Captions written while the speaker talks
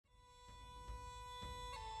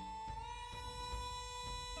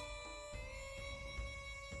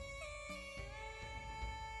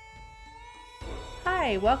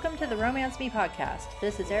Hi, welcome to the Romance Me podcast.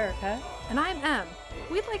 This is Erica. And I'm Em.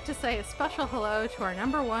 We'd like to say a special hello to our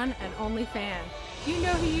number one and only fan. You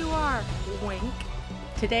know who you are, wink.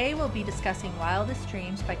 Today we'll be discussing Wildest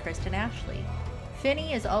Dreams by Kristen Ashley.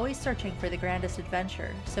 Finny is always searching for the grandest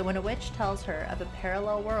adventure, so when a witch tells her of a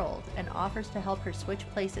parallel world and offers to help her switch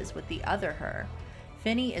places with the other her,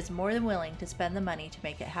 Finny is more than willing to spend the money to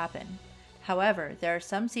make it happen. However, there are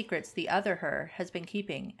some secrets the other her has been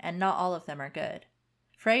keeping, and not all of them are good.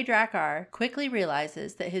 Frey Drakkar quickly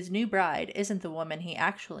realizes that his new bride isn't the woman he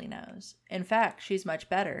actually knows. In fact, she's much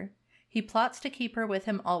better. He plots to keep her with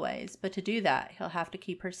him always, but to do that, he'll have to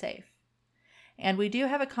keep her safe. And we do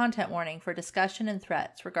have a content warning for discussion and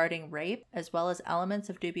threats regarding rape, as well as elements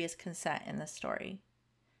of dubious consent in this story.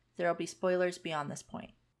 There will be spoilers beyond this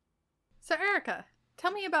point. So Erica,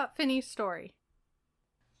 tell me about Finny's story.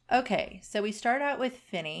 Okay, so we start out with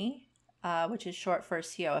Finny, which is short for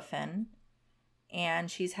Siofin,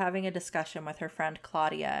 and she's having a discussion with her friend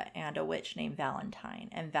Claudia and a witch named Valentine.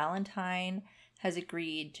 And Valentine has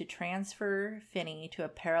agreed to transfer Finny to a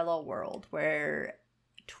parallel world where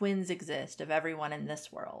twins exist of everyone in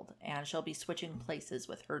this world, and she'll be switching places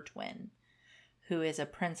with her twin, who is a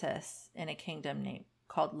princess in a kingdom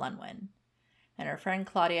called Lunwen. And her friend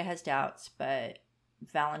Claudia has doubts, but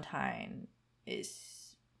Valentine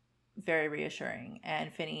is very reassuring,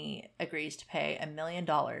 and Finny agrees to pay $1 million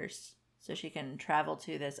so she can travel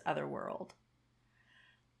to this other world.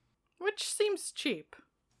 Which seems cheap.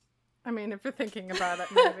 I mean, if you're thinking about it,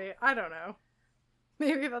 maybe. I don't know.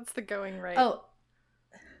 Maybe that's the going rate. Oh,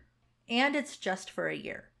 and it's just for a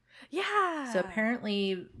year. Yeah. So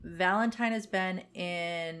apparently Valentine has been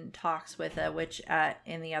in talks with a witch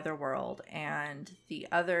in the other world, and the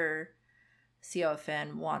other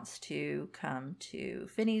Siofin wants to come to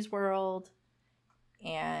Finny's world,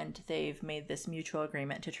 and they've made this mutual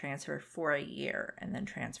agreement to transfer for a year and then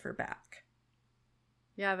transfer back.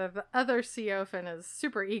 Yeah, the other Siofin is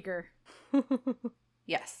super eager.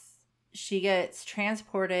 Yes. She gets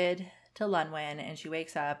transported to Lunwen, and she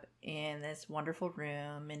wakes up in this wonderful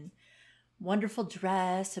room and wonderful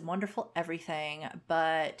dress and wonderful everything,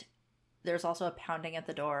 but there's also a pounding at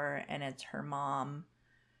the door, and it's her mom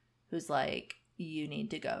who's like, you need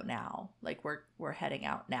to go now. Like, we're heading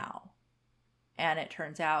out now. And it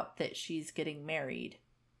turns out that she's getting married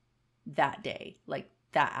that day, like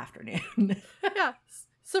that afternoon. Yeah.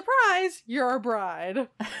 Surprise! You're a bride.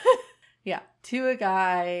 Yeah. To a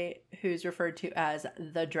guy who's referred to as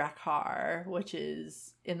the Drakkar, which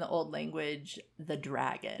is, in the old language, the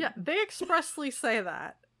dragon. Yeah, they expressly say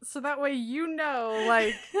that. So that way you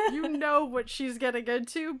know what she's getting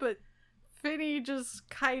into, but Finny just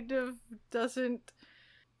kind of doesn't...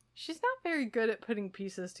 She's not very good at putting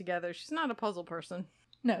pieces together. She's not a puzzle person.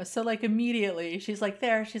 No, so like immediately she's like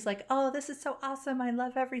there. She's like, oh, this is so awesome. I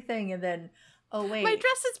love everything. And then, oh, wait. My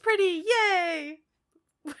dress is pretty. Yay!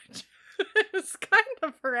 Which is kind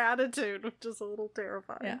of her attitude, which is a little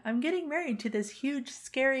terrifying. Yeah, I'm getting married to this huge,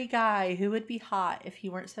 scary guy who would be hot if he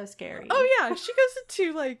weren't so scary. Oh, yeah. She goes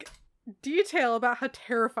into, like, detail about how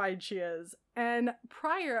terrified she is. And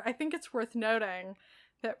I think it's worth noting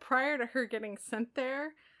that prior to her getting sent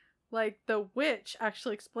there, like, the witch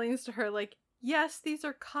actually explains to her, like, yes, these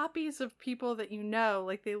are copies of people that you know.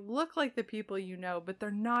 Like, they look like the people you know, but they're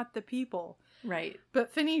not the people. Right.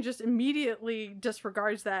 But Finny just immediately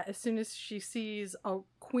disregards that as soon as she sees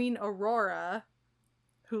Queen Aurora,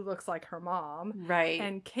 who looks like her mom. Right.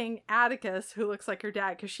 And King Atticus, who looks like her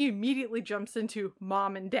dad, because she immediately jumps into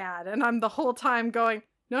mom and dad. And I'm the whole time going,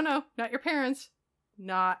 no, not your parents.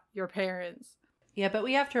 Not your parents. Yeah, but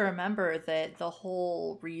we have to remember that the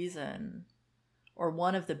whole reason, or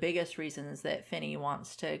one of the biggest reasons that Finny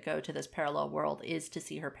wants to go to this parallel world is to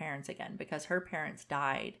see her parents again, because her parents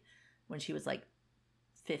died when she was like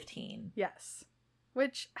 15. Yes.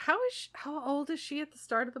 Which, how old is she at the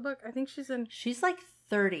start of the book? I think she's like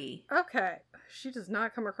 30. Okay. She does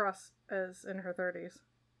not come across as in her 30s.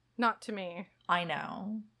 Not to me. I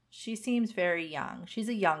know. She seems very young. She's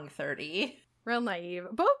a young 30. Real naive.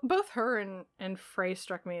 Both her and Frey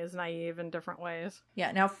struck me as naive in different ways.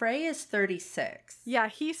 Yeah, now Frey is 36. Yeah,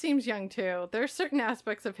 he seems young too. There's certain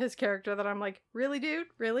aspects of his character that I'm like, really, dude?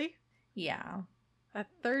 Really? Yeah. A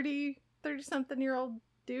 30-something-year-old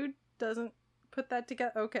dude doesn't put that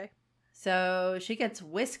together? Okay. So she gets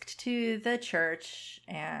whisked to the church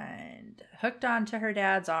and hooked onto her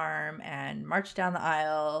dad's arm and marched down the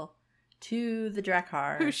aisle to the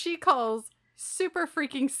Drakkar, who she calls super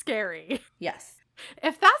freaking scary. Yes.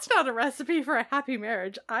 If that's not a recipe for a happy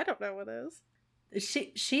marriage, I don't know what is.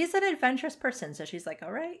 She's an adventurous person, so she's like,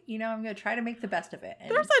 all right, I'm gonna try to make the best of it.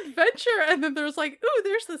 And there's adventure, and then there's like, ooh,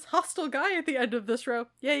 there's this hostile guy at the end of this row.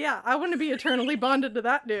 Yeah, I want to be eternally bonded to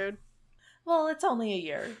that dude. well, it's only a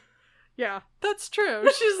year. Yeah, that's true.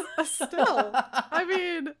 She's still. I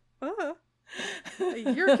mean,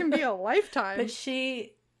 a year can be a lifetime. But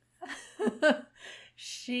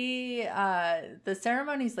the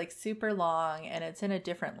ceremony's like super long, and it's in a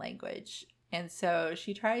different language. And so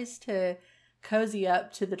she tries to cozy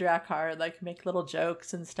up to the Drakkar, like make little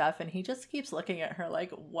jokes and stuff, and he just keeps looking at her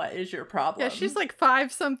like, what is your problem? Yeah, she's like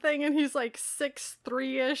 5-something and he's like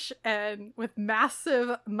 6'3"-ish and with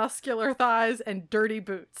massive muscular thighs and dirty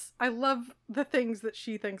boots. I love the things that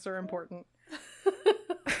she thinks are important.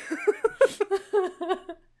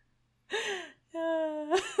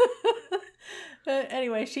 But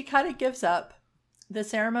anyway, she kind of gives up. The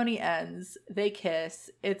ceremony ends. They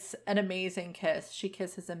kiss. It's an amazing kiss. She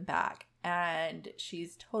kisses him back, and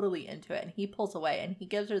she's totally into it. And he pulls away, and he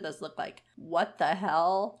gives her this look like, what the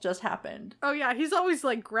hell just happened? Oh yeah, he's always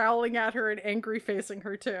like growling at her and angry facing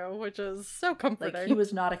her too, which is so comforting. Like, he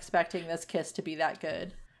was not expecting this kiss to be that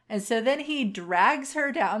good. And so then he drags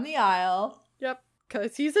her down the aisle. Yep,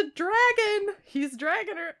 because he's a dragon. He's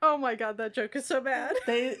dragging her. Oh my god, that joke is so bad.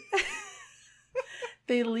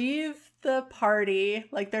 They leave the party,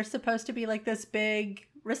 like they're supposed to be like this big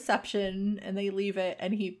reception, and they leave it,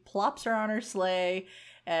 and he plops her on her sleigh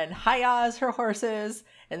and hi-yahs her horses,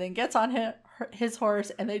 and then gets on his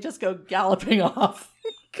horse, and they just go galloping off.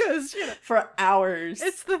 Because, for hours.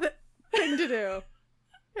 It's the thing to do.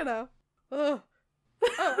 Ugh. Oh,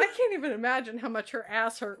 I can't even imagine how much her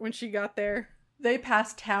ass hurt when she got there. They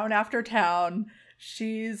pass town after town.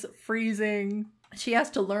 She's freezing. She has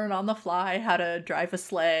to learn on the fly how to drive a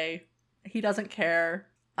sleigh. He doesn't care.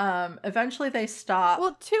 Eventually they stop.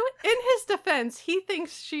 Well, in his defense, he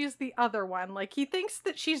thinks she's the other one. Like, he thinks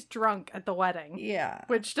that she's drunk at the wedding. Yeah.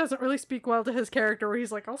 Which doesn't really speak well to his character, where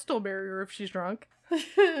he's like, I'll still marry her if she's drunk.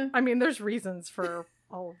 I mean, there's reasons for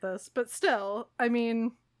all of this, but still, I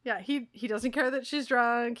mean, yeah, he doesn't care that she's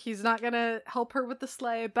drunk. He's not gonna help her with the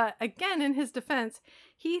sleigh. But again, in his defense,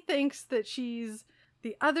 he thinks that she's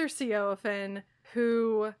the other Seofen,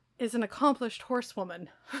 who is an accomplished horsewoman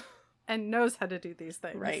and knows how to do these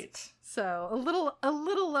things. Right. So a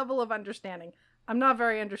little level of understanding. I'm not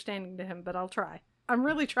very understanding to him, but I'll try. I'm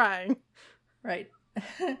really trying. Right.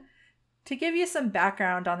 To give you some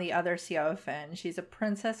background on the other Seofen, she's a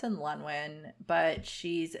princess in Lunwen, but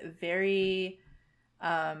she's very,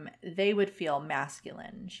 they would feel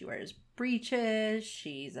masculine. She wears breeches.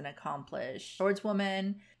 She's an accomplished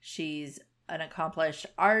swordswoman. She's an accomplished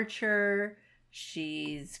archer.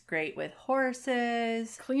 She's great with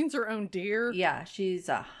horses. Cleans her own deer. Yeah, she's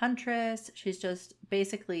a huntress. She's just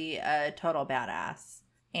basically a total badass.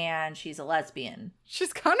 And she's a lesbian.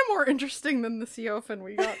 She's kind of more interesting than the Seofen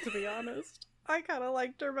we got, to be honest. I kind of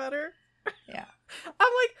liked her better. Yeah. I'm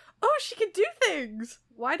like, oh, she can do things.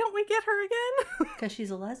 Why don't we get her again? Because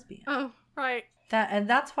she's a lesbian. Oh, right.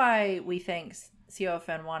 That's why we think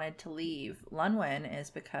Seofen wanted to leave Lunwen, is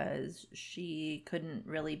because she couldn't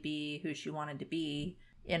really be who she wanted to be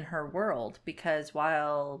in her world. Because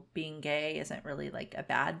while being gay isn't really like a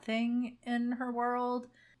bad thing in her world,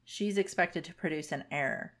 she's expected to produce an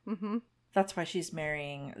heir. Mm-hmm. That's why she's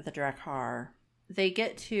marrying the Drakkar. They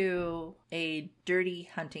get to a dirty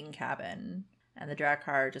hunting cabin, and the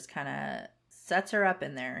Drakkar just kind of sets her up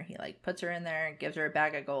in there. He like puts her in there, gives her a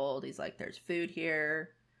bag of gold. He's like, there's food here.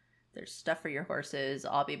 There's stuff for your horses.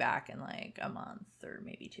 I'll be back in like a month or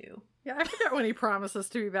maybe 2. Yeah, I forget when he promises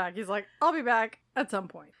to be back. He's like, I'll be back at some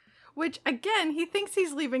point. Which, again, he thinks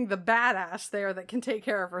he's leaving the badass there that can take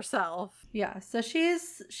care of herself. Yeah, so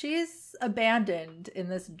she's abandoned in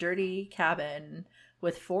this dirty cabin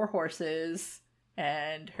with 4 horses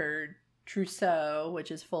and her trousseau,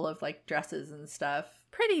 which is full of like dresses and stuff.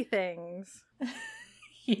 Pretty things.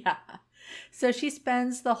 Yeah. So she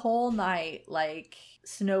spends the whole night like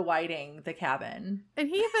Snow Whiting the cabin. And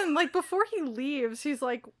he even, like, before he leaves, he's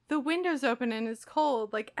like, the window's open and it's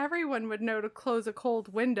cold. Like, everyone would know to close a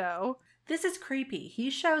cold window. This is creepy. He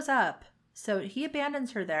shows up. So he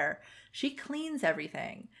abandons her there. She cleans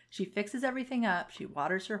everything. She fixes everything up. She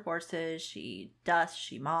waters her horses. She dusts.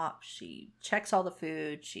 She mops. She checks all the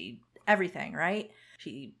food. Everything, right?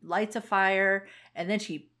 She lights a fire. And then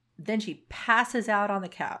she passes out on the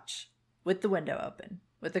couch with the window open,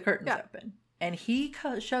 with the curtains open. And he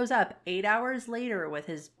shows up 8 hours later with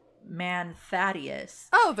his man Thaddeus.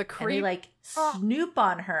 Oh, the creep. And they like snoop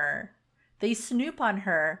on her They snoop on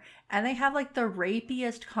her and they have like the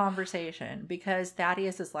rapiest conversation because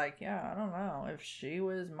Thaddeus is like, yeah, I don't know. If she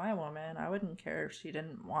was my woman, I wouldn't care if she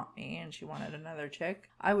didn't want me and she wanted another chick.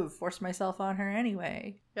 I would force myself on her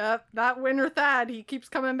anyway. Yep, that winner Thad, he keeps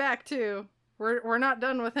coming back too. We're not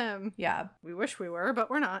done with him. Yeah. We wish we were,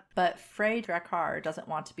 but we're not. But Frey Drakkar doesn't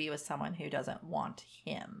want to be with someone who doesn't want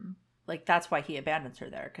him. Like, that's why he abandons her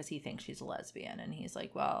there, because he thinks she's a lesbian. And he's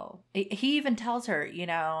like, well, he even tells her, you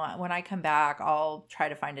know, when I come back, I'll try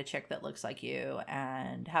to find a chick that looks like you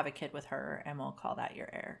and have a kid with her, and we'll call that your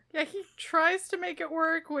heir. Yeah, he tries to make it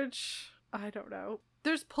work, which, I don't know.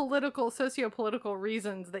 There's socio-political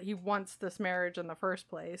reasons that he wants this marriage in the first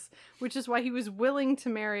place, which is why he was willing to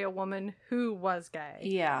marry a woman who was gay.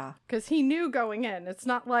 Yeah. Because he knew going in. It's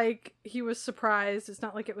not like he was surprised. It's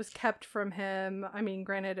not like it was kept from him. I mean,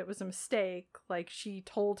 granted, it was a mistake. Like, she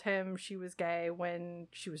told him she was gay when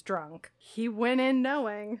she was drunk. He went in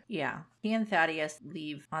knowing. Yeah. He and Thaddeus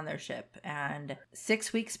leave on their ship, and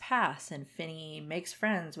 6 weeks pass, and Finney makes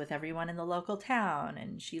friends with everyone in the local town,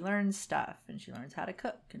 and she learns stuff, and she learns how to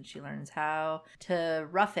cook, and she learns how to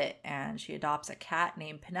rough it, and she adopts a cat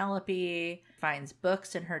named Penelope, finds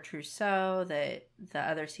books in her trousseau that the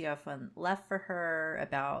other Siofan left for her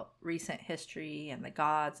about recent history and the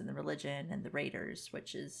gods and the religion and the raiders,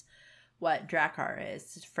 which is what Drakkar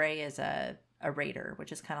is. Frey is a raider,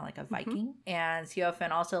 which is kind of like a Viking. Mm-hmm. And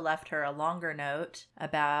Siofan also left her a longer note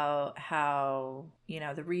about how, you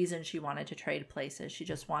know, the reason she wanted to trade places, she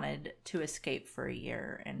just wanted to escape for a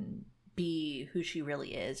year and be who she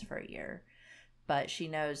really is for a year. But she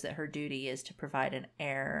knows that her duty is to provide an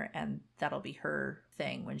heir, and that'll be her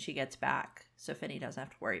thing when she gets back. So Finney doesn't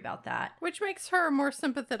have to worry about that. Which makes her a more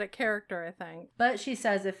sympathetic character, I think. But she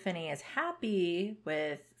says if Finney is happy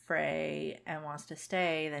with Frey and wants to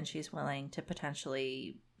stay, then she's willing to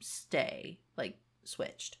potentially stay, like,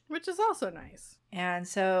 switched. Which is also nice. And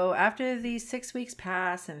so after these 6 weeks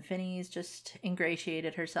pass and Finney's just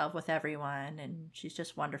ingratiated herself with everyone and she's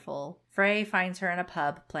just wonderful, Frey finds her in a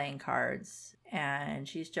pub playing cards, and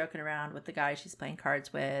she's joking around with the guy she's playing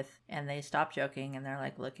cards with, and they stop joking and they're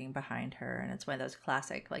like looking behind her, and it's one of those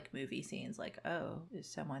classic like movie scenes, like, oh, is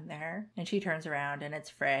someone there? And she turns around and it's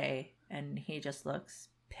Frey, and he just looks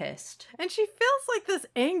pissed. And she feels like this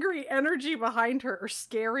angry energy behind her, or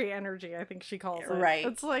scary energy, I think she calls it. Right.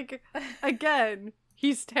 It's like, again,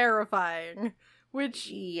 he's terrifying, which...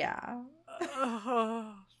 Yeah.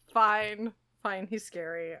 Fine, he's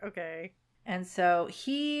scary, okay. And so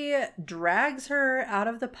he drags her out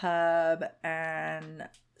of the pub and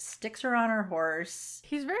sticks her on her horse.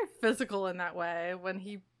 He's very physical in that way when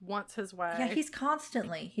he wants his way. Yeah, he's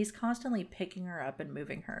constantly picking her up and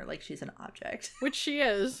moving her like she's an object. Which she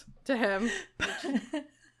is to him.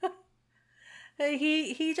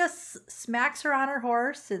 He just smacks her on her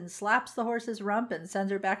horse and slaps the horse's rump and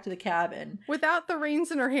sends her back to the cabin. Without the reins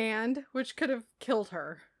in her hand, which could have killed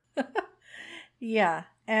her. Yeah,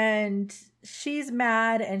 and she's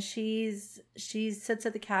mad, and she sits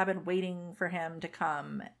at the cabin waiting for him to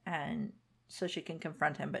come, and so she can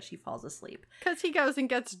confront him, but she falls asleep. Because he goes and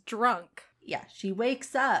gets drunk. Yeah, she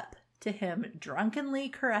wakes up to him drunkenly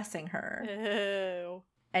caressing her. Ew.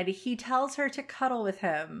 And he tells her to cuddle with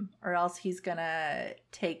him, or else he's gonna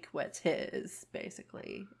take what's his,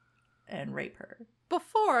 basically, and rape her.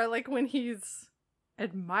 Before, like when he's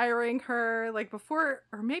admiring her, like before,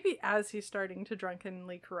 or maybe as he's starting to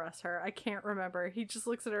drunkenly caress her, I can't remember. He just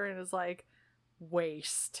looks at her and is like,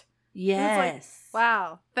 waste. Yes. Like,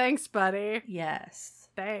 wow, thanks, buddy. Yes.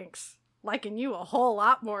 Thanks. Liking you a whole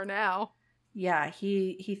lot more now. Yeah,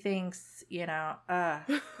 he thinks, you know,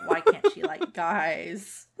 why can't she like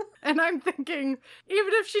guys? And I'm thinking,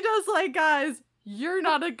 even if she does like guys, you're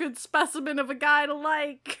not a good specimen of a guy to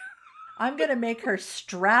like. I'm gonna make her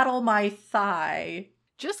straddle my thigh.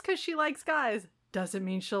 Just because she likes guys doesn't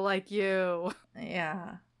mean she'll like you.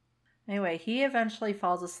 Yeah. Anyway, he eventually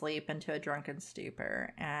falls asleep into a drunken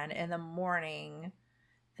stupor, and in the morning,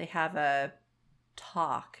 they have a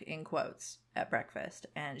talk, in quotes, at breakfast,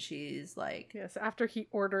 and she's like... Yes, after he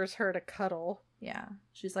orders her to cuddle. Yeah.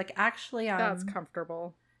 She's like, actually, That's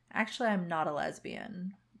comfortable. Actually, I'm not a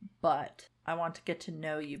lesbian, but I want to get to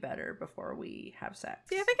know you better before we have sex.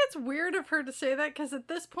 See, I think it's weird of her to say that, because at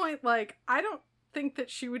this point, like, I don't think that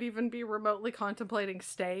she would even be remotely contemplating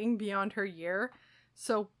staying beyond her year.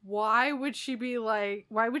 So why would she be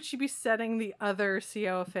setting the other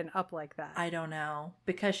Siofan up like that? I don't know.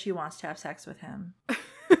 Because she wants to have sex with him.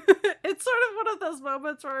 It's sort of one of those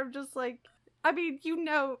moments where I'm just like, I mean, you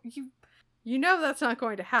know that's not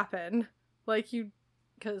going to happen. Like,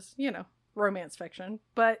 because, romance fiction.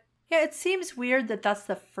 But Yeah, it seems weird that that's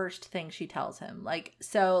the first thing she tells him. Like,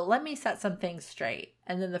 so let me set some things straight.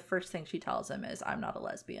 And then the first thing she tells him is, I'm not a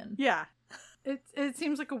lesbian. Yeah. It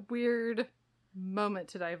seems like a weird moment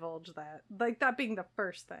to divulge that. Like, that being the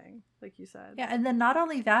first thing, like you said. Yeah, and then not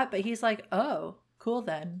only that, but he's like, oh, cool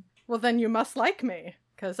then. Well, then you must like me,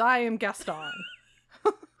 because I am Gaston.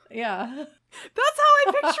 Yeah. That's how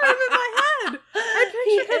I picture him in my head. I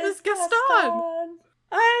picture him as Gaston.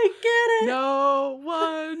 I get it. No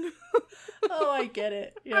one. Oh, I get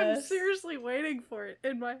it. Yes. I'm seriously waiting for it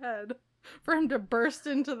in my head. For him to burst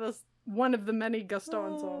into this one of the many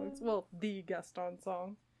Gaston songs. Well, the Gaston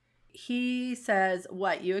song. He says,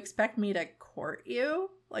 what, you expect me to court you?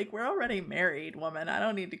 Like, we're already married, woman. I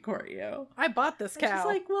don't need to court you. I bought this cow. And she's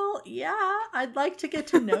like, well, yeah, I'd like to get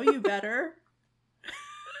to know you better.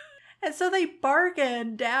 And so they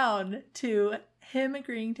bargain down to him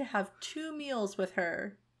agreeing to have 2 meals with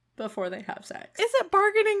her before they have sex. Is it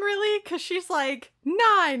bargaining really? Because she's like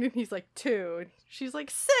 9 and he's like 2. And she's like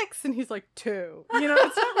 6 and he's like 2. You know,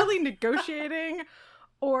 it's not really negotiating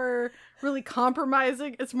or really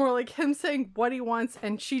compromising. It's more like him saying what he wants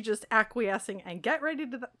and she just acquiescing, and get ready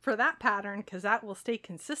for that pattern because that will stay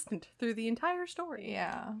consistent through the entire story.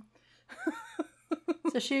 Yeah.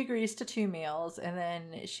 So she agrees to 2 meals, and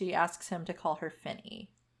then she asks him to call her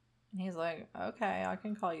Finny. And he's like, okay, I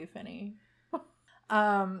can call you Finny.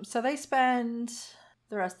 So they spend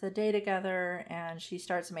the rest of the day together, and she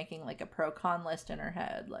starts making like a pro-con list in her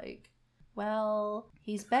head. Like, well,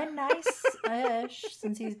 he's been nice-ish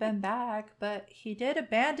since he's been back, but he did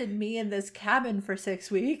abandon me in this cabin for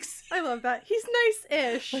 6 weeks. I love that. He's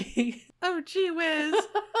nice-ish. Oh, gee whiz.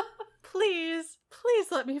 Please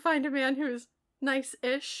let me find a man who's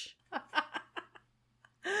nice-ish.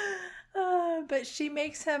 But she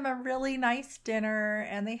makes him a really nice dinner,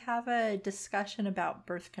 and they have a discussion about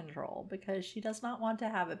birth control because she does not want to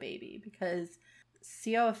have a baby, because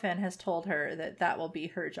Siofin has told her that that will be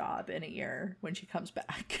her job in a year when she comes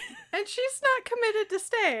back. And she's not committed to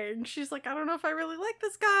staying. She's like, I don't know if I really like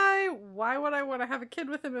this guy. Why would I want to have a kid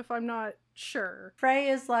with him if I'm not sure? Frey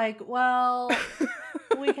is like, well,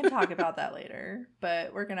 we can talk about that later,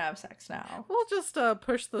 but we're gonna have sex now. We'll just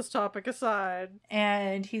push this topic aside.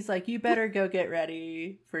 And he's like, you better go get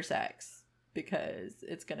ready for sex because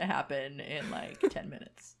it's gonna happen in like 10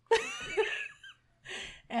 minutes.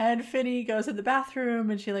 And Finny goes in the bathroom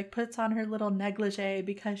and she like puts on her little negligee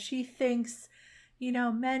because she thinks, you know,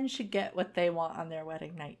 men should get what they want on their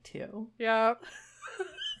wedding night too. Yeah.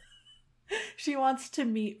 She wants to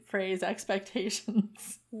meet Frey's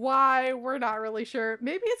expectations. Why? We're not really sure.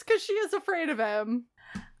 Maybe it's because she is afraid of him.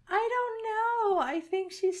 I don't know. I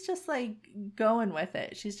think she's just like going with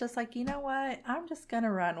it. She's just like, you know what? I'm just gonna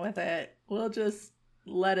run with it. We'll just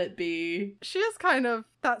let it be. She is kind of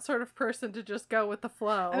that sort of person to just go with the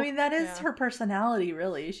flow. I mean, that is her personality,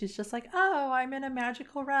 really. She's just like, oh, I'm in a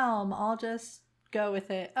magical realm. I'll just go with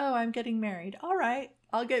it. Oh, I'm getting married. All right,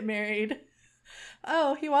 I'll get married.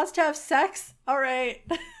 Oh, he wants to have sex? All right.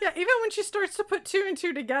 Yeah, even when she starts to put 2 and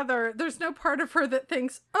 2 together, there's no part of her that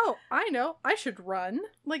thinks, oh, I know, I should run.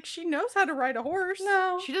 Like, she knows how to ride a horse.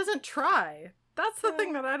 No. She doesn't try. That's the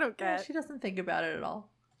thing that I don't get. Yeah, she doesn't think about it at all.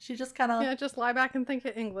 She just kind of... Yeah, just lie back and think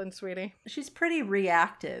of England, sweetie. She's pretty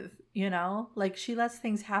reactive, you know? Like, she lets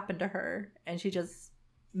things happen to her, and she just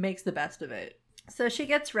makes the best of it. So she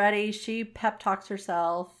gets ready, she pep talks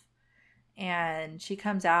herself, and she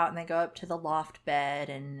comes out, and they go up to the loft bed,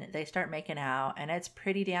 and they start making out, and it's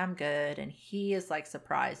pretty damn good, and he is, like,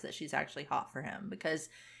 surprised that she's actually hot for him, because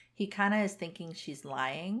he kind of is thinking she's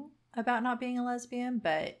lying about not being a lesbian,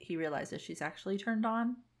 but he realizes she's actually turned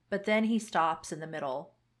on. But then he stops in the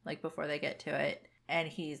middle, like before they get to it, and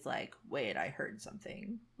he's like, wait, I heard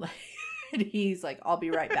something. Like, and he's like, I'll be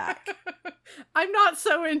right back. I'm not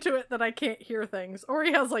so into it that I can't hear things. Or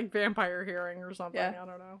he has like vampire hearing or something. Yeah. I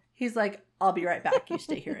don't know. He's like, I'll be right back. You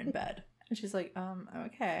stay here in bed. And she's like,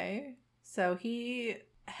 okay. So he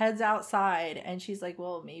heads outside, and she's like,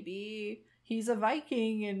 well, maybe he's a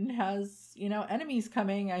Viking and has, you know, enemies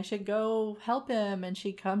coming. I should go help him. And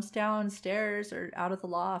she comes downstairs or out of the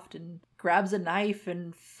loft and grabs a knife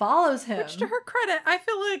and follows him. Which, to her credit, I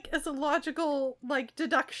feel like is a logical, like,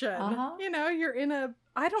 deduction. Uh-huh. You know, you're in a...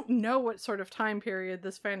 I don't know what sort of time period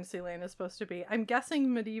this fantasy land is supposed to be. I'm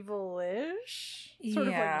guessing medieval-ish? Sort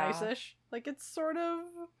of like nice-ish. Like, it's sort of...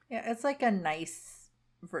 Yeah, it's like a nice,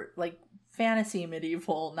 like, fantasy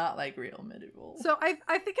medieval, not like real medieval. So I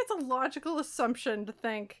think it's a logical assumption to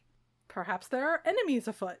think perhaps there are enemies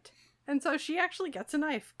afoot. And so she actually gets a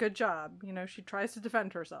knife. Good job. You know, she tries to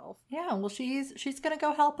defend herself. Yeah, well, she's gonna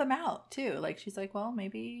go help him out, too. Like, she's like, well,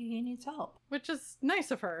 maybe he needs help. Which is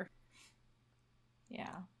nice of her.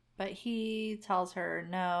 Yeah. But he tells her,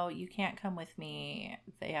 no, you can't come with me.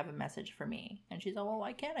 They have a message for me. And she's like, well,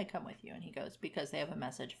 why can't I come with you? And he goes, because they have a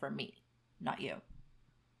message for me, not you.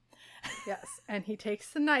 Yes. And he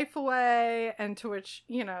takes the knife away, and to which,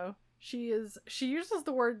 she uses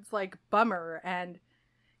the words like bummer and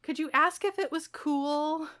could you ask if it was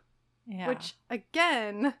cool? Yeah. Which,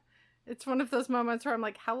 again, it's one of those moments where I'm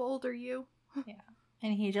like, how old are you? Yeah.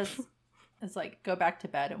 And he just is like, go back to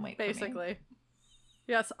bed and wait for me. Basically.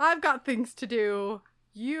 Yes, I've got things to do.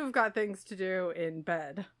 You've got things to do in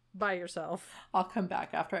bed by yourself. I'll come back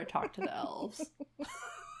after I talk to the elves.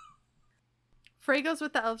 Frey goes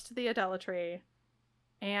with the elves to the Adela tree,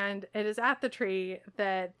 and it is at the tree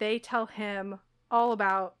that they tell him all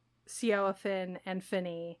about Siofin and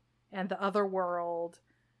Finny and the other world,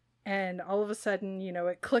 and all of a sudden,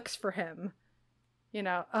 it clicks for him.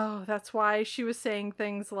 Oh, that's why she was saying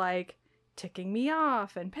things like ticking me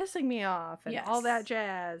off and pissing me off and all that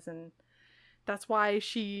jazz, and that's why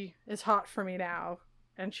she is hot for me now,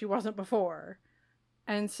 and she wasn't before.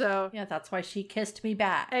 And so... yeah, that's why she kissed me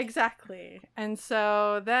back. Exactly. And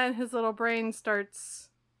so then his little brain starts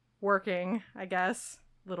working, I guess.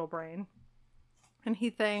 Little brain. And he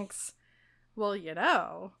thinks, well,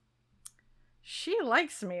 she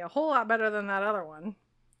likes me a whole lot better than that other one.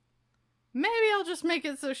 Maybe I'll just make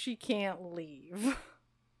it so she can't leave.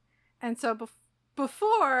 And so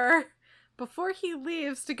before he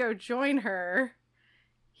leaves to go join her,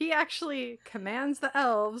 he actually commands the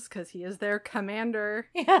elves, because he is their commander,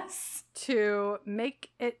 yes, to make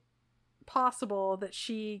it possible that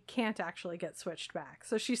she can't actually get switched back.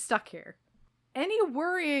 So she's stuck here. Any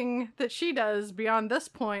worrying that she does beyond this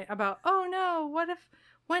point about, oh no, what if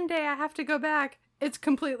one day I have to go back? It's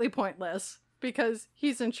completely pointless, because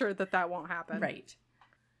he's ensured that won't happen. Right.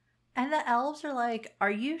 And the elves are like, are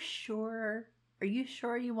you sure? Are you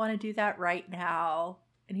sure you want to do that right now?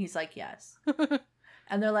 And he's like, yes.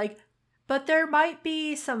 And they're like, but there might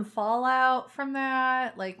be some fallout from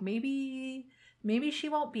that. Like, maybe she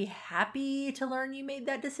won't be happy to learn you made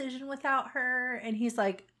that decision without her. And he's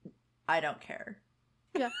like, I don't care.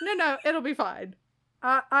 Yeah, no, it'll be fine.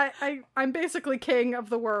 I'm basically king of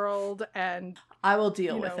the world, and I will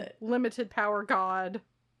deal with it. Limited power god.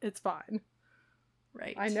 It's fine.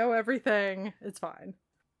 Right. I know everything. It's fine.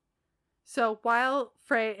 So while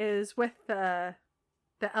Frey is with the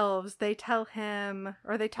elves, they tell him,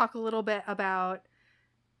 or they talk a little bit about,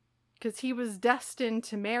 because he was destined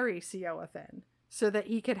to marry Siofin so that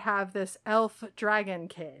he could have this elf dragon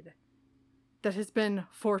kid that has been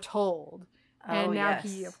foretold. And now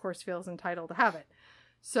he, of course, feels entitled to have it.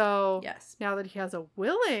 So now that he has a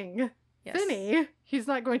willing Finny, he's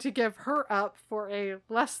not going to give her up for a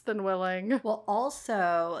less than willing. Well,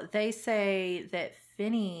 also, they say that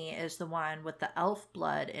Finny is the one with the elf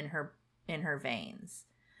blood in her veins.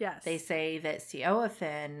 Yes. They say that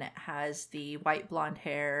Siofin has the white blonde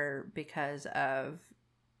hair because of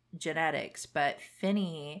genetics, but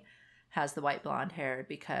Finny has the white blonde hair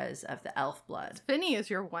because of the elf blood. Finny is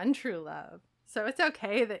your one true love. So it's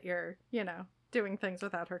okay that you're, doing things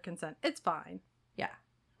without her consent. It's fine. Yeah.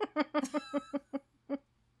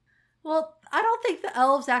 Well, I don't think the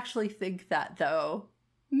elves actually think that, though.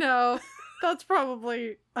 No, that's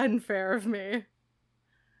probably unfair of me.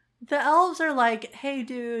 The elves are like, hey,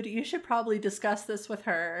 dude, you should probably discuss this with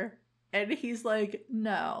her. And he's like,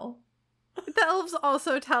 no. The elves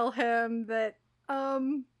also tell him that,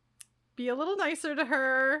 be a little nicer to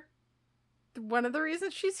her. One of the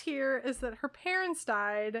reasons she's here is that her parents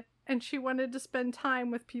died, and she wanted to spend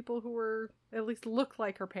time with people who were, at least look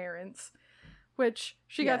like her parents. Which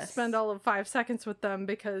she got to spend all of 5 seconds with them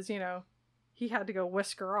because, he had to go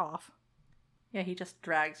whisk her off. Yeah, he just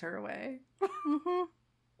drags her away. Mm-hmm.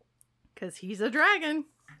 Because he's a dragon.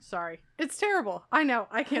 Sorry. It's terrible. I know.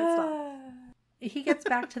 I can't stop. He gets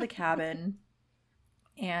back to the cabin,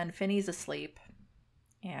 and Finny's asleep.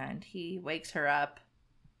 And he wakes her up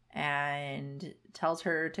and tells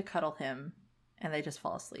her to cuddle him. And they just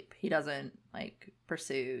fall asleep. He doesn't,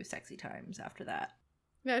 pursue sexy times after that.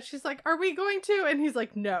 Yeah, she's like, are we going to? And he's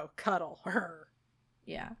like, no, cuddle her.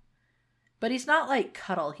 Yeah. But he's not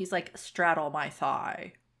cuddle. He's straddle my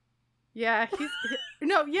thigh. Yeah,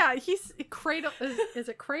 he's cradle. Is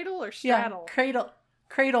it cradle or straddle? Yeah,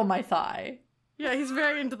 cradle my thigh. Yeah, he's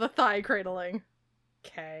very into the thigh cradling.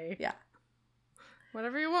 Okay. Yeah.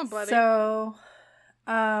 Whatever you want, buddy. So,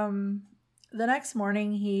 the next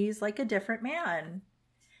morning, he's like a different man.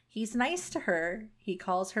 He's nice to her. He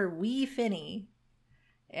calls her wee Finny.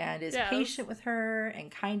 And is patient with her and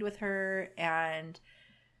kind with her. And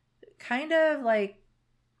kind of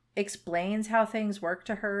explains how things work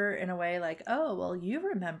to her in a way like, oh, well, you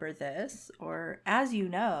remember this, or as you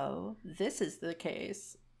know, this is the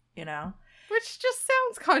case, you know? Which just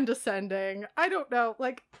sounds condescending. I don't know.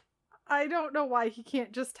 Like, I don't know why he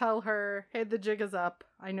can't just tell her, hey, the jig is up.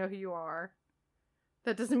 I know who you are.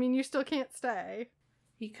 That doesn't mean you still can't stay.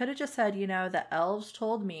 He could have just said, you know, the elves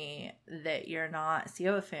told me that you're not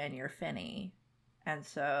Theophane, you're Finny. And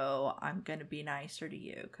so I'm going to be nicer to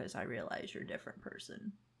you because I realize you're a different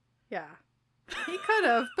person. Yeah. He could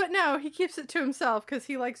have, but no, he keeps it to himself because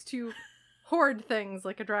he likes to hoard things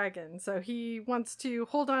like a dragon. So he wants to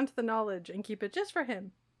hold on to the knowledge and keep it just for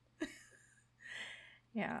him.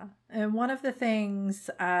 Yeah. And one of the things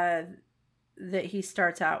that he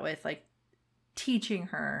starts out with, like, teaching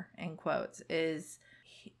her, in quotes, is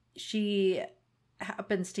she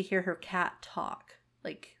happens to hear her cat talk,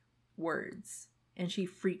 like, words. And she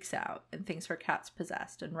freaks out and thinks her cat's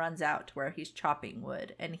possessed and runs out to where he's chopping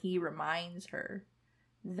wood. And he reminds her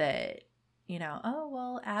that, you know, oh,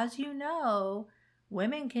 well, as you know,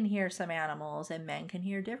 women can hear some animals and men can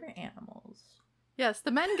hear different animals. Yes,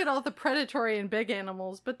 the men get all the predatory and big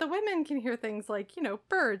animals, but the women can hear things like, you know,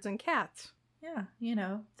 birds and cats. Yeah, you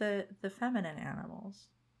know, the feminine animals.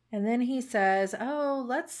 And then he says, oh,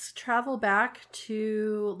 let's travel back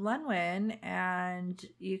to Lunwen and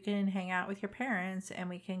you can hang out with your parents and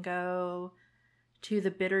we can go to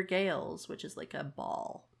the Bitter Gales, which is like a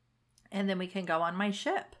ball. And then we can go on my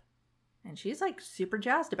ship. And she's like super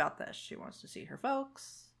jazzed about this. She wants to see her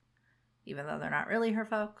folks, even though they're not really her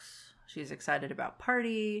folks. She's excited about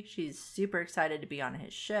party. She's super excited to be on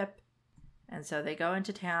his ship. And so they go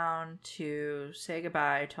into town to say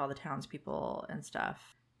goodbye to all the townspeople and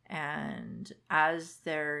stuff. And as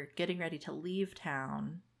they're getting ready to leave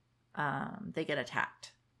town, they get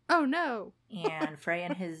attacked. Oh, no. And Frey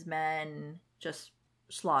and his men just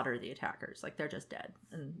slaughter the attackers. Like, they're just dead.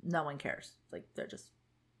 And no one cares. Like, they're just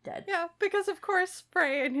dead. Yeah, because of course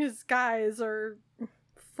Frey and his guys are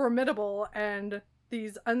formidable, and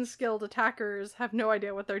these unskilled attackers have no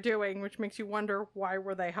idea what they're doing, which makes you wonder, why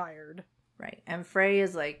were they hired? Right. And Frey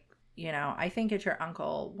is like, you know, I think it's your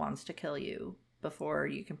uncle wants to kill you before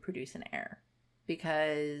you can produce an heir.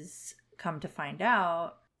 Because, come to find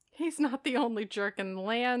out, he's not the only jerk in the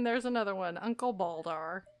land. There's another one, Uncle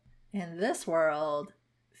Baldar. In this world,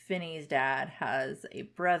 Finny's dad has a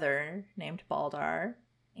brother named Baldar,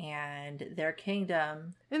 and their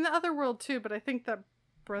kingdom... In the other world too, but I think that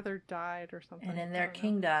brother died or something. And in their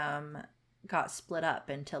kingdom got split up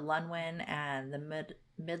into Lunwen and the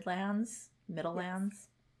Middlelands.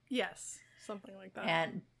 Yes, something like that.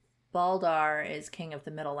 And Baldar is king of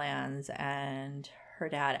the Middlelands, and her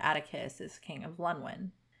dad Atticus is king of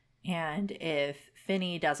Lunwen. And if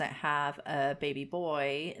Finny doesn't have a baby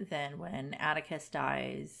boy, then when Atticus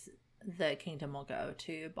dies, the kingdom will go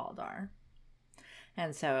to Baldar.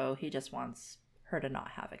 And so he just wants her to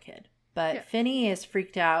not have a kid. But yeah. Finny is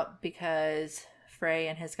freaked out because Frey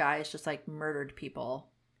and his guys just like murdered people.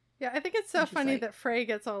 Yeah, I think it's so funny that Frey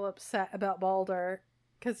gets all upset about Baldar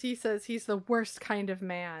because he says he's the worst kind of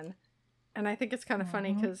man. And I think it's kind of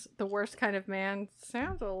funny because the worst kind of man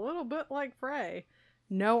sounds a little bit like Frey.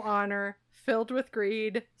 No honor, filled with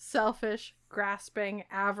greed, selfish, grasping,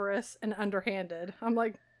 avarice, and underhanded. I'm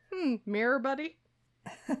like, mirror buddy?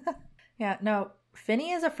 Yeah, no,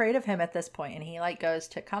 Finny is afraid of him at this point, and he like goes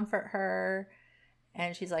to comfort her,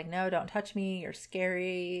 and she's like, no, don't touch me, you're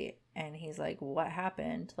scary. And he's like, what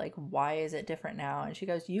happened? Like, why is it different now? And she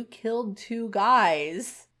goes, you killed 2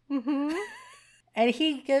 guys. Mm-hmm. And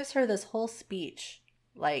he gives her this whole speech,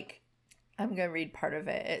 like, I'm going to read part of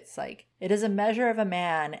it. It's like, it is a measure of a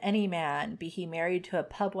man, any man, be he married to a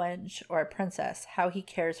pub wench or a princess, how he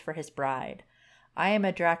cares for his bride. I am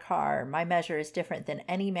a Drakkar. My measure is different than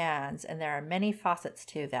any man's, and there are many facets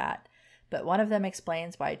to that. But one of them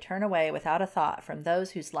explains why I turn away without a thought from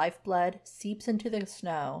those whose lifeblood seeps into the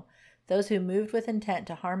snow, those who moved with intent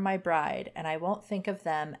to harm my bride, and I won't think of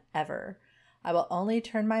them ever. I will only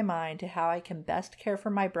turn my mind to how I can best care for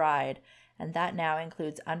my bride, and that now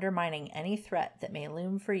includes undermining any threat that may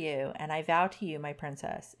loom for you, and I vow to you, my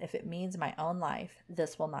princess, if it means my own life,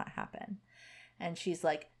 this will not happen. And she's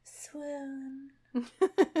like, swoon.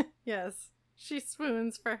 Yes, she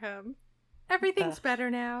swoons for him. Everything's better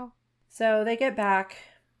now. So they get back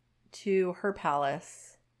to her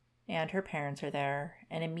palace, and her parents are there,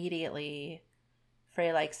 and immediately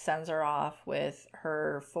Frey like sends her off with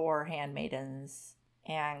her 4 handmaidens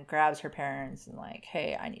and grabs her parents and like,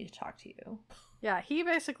 hey, I need to talk to you. Yeah, he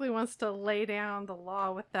basically wants to lay down the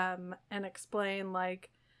law with them and explain like,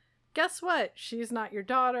 guess what? She's not your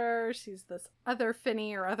daughter. She's this other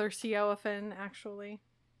Finny or other Theophane, actually.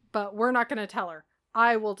 But we're not going to tell her.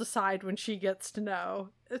 I will decide when she gets to know.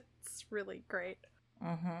 It's really great.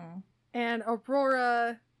 Mm-hmm. And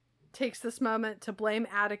Aurora takes this moment to blame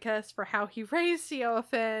Atticus for how he raised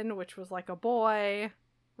Theophane, which was like a boy,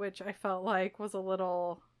 which I felt like was a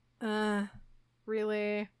little,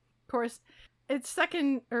 really. Of course, it's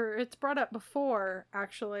brought up before,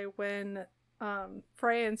 actually, when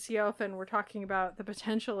Frey and Theophane were talking about the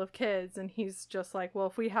potential of kids, and he's just like, well,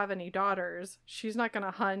 if we have any daughters, she's not going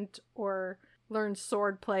to hunt or learn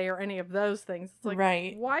sword play or any of those things. It's like,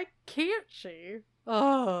 right. Why can't she?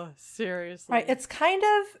 Oh, seriously. Right. It's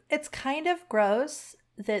kind of gross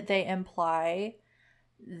that they imply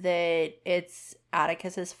that it's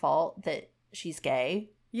Atticus's fault that she's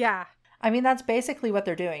gay. Yeah. I mean, that's basically what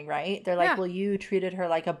they're doing, right? They're like, Yeah. well, you treated her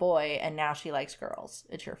like a boy and now she likes girls.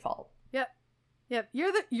 It's your fault. Yep.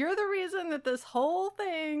 You're the reason that this whole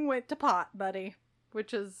thing went to pot, buddy.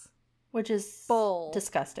 Which is bull.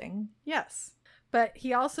 Disgusting. Yes. But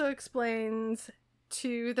he also explains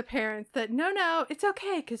to the parents that no, it's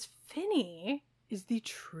okay, because Finny is the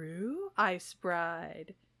true Ice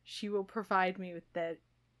Bride. She will provide me with that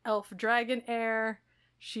elf dragon air.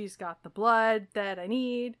 She's got the blood that I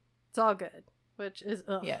need. It's all good. Which is,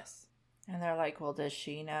 ugh. Yes. And they're like, well, does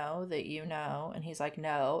she know that you know? And he's like,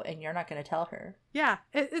 no, and you're not going to tell her. Yeah,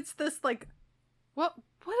 it's this, like, what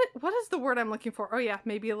is the word I'm looking for? Oh, yeah,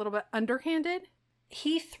 maybe a little bit underhanded?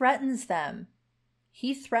 He threatens them.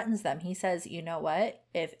 He says, you know what?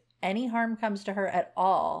 If any harm comes to her at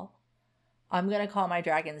all, I'm going to call my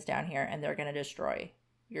dragons down here and they're going to destroy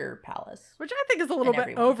your palace. Which I think is a little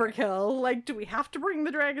bit overkill. Like, do we have to bring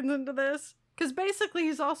the dragons into this? Because basically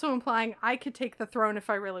he's also implying I could take the throne if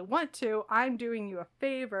I really want to. I'm doing you a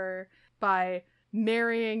favor by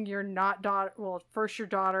marrying your not daughter. Well, first your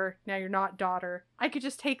daughter, now your not daughter. I could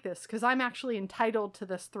just take this because I'm actually entitled to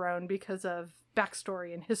this throne because of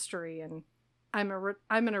backstory and history, and I'm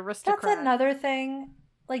an aristocrat. That's another thing.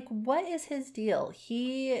 Like, what is his deal?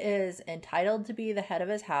 He is entitled to be the head of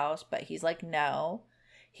his house, but he's like, no.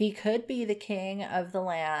 He could be the king of the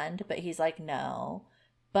land, but he's like, no.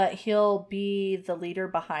 But he'll be the leader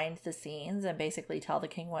behind the scenes and basically tell the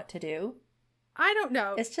king what to do. I don't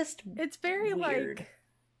know. It's very weird. Like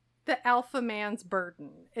the alpha man's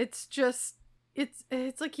burden. It's just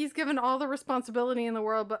it's like he's given all the responsibility in the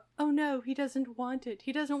world, but oh no, he doesn't want it.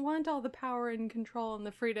 He doesn't want all the power and control and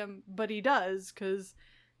the freedom, but he does because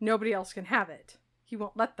nobody else can have it. He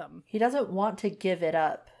won't let them. He doesn't want to give it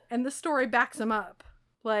up. And the story backs him up.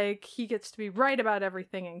 Like, he gets to be right about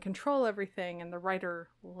everything and control everything, and the writer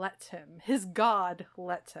lets him. His god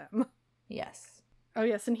lets him. Yes. Oh,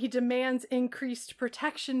 yes, and he demands increased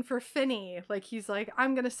protection for Finny. Like, he's like,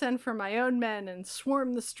 I'm gonna send for my own men and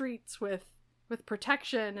swarm the streets with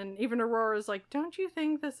protection. And even Aurora's like, don't you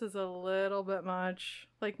think this is a little bit much?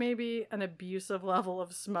 Like, maybe an abusive level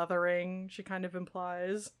of smothering, she kind of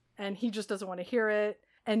implies. And he just doesn't want to hear it.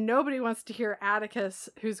 And nobody wants to hear Atticus,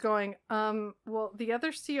 who's going, well, the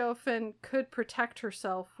other Theophane could protect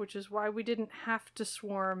herself, which is why we didn't have to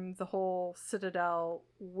swarm the whole citadel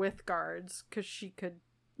with guards, because she could,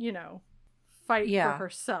 fight for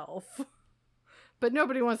herself. But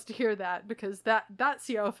nobody wants to hear that, because that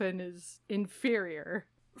Theophane is inferior.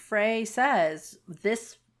 Frey says,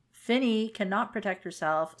 this Finny cannot protect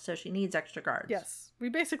herself, so she needs extra guards. Yes, we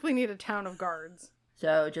basically need a town of guards.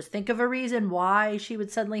 So just think of a reason why she would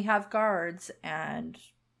suddenly have guards and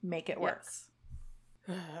make it work.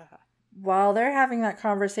 Yes. While they're having that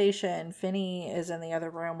conversation, Finny is in the other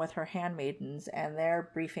room with her handmaidens, and they're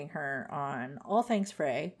briefing her on all things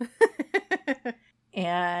Frey.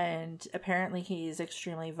 And apparently he's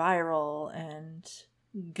extremely viral and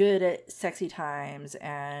good at sexy times,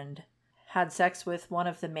 and had sex with one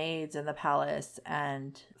of the maids in the palace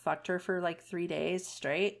and fucked her for like 3 days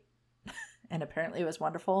straight. And apparently it was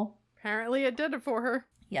wonderful. Apparently it did it for her.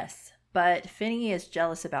 Yes. But Finny is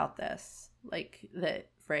jealous about this. Like, that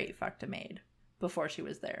Frey fucked a maid before she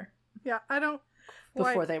was there. Yeah,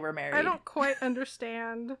 before they were married. I don't quite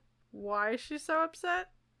understand why she's so upset.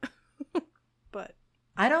 But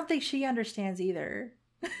I don't think she understands either.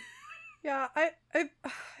 Yeah, I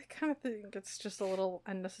kind of think it's just a little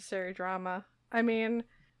unnecessary drama. I mean,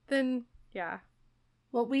 then, yeah.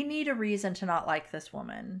 Well, we need a reason to not like this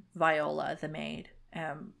woman, Viola, the maid.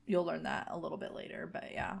 You'll learn that a little bit later, but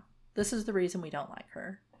yeah. This is the reason we don't like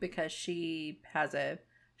her, because she has a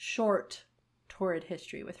short, torrid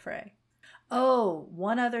history with Frey. Oh,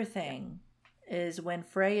 one other thing is when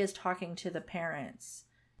Frey is talking to the parents,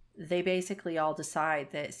 they basically all decide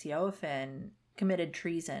that Theophane committed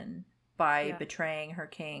treason by betraying her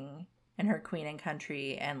king and her queen and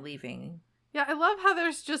country and leaving. Yeah, I love how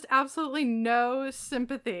there's just absolutely no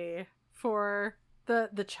sympathy for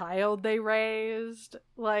the child they raised.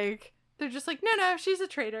 Like, they're just like, no, she's a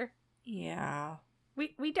traitor. Yeah.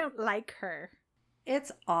 We don't like her.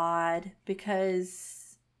 It's odd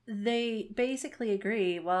because they basically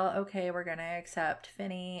agree, well, okay, we're going to accept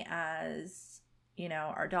Finney as,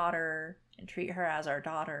 our daughter and treat her as our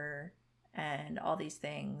daughter and all these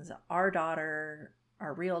things. Our daughter,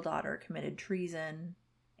 our real daughter, committed treason.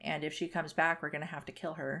 And if she comes back, we're going to have to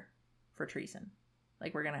kill her for treason.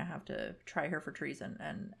 Like, we're going to have to try her for treason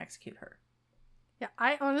and execute her. Yeah,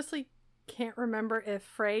 I honestly can't remember if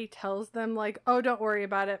Frey tells them, like, oh, don't worry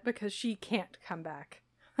about it because she can't come back.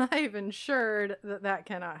 I've ensured that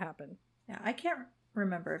cannot happen. Yeah, I can't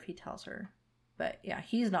remember if he tells her. But yeah,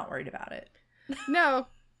 he's not worried about it. No,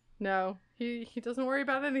 he doesn't worry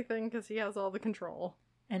about anything because he has all the control.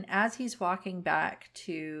 And as he's walking back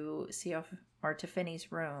to to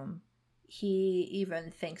Finney's room, he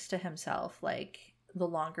even thinks to himself, like, the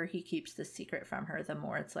longer he keeps the secret from her, the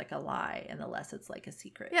more it's like a lie and the less it's like a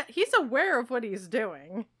secret. Yeah, he's aware of what he's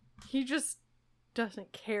doing. He just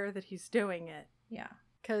doesn't care that he's doing it. Yeah.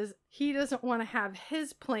 Because he doesn't want to have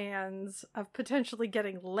his plans of potentially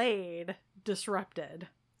getting laid disrupted.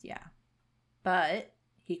 Yeah. But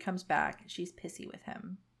he comes back. She's pissy with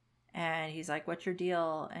him. And he's like, what's your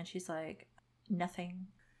deal? And she's like, nothing.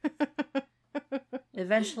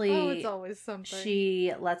 Eventually, it's always something.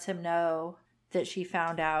 She lets him know that she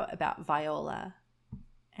found out about Viola.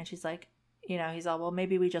 And she's like, he's all, well,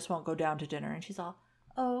 maybe we just won't go down to dinner. And she's all,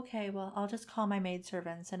 oh, okay, well, I'll just call my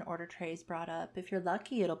maidservants and order trays brought up. If you're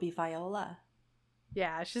lucky, it'll be Viola.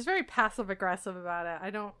 Yeah, she's very passive-aggressive about it. I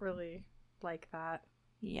don't really like that.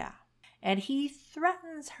 Yeah. And he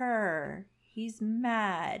threatens her. He's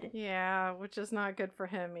mad. Yeah, which is not good for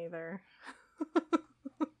him either.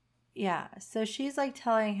 Yeah, so she's like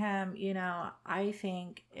telling him, I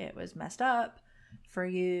think it was messed up for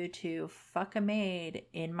you to fuck a maid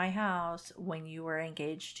in my house when you were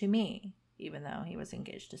engaged to me, even though he was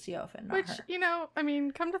engaged to Siofin, not her.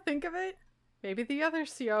 Which, come to think of it, maybe the other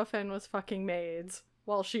Siofin was fucking maids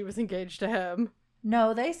while she was engaged to him.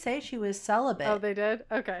 No, they say she was celibate. Oh, they did?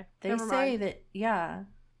 Okay. They say that, yeah.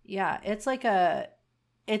 Yeah,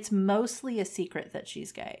 it's mostly a secret that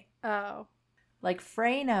she's gay. Oh. Like,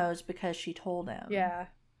 Frey knows because she told him. Yeah.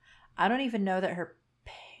 I don't even know that her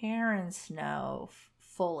parents know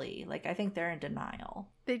fully. Like, I think they're in denial.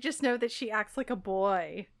 They just know that she acts like a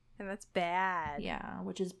boy, and that's bad. Yeah,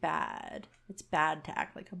 which is bad. It's bad to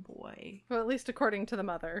act like a boy. Well, at least according to the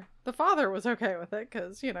mother. The father was okay with it,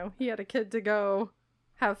 because, he had a kid to go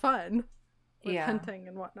have fun with hunting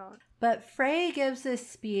and whatnot. But Frey gives this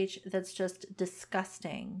speech that's just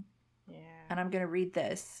disgusting. Yeah. And I'm going to read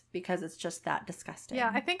this because it's just that disgusting.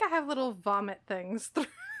 Yeah, I think I have little vomit things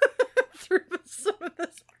through some of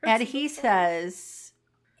this. And he says,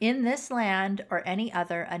 in this land or any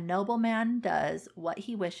other, a nobleman does what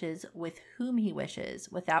he wishes with whom he wishes,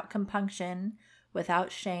 without compunction,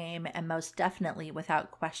 without shame, and most definitely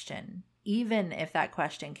without question, even if that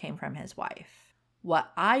question came from his wife.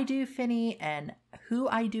 What I do, Finney, and who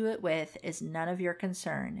I do it with is none of your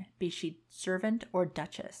concern, be she servant or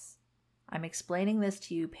duchess. I'm explaining this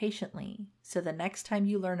to you patiently, so the next time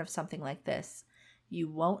you learn of something like this, you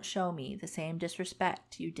won't show me the same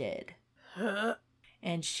disrespect you did.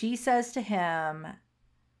 And she says to him,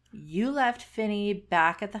 you left Finney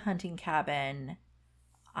back at the hunting cabin.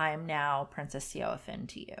 I'm now Princess Siofin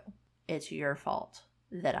to you. It's your fault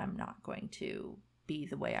that I'm not going to be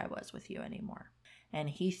the way I was with you anymore. And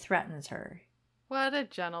he threatens her. What a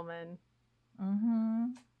gentleman.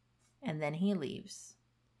 Mm-hmm. And then he leaves.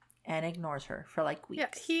 And ignores her for like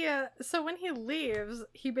weeks. Yeah, so when he leaves,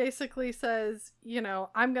 he basically says,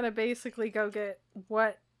 I'm going to basically go get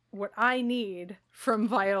what I need from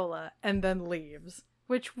Viola, and then leaves.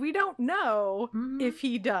 Which we don't know if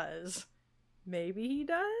he does. Maybe he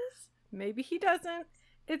does. Maybe he doesn't.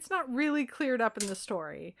 It's not really cleared up in the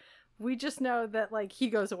story. We just know that, like, he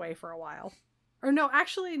goes away for a while. Or no,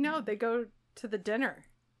 actually, no, they go to the dinner.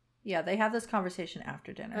 Yeah, they have this conversation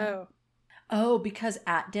after dinner. Oh. Oh, because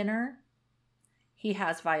at dinner, he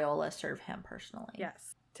has Viola serve him personally.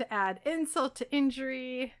 Yes. To add insult to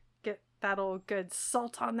injury, get that old good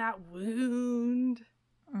salt on that wound.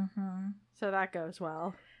 Mm-hmm. So that goes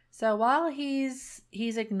well. So while he's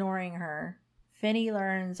ignoring her, Finney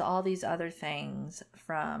learns all these other things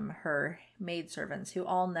from her maidservants who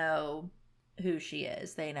all know who she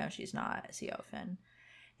is. They know she's not Siofin.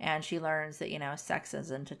 And she learns that, sex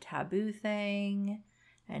isn't a taboo thing.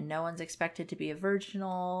 And no one's expected to be a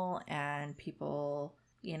virginal, and people,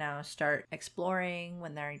 start exploring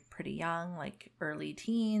when they're pretty young, like early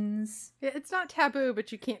teens. It's not taboo,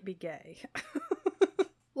 but you can't be gay.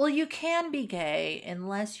 Well, you can be gay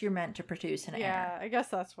unless you're meant to produce an Yeah, heir. I guess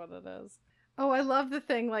that's what it is. Oh, I love the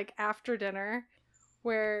thing, like, after dinner,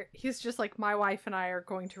 where he's just like, my wife and I are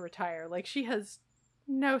going to retire. Like, she has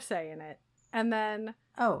no say in it. And then...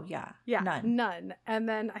 Oh, yeah. Yeah, None. none. And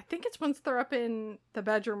then I think it's once they're up in the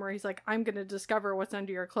bedroom where he's like, I'm going to discover what's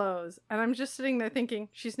under your clothes. And I'm just sitting there thinking,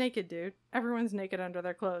 she's naked, dude. Everyone's naked under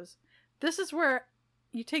their clothes. This is where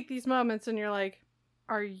you take these moments and you're like,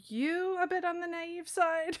 are you a bit on the naive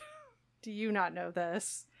side? Do you not know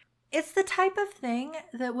this? It's the type of thing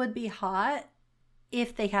that would be hot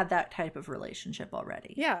if they had that type of relationship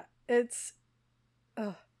already. Yeah, it's...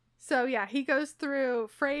 Ugh. So yeah, he goes through,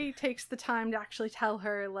 Frey takes the time to actually tell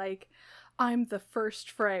her, like, I'm the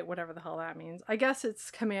first Frey, whatever the hell that means. I guess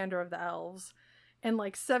it's commander of the elves, in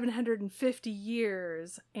like 750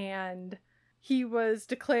 years, and he was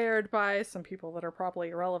declared by some people that are probably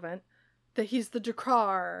irrelevant that he's the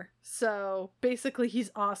Drakkar, so basically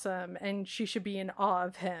he's awesome, and she should be in awe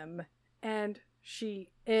of him. And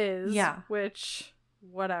she is, Yeah. which,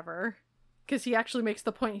 whatever. Because he actually makes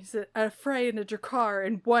the point, he's a Frey and a Drakkar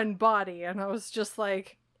in one body, and I was just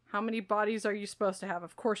like, how many bodies are you supposed to have?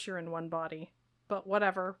 Of course you're in one body. But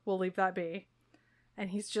whatever, we'll leave that be.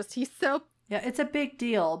 And he's so... Yeah, it's a big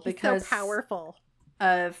deal because he's so powerful.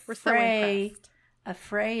 A We're so impressed.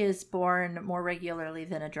 Frey is born more regularly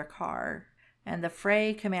than a Drakkar. And the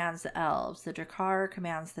Frey commands the elves, the Drakkar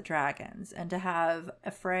commands the dragons. And to have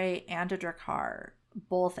a Frey and a Drakkar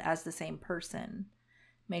both as the same person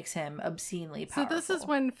makes him obscenely powerful. So this is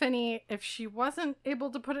when Finny, if she wasn't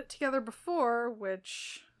able to put it together before,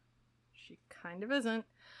 which she kind of isn't,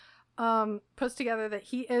 puts together that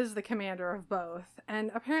he is the commander of both.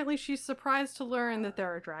 And apparently she's surprised to learn that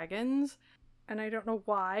there are dragons. And I don't know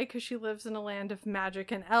why, because she lives in a land of magic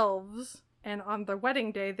and elves. And on their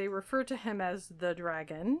wedding day, they refer to him as the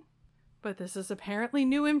dragon. But this is apparently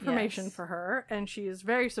new information for her, and she is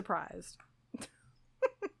very surprised.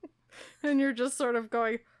 And you're just sort of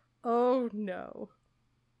going, oh no.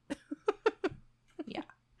 Yeah.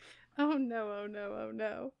 Oh no, oh no, oh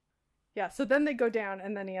no. Yeah, so then they go down,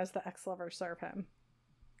 and then he has the ex-lover serve him.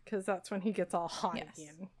 Because that's when he gets all hot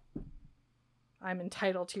again. I'm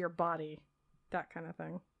entitled to your body. That kind of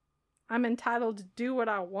thing. I'm entitled to do what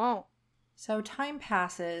I want. So time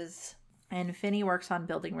passes, and Finny works on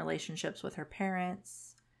building relationships with her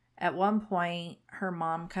parents. At one point, her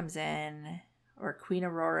mom comes in, or Queen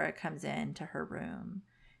Aurora comes in to her room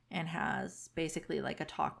and has basically like a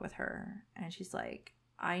talk with her. And she's like,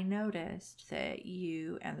 I noticed that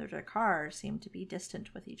you and the Drakkar seem to be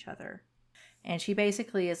distant with each other. And she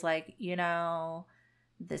basically is like, you know,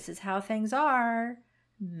 this is how things are.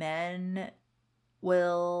 Men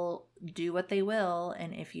will do what they will,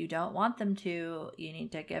 and if you don't want them to, you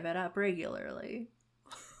need to give it up regularly.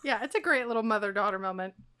 Yeah, it's a great little mother-daughter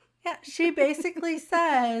moment. Yeah, she basically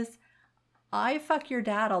says, I fuck your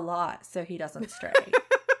dad a lot so he doesn't stray.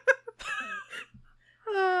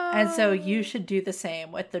 And so you should do the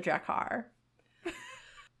same with the Drakkar.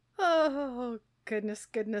 Oh, goodness,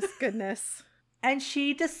 goodness, goodness. And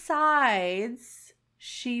she decides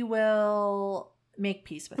she will make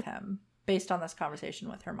peace with him based on this conversation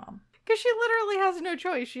with her mom. Because she literally has no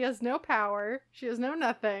choice. She has no power. She has no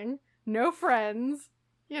nothing. No friends.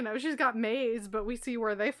 You know, she's got maids, but we see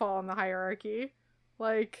where they fall in the hierarchy.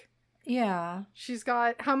 Like, yeah. She's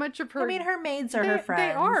got how much of her... I mean, her maids are her friends.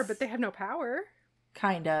 They are, but they have no power.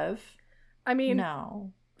 Kind of. I mean,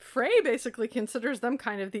 no. Frey basically considers them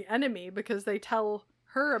kind of the enemy because they tell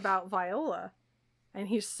her about Viola. And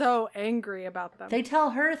he's so angry about them. They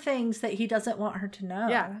tell her things that he doesn't want her to know.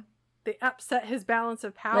 Yeah. They upset his balance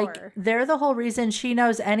of power. Like, they're the whole reason she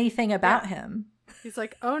knows anything about him. He's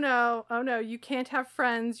like, oh no, you can't have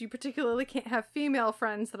friends. You particularly can't have female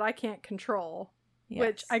friends that I can't control. Yes.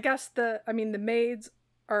 Which I guess the maids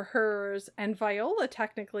are hers, and Viola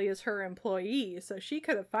technically is her employee, so she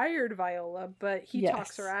could have fired Viola, but he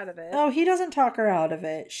talks her out of it. Oh, he doesn't talk her out of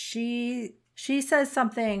it. She says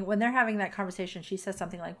something, when they're having that conversation, she says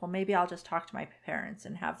something like, well, maybe I'll just talk to my parents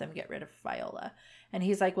and have them get rid of Viola. And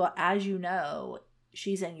he's like, well, as you know,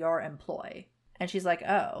 she's in your employ. And she's like,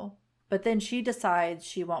 oh. But then she decides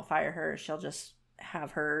she won't fire her. She'll just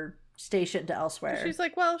have her stationed elsewhere. She's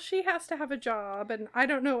like, well, she has to have a job, and I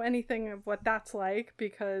don't know anything of what that's like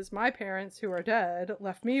because my parents, who are dead,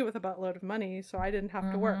 left me with a buttload of money, so I didn't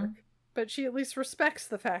have to work. But she at least respects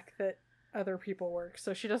the fact that other people work,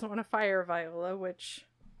 so she doesn't want to fire Viola, which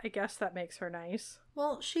I guess that makes her nice.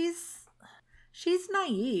 Well, she's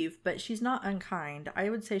naive, but she's not unkind. I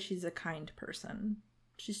would say she's a kind person.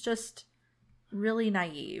 She's just really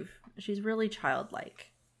naive. She's really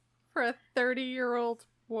childlike. For a 30-year-old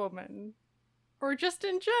woman. Or just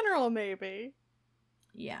in general, maybe.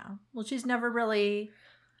 Yeah. Well, she's never really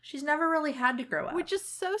had to grow up. Which is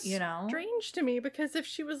so strange to me, because if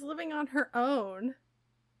she was living on her own,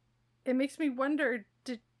 it makes me wonder,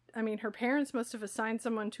 her parents must have assigned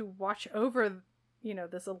someone to watch over,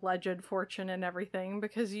 this alleged fortune and everything,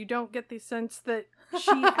 because you don't get the sense that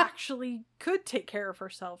she actually could take care of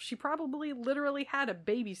herself. She probably literally had a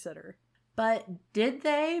babysitter. But did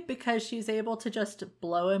they? Because she's able to just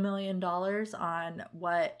blow $1 million on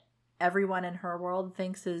what everyone in her world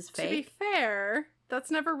thinks is fake. To be fair, that's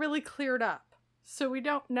never really cleared up. So we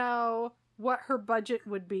don't know what her budget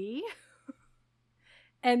would be.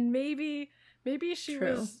 And maybe she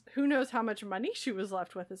was, who knows how much money she was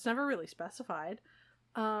left with. It's never really specified.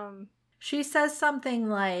 She says something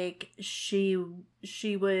like she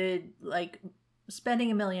would, like,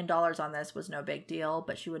 spending $1 million on this was no big deal,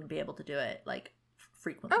 but she wouldn't be able to do it, like,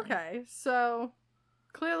 frequently. Okay, so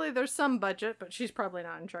clearly there's some budget, but she's probably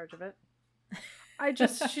not in charge of it.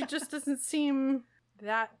 She just doesn't seem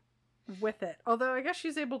that with it. Although I guess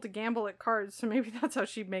she's able to gamble at cards, so maybe that's how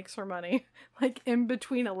she makes her money. Like, in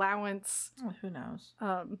between allowance. Oh, who knows?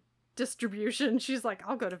 Distribution, she's like,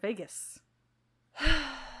 I'll go to Vegas.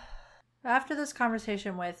 After this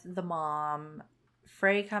conversation with the mom,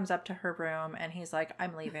 Frey comes up to her room and he's like,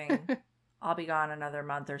 I'm leaving. I'll be gone another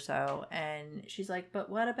month or so. And she's like,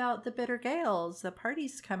 but what about the Bitter Gales? The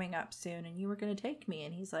party's coming up soon and you were going to take me.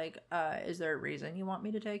 And he's like, is there a reason you want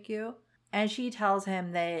me to take you? And she tells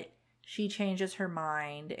him that she changes her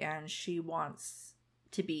mind and she wants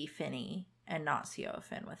to be Finny and not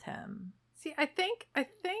Siofin with him. See, I think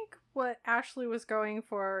what Ashley was going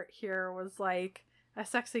for here was like a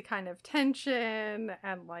sexy kind of tension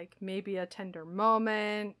and like maybe a tender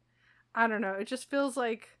moment. I don't know. It just feels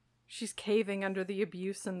like she's caving under the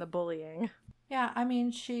abuse and the bullying. Yeah, I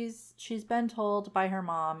mean, she's been told by her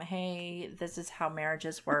mom, hey, this is how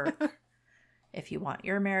marriages work. If you want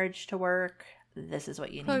your marriage to work, this is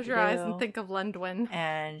what you need to do. Close your eyes and think of Lendwin.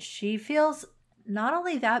 And she feels, not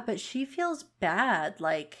only that, but she feels bad.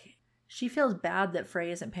 Like, she feels bad that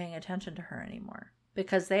Frey isn't paying attention to her anymore.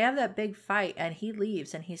 Because they have that big fight and he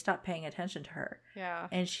leaves and he stopped paying attention to her. Yeah.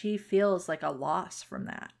 And she feels like a loss from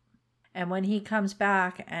that. And when he comes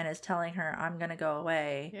back and is telling her, I'm going to go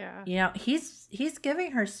away. Yeah. He's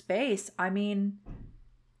giving her space. I mean,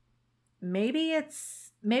 maybe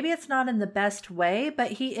it's not in the best way,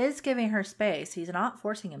 but he is giving her space. He's not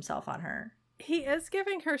forcing himself on her. He is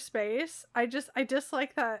giving her space. I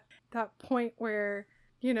dislike that point where,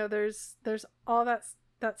 there's all that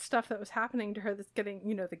stuff that was happening to her that's getting,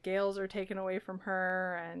 the Gales are taken away from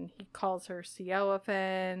her and he calls her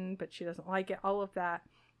Siofin, but she doesn't like it, all of that.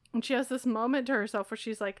 And she has this moment to herself where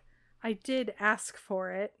she's like, I did ask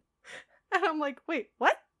for it. And I'm like, wait,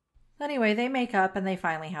 what? Anyway, they make up and they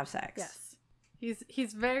finally have sex. Yes.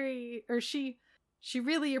 He's very, or she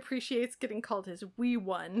really appreciates getting called his wee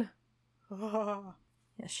one. Oh.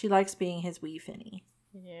 Yes, she likes being his wee Finny.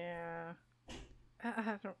 Yeah.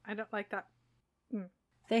 I don't like that.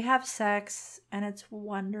 They have sex and it's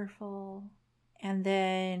wonderful. And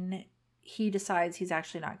then he decides he's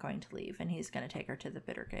actually not going to leave and he's going to take her to the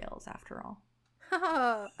Bitter Gales after all.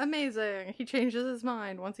 Haha, amazing. He changes his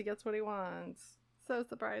mind once he gets what he wants. So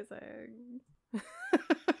surprising.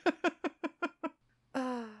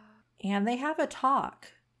 And they have a talk.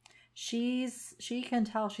 She can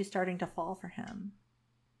tell she's starting to fall for him.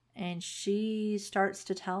 And she starts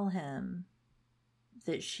to tell him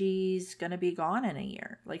that she's going to be gone in a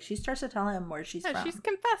year. Like, she starts to tell him where she's from. She's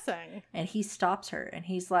confessing. And he stops her and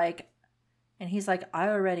he's like, I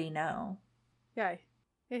already know. Yeah,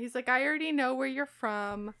 he's like, I already know where you're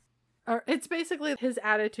from. Or it's basically his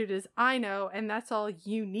attitude is, I know, and that's all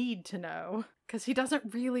you need to know. Because he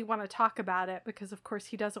doesn't really want to talk about it because, of course,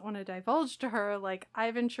 he doesn't want to divulge to her, like,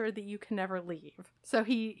 I've ensured that you can never leave. So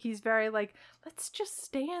he's very like, let's just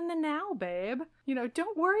stay in the now, babe.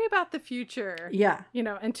 Don't worry about the future. Yeah.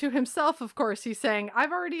 And to himself, of course, he's saying,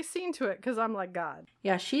 I've already seen to it because I'm like God.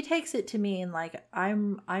 Yeah, she takes it to mean, like,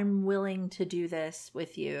 I'm willing to do this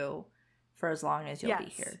with you for as long as you'll be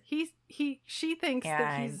here. She thinks and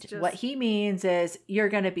that he's just... what he means is you're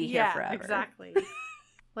going to be here forever. Exactly.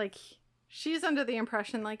 Like, she's under the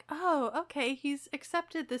impression like, oh, okay, he's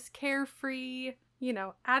accepted this carefree,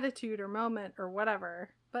 attitude or moment or whatever.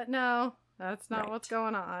 But no, that's not what's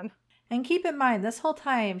going on. And keep in mind, this whole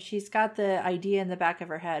time, she's got the idea in the back of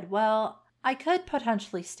her head, well, I could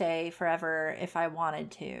potentially stay forever if I wanted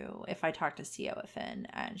to, if I talk to Siofin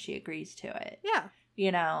and she agrees to it.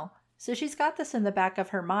 Yeah. So she's got this in the back of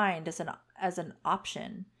her mind as an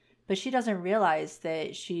option, but she doesn't realize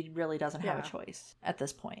that she really doesn't have a choice at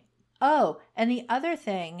this point. Oh, and the other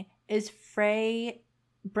thing is Frey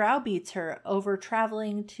browbeats her over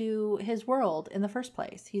traveling to his world in the first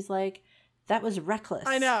place. He's like, that was reckless.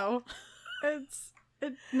 I know.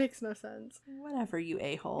 It makes no sense. Whatever, you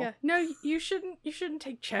a-hole. Yeah. No, you shouldn't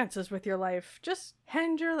take chances with your life. Just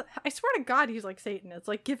I swear to God, he's like Satan. It's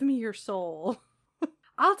like, give me your soul.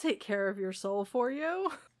 I'll take care of your soul for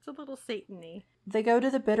you. It's a little Satan-y. They go to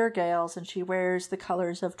the Bitter Gales and she wears the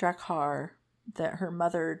colors of Drakkar that her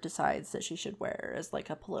mother decides that she should wear as like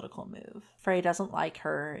a political move. Frey doesn't like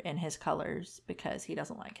her in his colors because he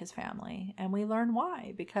doesn't like his family. And we learn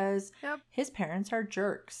why, because his parents are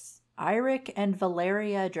jerks. Eirik and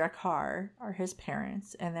Valeria Drakkar are his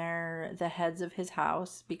parents, and they're the heads of his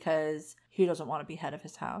house because he doesn't want to be head of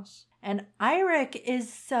his house. And Eirik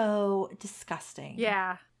is so disgusting.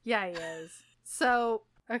 Yeah, he is. So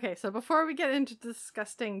before we get into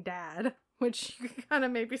disgusting dad, which you can kind of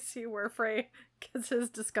maybe see where Frey gets his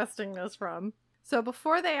disgustingness from. So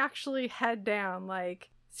before they actually head down, like,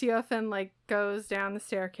 Siofin, like, goes down the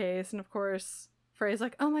staircase, and of course, Frey's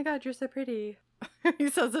like, oh my god, you're so pretty. He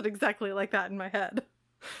says it exactly like that in my head.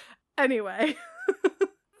 Anyway,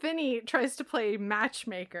 Finny tries to play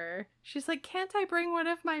matchmaker. She's like, can't I bring one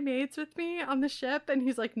of my maids with me on the ship? And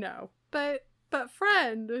he's like, no. But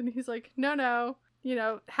friend. And he's like, no. You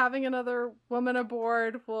know, having another woman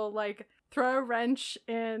aboard will, like, throw a wrench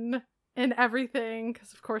in everything.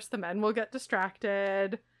 Because, of course, the men will get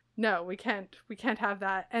distracted. No, we can't have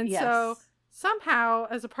that. And so, somehow,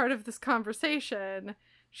 as a part of this conversation,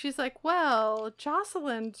 she's like, well,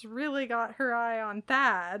 Jocelyn's really got her eye on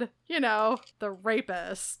Thad. You know, the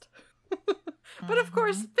rapist. But of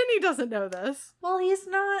course, Finny doesn't know this. Well, he's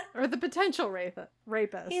not... Or the potential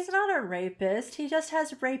rapist. He's not a rapist. He just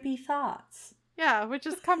has rapey thoughts. Yeah, which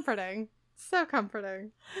is comforting. So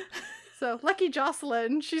comforting. So, lucky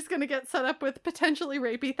Jocelyn, she's gonna get set up with potentially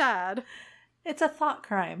rapey Thad. It's a thought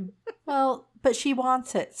crime. Well, but she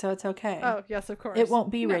wants it, so it's okay. Oh, yes, of course. It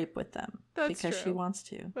won't be rape with them. That's because true. She wants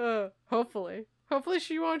to. Hopefully. Hopefully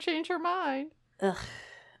she won't change her mind. Ugh.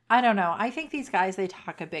 I don't know. I think these guys, they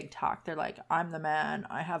talk a big talk. They're like, I'm the man.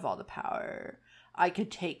 I have all the power. I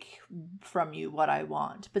could take from you what I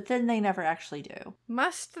want. But then they never actually do.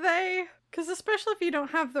 Must they? Because especially if you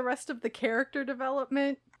don't have the rest of the character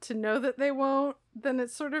development to know that they won't, then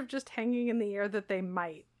it's sort of just hanging in the air that they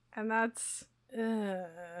might. And that's...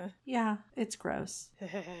 Yeah, it's gross.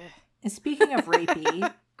 And speaking of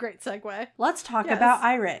rapey... Great segue. Let's talk about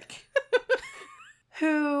Eirik.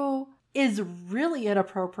 Who is really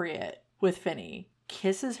inappropriate with Finny.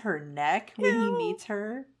 Kisses her neck when he meets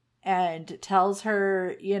her. And tells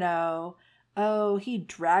her, you know, oh, he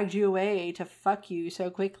dragged you away to fuck you so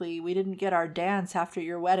quickly. We didn't get our dance after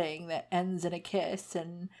your wedding that ends in a kiss.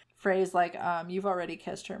 And Frey's like, you've already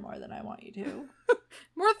kissed her more than I want you to.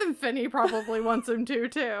 More than Finny probably wants him to,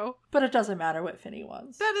 too. But it doesn't matter what Finny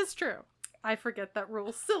wants. That is true. I forget that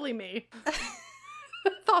rule. Silly me.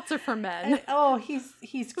 Thoughts are for men. And,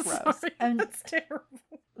 he's gross. Sorry, and that's terrible.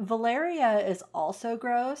 Valeria is also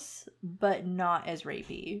gross, but not as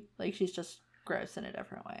rapey. Like, she's just gross in a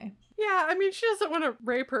different way. Yeah, I mean, she doesn't want to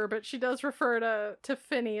rape her, but she does refer to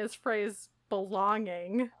Finny as Frey's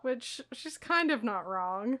belonging, which she's kind of not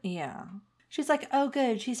wrong. Yeah. She's like, oh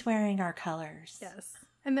good, she's wearing our colors. Yes.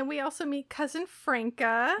 And then we also meet cousin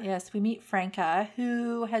Franka. Yes, we meet Franka,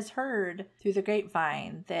 who has heard through the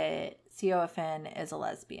grapevine that Siofin is a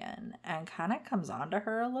lesbian and kind of comes on to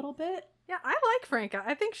her a little bit. Yeah, I like Franka.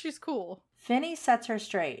 I think she's cool. Finny sets her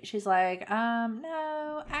straight. She's like,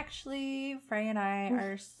 no, actually, Frey and I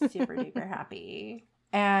are super duper happy.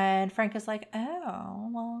 And Franka's like, oh,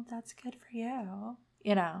 well, that's good for you.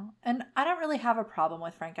 You know, and I don't really have a problem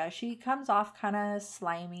with Franka. She comes off kind of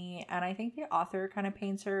slimy, and I think the author kind of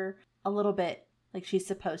paints her a little bit like she's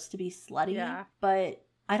supposed to be slutty. Yeah. But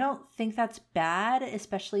I don't think that's bad,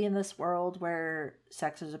 especially in this world where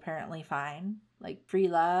sex is apparently fine. Like, free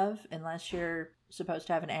love, unless you're supposed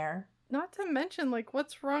to have an heir. Not to mention, like,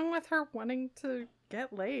 what's wrong with her wanting to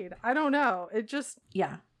get laid? I don't know. It just...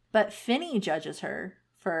 Yeah. But Finny judges her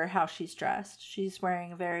for how she's dressed. She's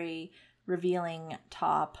wearing a very revealing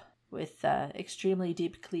top with extremely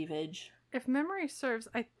deep cleavage. If memory serves,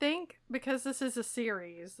 I think, because this is a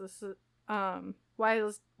series, this is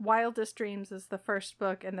Wildest Dreams is the first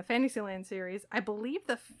book in the Fantasyland series. I believe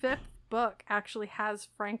the 5th book actually has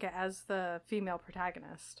Franka as the female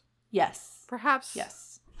protagonist. Yes. Perhaps.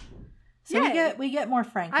 Yes. So we get more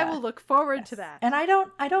Franka. I will look forward to that. And I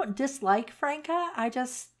don't dislike Franka.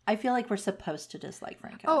 I feel like we're supposed to dislike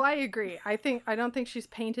Franka. Oh, I agree. I don't think she's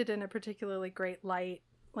painted in a particularly great light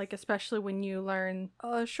Like, especially when you learn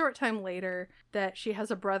a short time later that she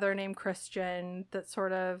has a brother named Christian that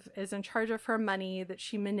sort of is in charge of her money that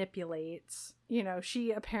she manipulates. You know,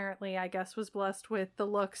 she apparently, I guess, was blessed with the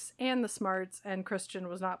looks and the smarts, and Christian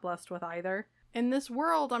was not blessed with either. In this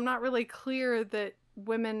world, I'm not really clear that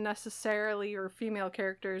women necessarily, or female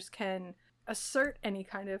characters, can assert any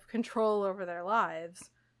kind of control over their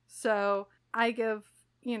lives. So I give,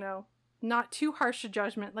 you know, not too harsh a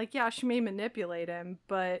judgment. Like, yeah, she may manipulate him,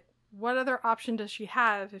 but what other option does she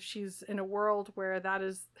have if she's in a world where that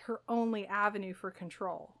is her only avenue for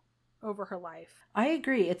control over her life? I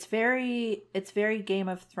agree. It's very Game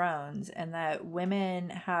of Thrones, and that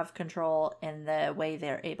women have control in the way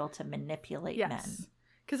they're able to manipulate men.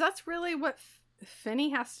 Because that's really what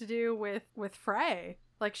Finney has to do with Frey.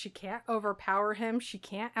 Like, she can't overpower him. She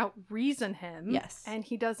can't out-reason him. Yes. And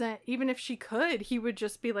he doesn't, even if she could, he would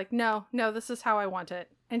just be like, no, this is how I want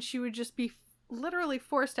it. And she would just be literally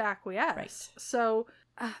forced to acquiesce. Right. So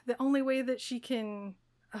the only way that she can,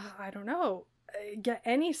 I don't know, get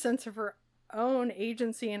any sense of her own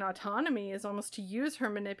agency and autonomy is almost to use her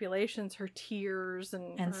manipulations, her tears,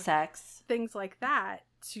 and sex. Things like that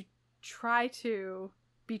to try to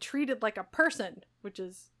be treated like a person, which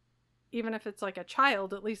is, even if it's like a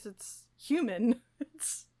child, at least it's human.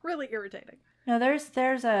 It's really irritating. No,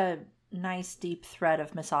 there's a nice deep thread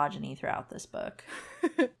of misogyny throughout this book.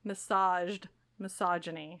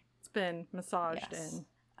 Misogyny. It's been massaged in.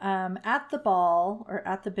 At the ball, or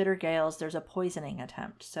at the Bitter Gales, there's a poisoning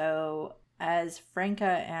attempt. So as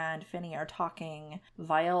Franca and Finney are talking,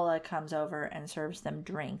 Viola comes over and serves them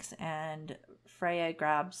drinks, and Freya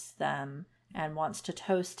grabs them and wants to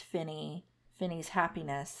toast Finney's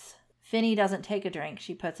happiness. Finney doesn't take a drink.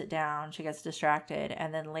 She puts it down. She gets distracted.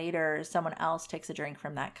 And then later, someone else takes a drink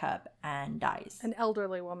from that cup and dies. An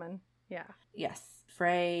elderly woman. Yeah. Yes.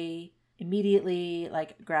 Frey immediately,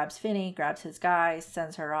 grabs Finney, grabs his guys,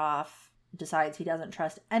 sends her off, decides he doesn't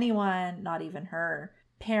trust anyone, not even her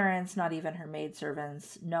parents, not even her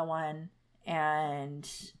maidservants, no one.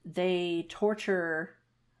 And they torture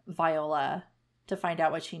Viola to find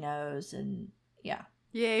out what she knows. And yeah.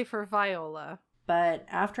 Yay for Viola. But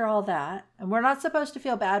after all that, and we're not supposed to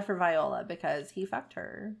feel bad for Viola because he fucked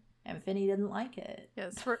her and Finney didn't like it.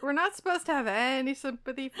 Yes, we're not supposed to have any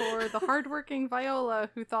sympathy for the hardworking Viola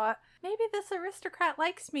who thought, maybe this aristocrat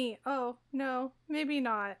likes me. Oh, no, maybe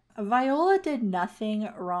not. Viola did nothing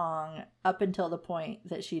wrong up until the point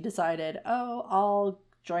that she decided, oh, I'll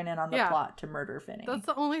join in on the plot to murder Finney. That's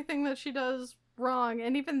the only thing that she does wrong,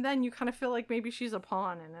 and even then you kind of feel like maybe she's a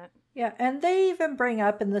pawn in it. Yeah, and they even bring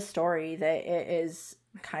up in the story that it is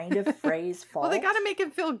kind of Frey's fault. Well, they gotta make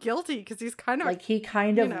him feel guilty because he's kind of he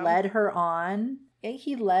kind of led her on.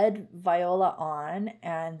 He led Viola on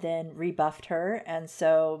and then rebuffed her, and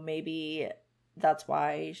so maybe that's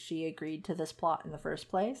why she agreed to this plot in the first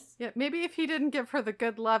place. Yeah, maybe if he didn't give her the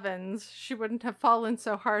good lovins, she wouldn't have fallen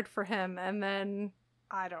so hard for him, and then,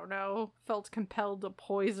 I don't know, felt compelled to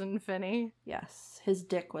poison Finney. Yes, his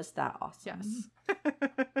dick was that awesome. Yes.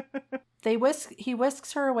 He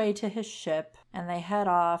whisks her away to his ship, and they head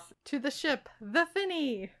off. To the ship, the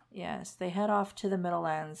Finney! Yes, they head off to the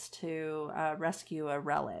Middlelands to rescue a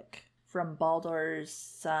relic from Baldur's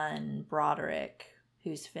son, Broderick,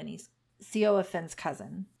 who's Ceofin's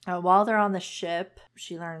cousin. While they're on the ship,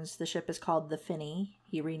 she learns the ship is called the Finney.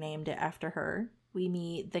 He renamed it after her. We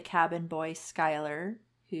meet the cabin boy, Skylar,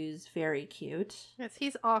 who's very cute. Yes,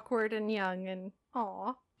 he's awkward and young and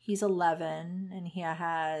aw. He's 11, and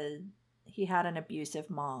he had an abusive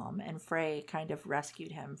mom, and Frey kind of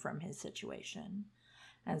rescued him from his situation.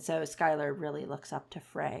 And so Skylar really looks up to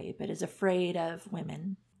Frey, but is afraid of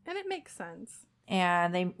women. And it makes sense.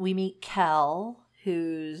 And we meet Kel,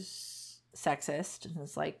 who's sexist, and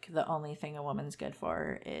is like, the only thing a woman's good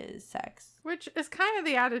for is sex. Which is kind of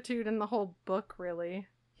the attitude in the whole book, really.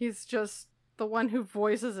 He's just the one who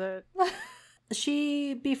voices it.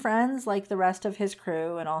 She befriends the rest of his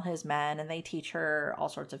crew and all his men, and they teach her all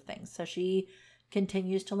sorts of things. So she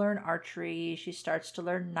continues to learn archery. She starts to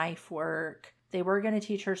learn knife work. They were going to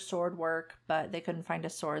teach her sword work, but they couldn't find a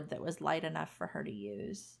sword that was light enough for her to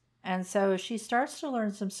use. And so she starts to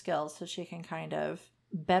learn some skills so she can kind of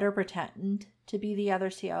better pretend to be the other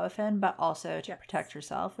Ceofin, but also to protect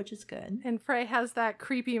herself, which is good. And Frey has that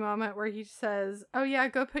creepy moment where he says, oh yeah,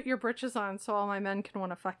 go put your britches on so all my men can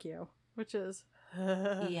want to fuck you. Which is...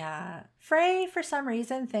 Yeah. Frey, for some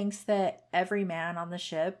reason, thinks that every man on the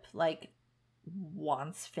ship,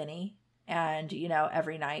 wants Finney. And,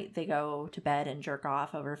 every night they go to bed and jerk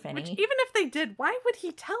off over Finney. Which, even if they did, why would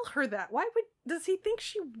he tell her that? Does he think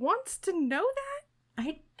she wants to know that?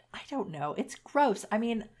 I don't know. It's gross. I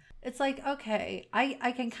mean, It's like, okay,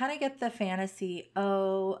 I can kind of get the fantasy,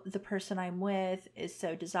 oh, the person I'm with is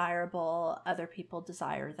so desirable, other people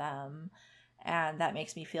desire them, and that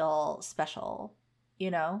makes me feel special,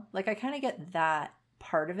 you know? Like, I kind of get that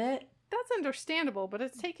part of it. That's understandable, but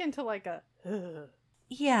it's taken to like a...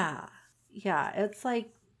 Yeah. Yeah, it's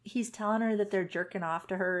like he's telling her that they're jerking off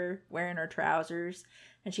to her wearing her trousers.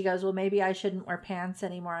 And she goes, well, maybe I shouldn't wear pants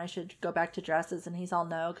anymore. I should go back to dresses. And he's all,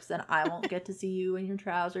 no, because then I won't get to see you in your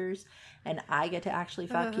trousers. And I get to actually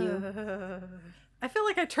fuck you. I feel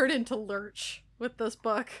like I turned into Lurch with this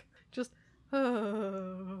book. Just,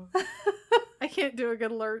 I can't do a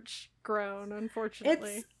good Lurch groan,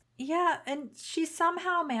 unfortunately. Yeah, and she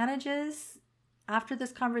somehow manages, after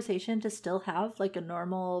this conversation, to still have like a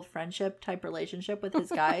normal friendship type relationship with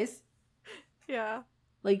his guys. Yeah.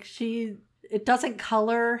 Like it doesn't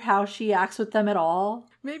color how she acts with them at all.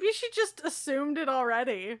 Maybe she just assumed it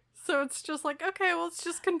already. So it's just like, okay, well, it's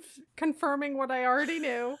just confirming what I already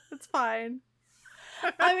knew. It's fine.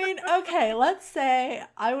 I mean, okay, let's say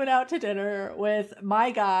I went out to dinner with my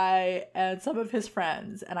guy and some of his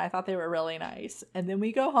friends, and I thought they were really nice. And then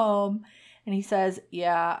we go home, and he says,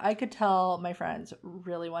 yeah, I could tell my friends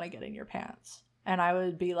really want to get in your pants. And I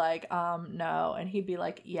would be like, no. And he'd be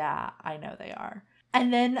like, yeah, I know they are.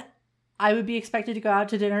 And then I would be expected to go out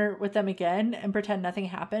to dinner with them again and pretend nothing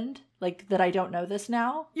happened. Like, that I don't know this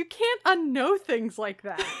now. You can't unknow things like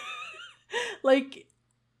that. Like,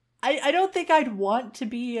 I don't think I'd want to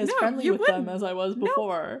be as friendly with them as I was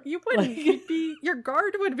before. No, you wouldn't. Like... your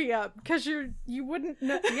guard would be up because you wouldn't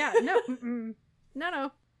know. Yeah, no.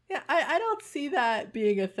 No. Yeah, I don't see that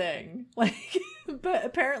being a thing. Like, but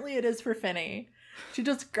apparently it is for Finney. She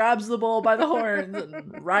just grabs the bull by the horns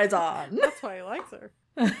and rides on. That's why he likes her.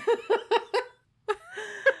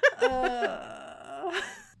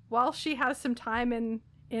 While she has some time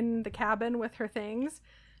in the cabin with her things,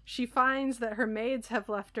 she finds that her maids have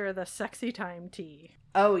left her the sexy time tea.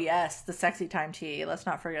 Oh yes, the sexy time tea. Let's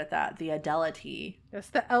not forget that. The Adela tea. Yes,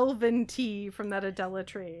 the elven tea from that Adela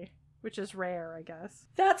tree, which is rare, I guess.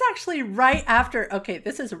 That's actually right after, okay,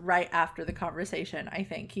 this is right after the conversation I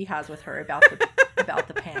think he has with her about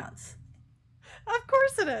the pants. Of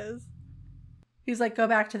course it is. He's like, go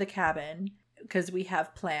back to the cabin because we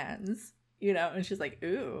have plans, you know? And she's like,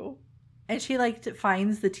 ooh. And she like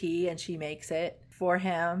finds the tea and she makes it for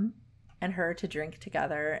him and her to drink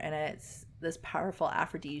together. And it's this powerful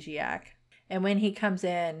aphrodisiac. And when he comes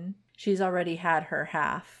in, she's already had her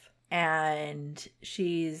half and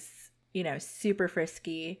she's, you know, super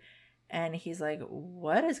frisky. And he's like,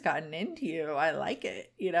 what has gotten into you? I like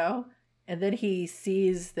it, you know? And then he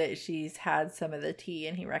sees that she's had some of the tea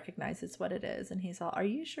and he recognizes what it is. And he's all, are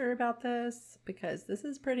you sure about this? Because this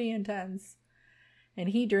is pretty intense. And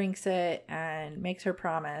he drinks it and makes her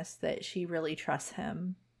promise that she really trusts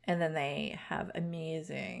him. And then they have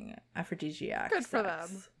amazing aphrodisiac Good sex. for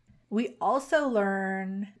them. We also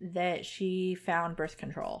learn that she found birth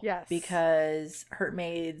control. Yes. Because her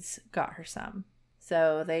maids got her some.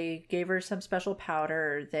 So they gave her some special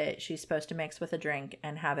powder that she's supposed to mix with a drink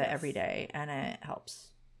and have it every day. And it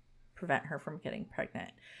helps prevent her from getting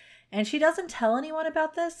pregnant. And she doesn't tell anyone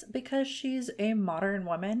about this because she's a modern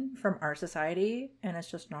woman from our society. And it's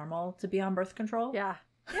just normal to be on birth control. Yeah.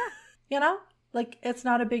 You know? Like, it's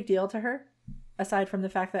not a big deal to her. Aside from the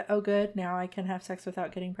fact that, oh, good, now I can have sex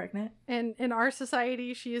without getting pregnant. And in our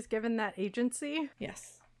society, she is given that agency.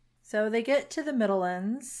 Yes. So they get to the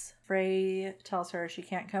Middlelands. Frey tells her she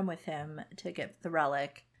can't come with him to get the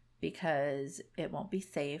relic because it won't be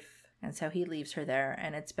safe. And so he leaves her there.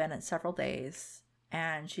 And it's been several days.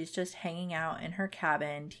 And she's just hanging out in her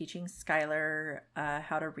cabin, teaching Skylar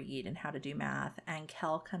how to read and how to do math. And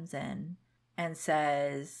Kel comes in and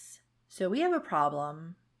says, so we have a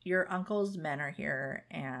problem. Your uncle's men are here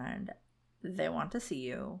and they want to see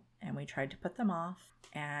you. And we tried to put them off.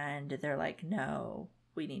 And they're like, no,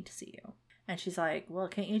 we need to see you. And she's like, well,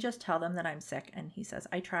 can't you just tell them that I'm sick? And he says,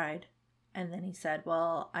 I tried. And then he said,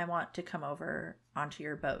 well, I want to come over onto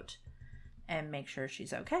your boat and make sure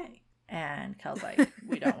she's okay. And Kel's like,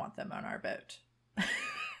 we don't want them on our boat.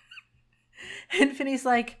 And Finney's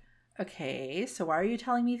like, okay, so why are you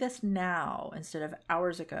telling me this now instead of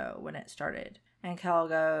hours ago when it started? And Kel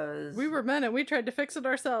goes, we were men and we tried to fix it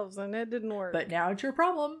ourselves and it didn't work. But now it's your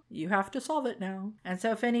problem. You have to solve it now. And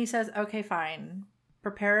so Finney says, okay, fine.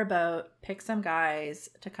 Prepare a boat, pick some guys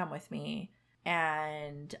to come with me,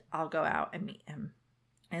 and I'll go out and meet him.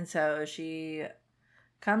 And so she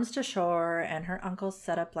comes to shore, and her uncle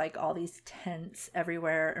set up like all these tents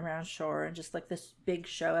everywhere around shore and just like this big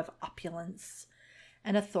show of opulence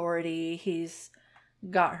and authority. He's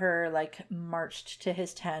got her like marched to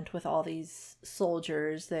his tent with all these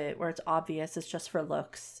soldiers that where it's obvious it's just for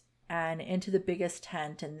looks, and into the biggest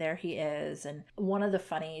tent, and there he is. And one of the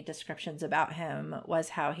funny descriptions about him was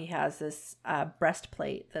how he has this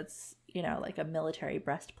breastplate that's, you know, like a military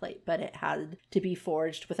breastplate, but it had to be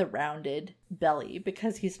forged with a rounded belly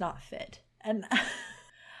because he's not fit. And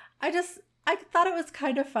I thought it was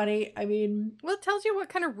kind of funny. I mean, well, it tells you what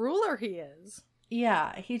kind of ruler he is.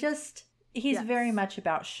 yeah, he's Yes. very much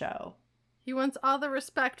about show. He wants all the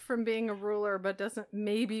respect from being a ruler, but doesn't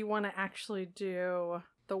maybe want to actually do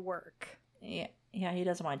the work. Yeah, he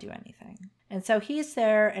doesn't want to do anything. And so he's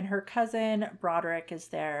there, and her cousin Broderick is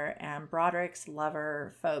there, and Broderick's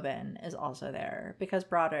lover Phobin is also there because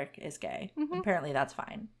Broderick is gay. Mhm. Apparently that's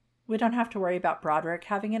fine. We don't have to worry about Broderick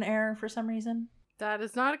having an heir for some reason. That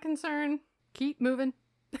is not a concern. Keep moving.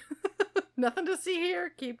 Nothing to see here.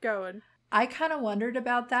 Keep going. I kind of wondered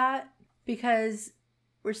about that because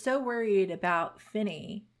we're so worried about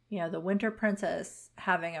Finny, you know, the Winter Princess,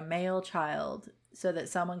 having a male child so that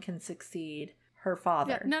someone can succeed her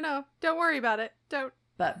father. Yeah, no, don't worry about it. Don't.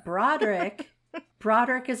 But Broderick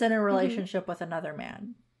is in a relationship with another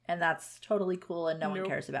man, and that's totally cool, and no one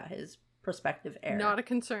cares about his prospective heir. Not a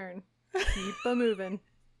concern. Keep a moving.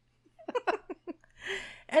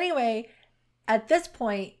 Anyway, at this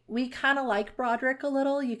point, we kind of like Broderick a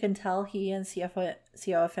little. You can tell he and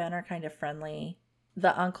Theophan are kind of friendly.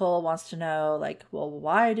 The uncle wants to know, like, well,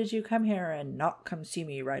 why did you come here and not come see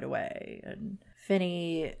me right away? And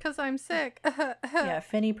Finny... Because I'm sick. yeah,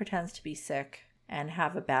 Finny pretends to be sick and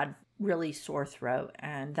have a bad, really sore throat,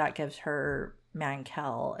 and that gives her man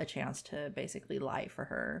Kel a chance to basically lie for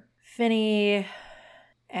her. Finny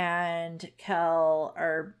and Kel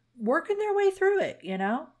are working their way through it, you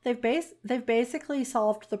know? They've basically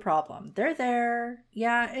solved the problem. They're there.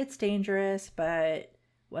 Yeah, it's dangerous, but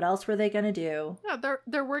what else were they going to do? No,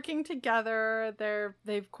 they're working together.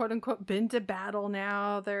 They've quote unquote been to battle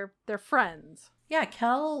now. They're friends. Yeah,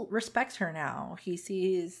 Kel respects her now. He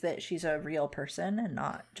sees that she's a real person and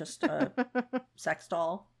not just a sex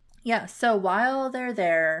doll. Yeah, so while they're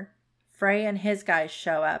there, Frey and his guys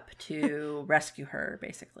show up to rescue her,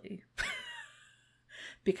 basically.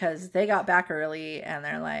 Because they got back early and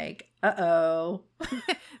they're like, uh-oh.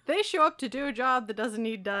 They show up to do a job that doesn't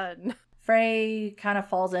need done. Frey kind of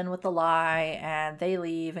falls in with the lie, and they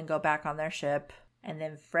leave and go back on their ship. And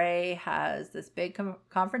then Frey has this big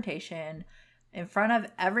confrontation in front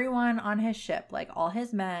of everyone on his ship, like all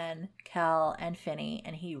his men, Kel and Finny,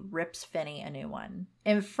 and he rips Finny a new one.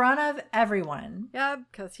 In front of everyone. Yeah,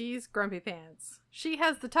 because he's grumpy pants. She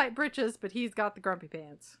has the tight britches, but he's got the grumpy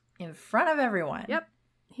pants. In front of everyone. Yep.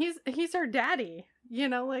 He's her daddy. You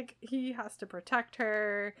know, like, he has to protect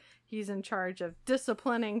her. He's in charge of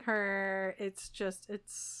disciplining her. It's just,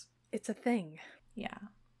 it's a thing. Yeah.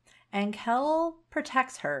 And Kel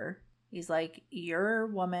protects her. He's like, your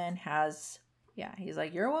woman has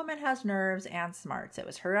nerves and smarts. It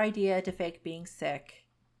was her idea to fake being sick.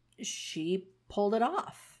 She pulled it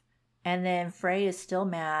off. And then Frey is still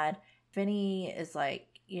mad. Finny is like,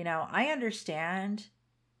 you know, I understand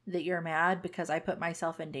that you're mad because I put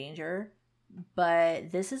myself in danger,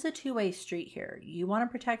 but this is a two-way street here. You want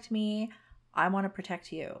to protect me, I want to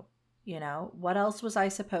protect you. You know, what else was I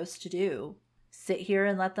supposed to do? Sit here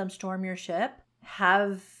and let them storm your ship?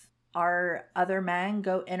 Have our other men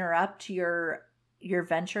go interrupt your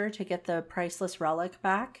venture to get the priceless relic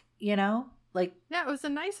back? You know, like, yeah, it was a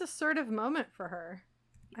nice assertive moment for her,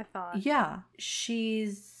 I thought. Yeah,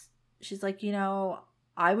 she's like, you know,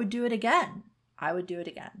 I would do it again.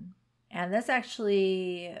 And this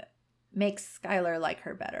actually makes Skylar like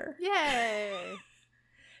her better. Yay!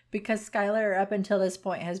 Because Skylar, up until this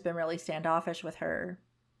point, has been really standoffish with her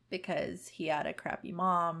because he had a crappy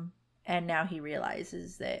mom, and now he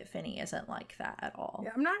realizes that Finny isn't like that at all.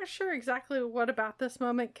 Yeah, I'm not sure exactly what about this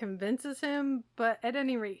moment convinces him, but at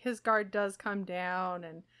any rate, his guard does come down,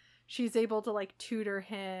 and she's able to, like, tutor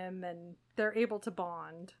him, and they're able to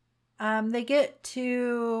bond. They get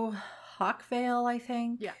to Hawkvale, I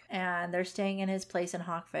think. Yeah. And they're staying in his place in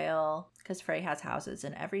Hawkvale because Frey has houses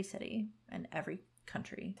in every city and every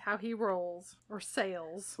country. How he rolls or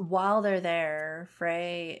sails. While they're there,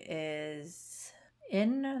 Frey is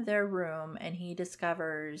in their room and he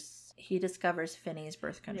discovers Finny's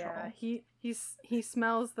birth control. Yeah, he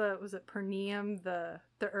smells was it perineum, the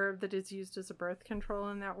herb that is used as a birth control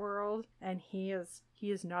in that world, and he is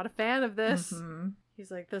not a fan of this. Mm-hmm. He's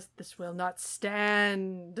like, this will not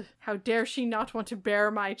stand. How dare she not want to bear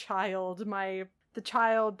my child,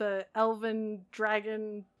 the elven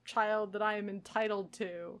dragon child that I am entitled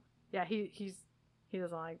to. Yeah, he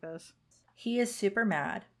doesn't like this. He is super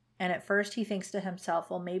mad. And at first he thinks to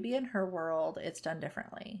himself, well, maybe in her world it's done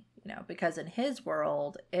differently, because in his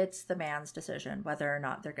world, it's the man's decision whether or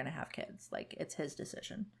not they're going to have kids. Like, it's his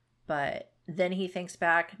decision. But then he thinks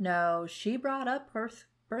back, no, she brought up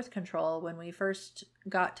birth control when we first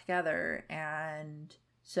got together. And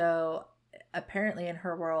so apparently in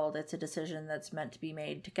her world, it's a decision that's meant to be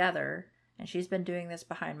made together. And she's been doing this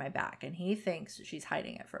behind my back. And he thinks she's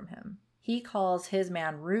hiding it from him. He calls his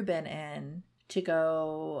man Reuben in to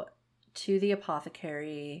go to the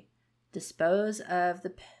apothecary, dispose of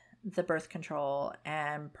the birth control,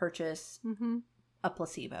 and purchase a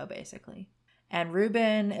placebo, basically. And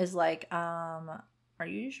Reuben is like, are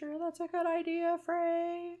you sure that's a good idea,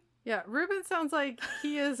 Frey? Yeah, Reuben sounds like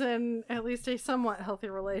he is in at least a somewhat healthy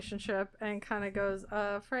relationship, and kind of goes,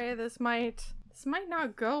 Frey, this might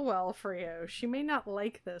not go well for you. She may not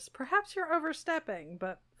like this. Perhaps you're overstepping,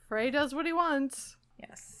 but Frey does what he wants.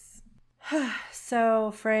 Yes.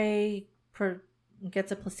 So Frey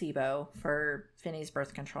gets a placebo for Finny's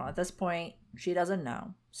birth control. At this point, she doesn't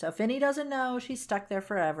know. So Finny doesn't know she's stuck there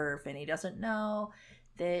forever. Finny doesn't know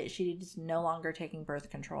that she's no longer taking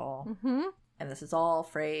birth control. Mm-hmm. And this is all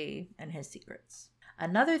Frey and his secrets.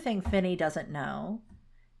 Another thing Finny doesn't know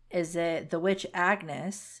is that the witch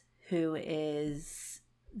Agnes, who is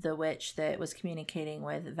the witch that was communicating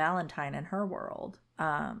with Valentine in her world,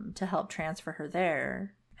 to help transfer her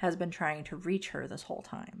there, has been trying to reach her this whole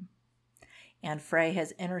time. And Frey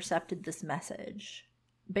has intercepted this message.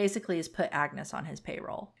 Basically has put Agnes on his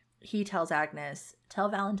payroll. He tells Agnes, tell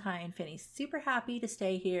Valentine Finny's super happy to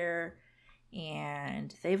stay here,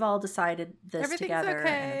 and they've all decided this together, okay.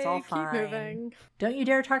 And it's all fine. Keep moving. Don't you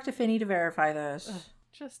dare talk to Finny to verify this.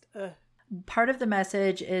 Part of the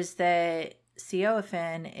message is that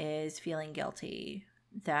Theophane is feeling guilty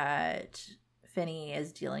that Finny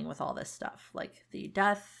is dealing with all this stuff, like the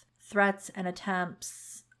death threats and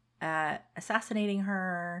attempts at assassinating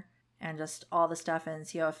her, and just all the stuff. And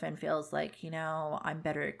Theophane feels like, I'm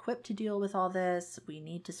better equipped to deal with all this. We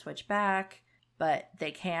need to switch back, but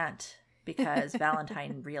they can't because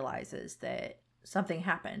Valentine realizes that something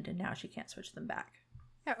happened and now she can't switch them back.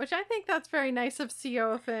 Yeah, which I think that's very nice of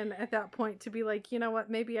Theophane at that point to be like, you know what,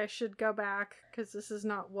 maybe I should go back because this is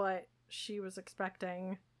not what she was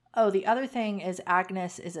expecting. Oh, the other thing is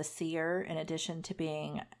Agnes is a seer in addition to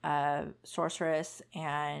being a sorceress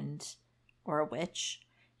or a witch.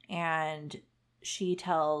 And she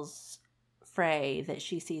tells Frey that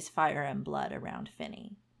she sees fire and blood around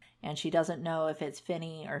Finny. And she doesn't know if it's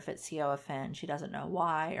Finny or if it's Theophane. She doesn't know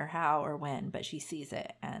why or how or when, but she sees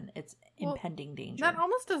it and it's impending danger. That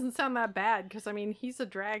almost doesn't sound that bad because, he's a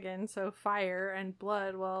dragon, so fire and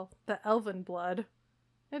blood, well, the elven blood.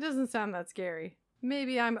 It doesn't sound that scary.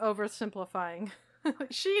 Maybe I'm oversimplifying.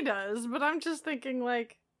 She does, but I'm just thinking,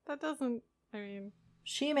 that doesn't,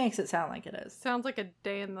 She makes it sound like it is. Sounds like a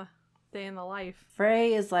day in the life.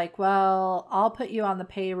 Frey is like, well, I'll put you on the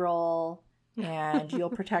payroll and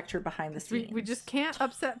you'll protect her behind the scenes. We just can't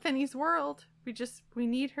upset Finny's world. We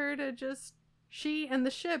need her to she and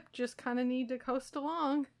the ship just kind of need to coast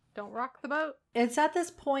along. Don't rock the boat. It's at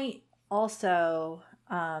this point also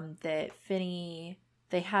that Finny...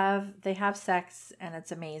 They have sex and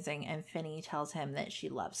it's amazing, and Finny tells him that she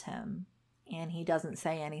loves him, and he doesn't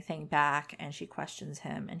say anything back, and she questions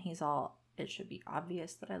him, and he's all, it should be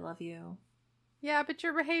obvious that I love you. Yeah, but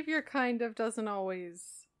your behavior kind of doesn't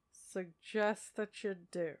always suggest that you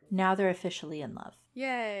do. Now they're officially in love.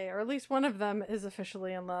 Yay, or at least one of them is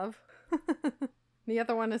officially in love. The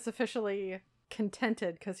other one is officially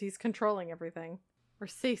contented because he's controlling everything. Or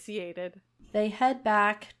satiated. They head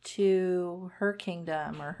back to her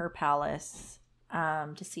kingdom or her palace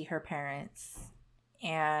to see her parents.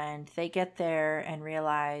 And they get there and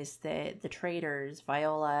realize that the traitors,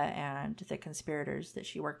 Viola and the conspirators that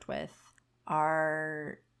she worked with,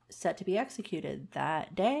 are set to be executed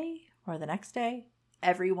that day or the next day.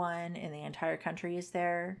 Everyone in the entire country is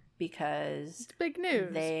there because it's big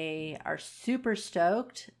news. They are super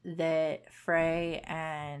stoked that Frey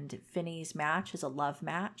and Finny's match is a love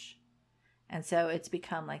match. And so it's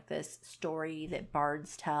become like this story that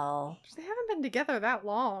bards tell. They haven't been together that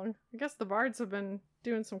long. I guess the bards have been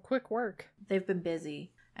doing some quick work. They've been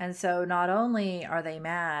busy. And so not only are they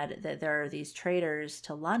mad that there are these traitors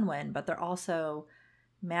to Lunwen, but they're also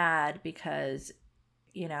mad because,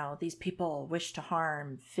 these people wish to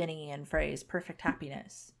harm Finny and Frey's perfect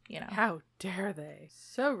happiness, How dare they?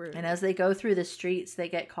 So rude. And as they go through the streets, they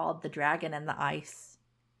get called the Dragon and the Ice.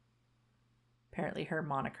 Apparently her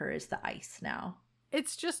moniker is the Ice now.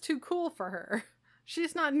 It's just too cool for her.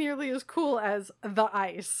 She's not nearly as cool as the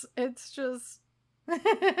Ice. It's just...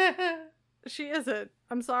 She isn't.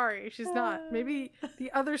 I'm sorry. She's not. Maybe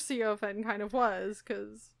the other Siofin kind of was,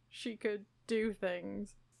 because she could do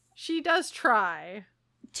things. She does try.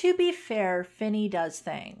 To be fair, Finny does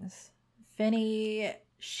things. Finny,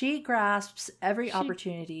 she grasps every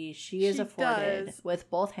opportunity she is afforded with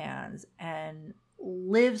both hands and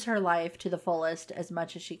lives her life to the fullest as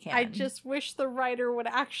much as she can. I just wish the writer would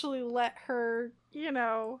actually let her,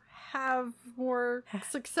 have more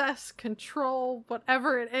success, control,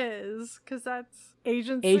 whatever it is, because that's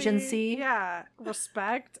agency. Yeah,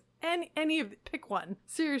 respect. Pick one.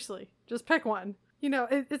 Seriously, just pick one.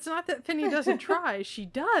 It's not that Finny doesn't try. She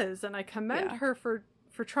does, and I commend her for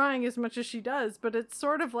trying as much as she does, but it's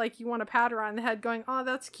sort of like you want to pat her on the head going, oh,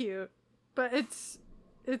 that's cute. But it's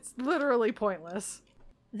literally pointless.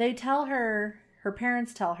 They tell her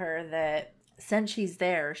parents tell her that since she's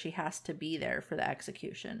there, she has to be there for the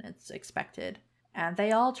execution. It's expected. And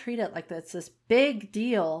they all treat it like it's this big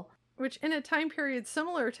deal. Which, in a time period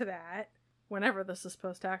similar to that, whenever this is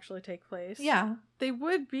supposed to actually take place, they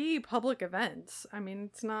would be public events. I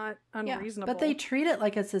mean, it's not unreasonable. Yeah, but they treat it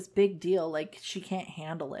like it's this big deal, like she can't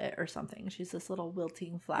handle it or something. She's this little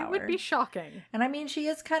wilting flower. It would be shocking. And I mean, she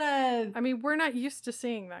is kind of... I mean, we're not used to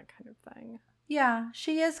seeing that kind of thing. Yeah,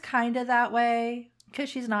 she is kind of that way because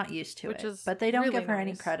she's not used to it. But they don't give her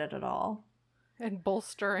any credit at all. And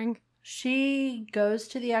bolstering. She goes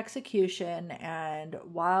to the execution, and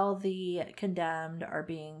while the condemned are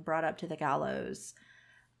being brought up to the gallows,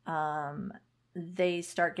 they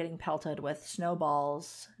start getting pelted with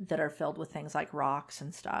snowballs that are filled with things like rocks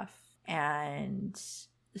and stuff, and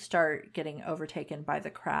start getting overtaken by the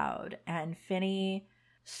crowd. And Finny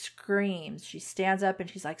screams. She stands up and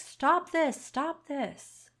she's like, "Stop this! Stop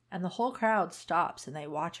this!" And the whole crowd stops and they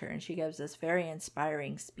watch her, and she gives this very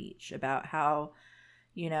inspiring speech about how,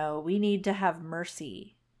 we need to have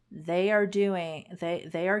mercy. They are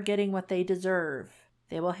getting what they deserve.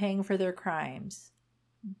 They will hang for their crimes,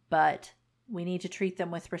 but we need to treat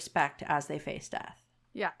them with respect as they face death.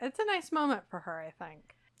 Yeah, it's a nice moment for her, I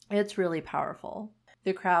think. It's really powerful.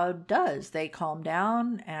 The crowd does. They calm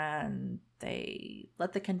down and they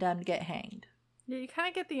let the condemned get hanged. Yeah, you kind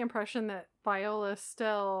of get the impression that Viola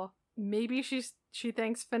still, maybe she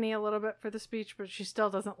thanks Finny a little bit for the speech, but she still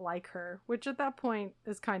doesn't like her, which at that point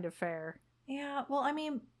is kind of fair. Yeah, well, I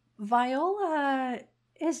mean, Viola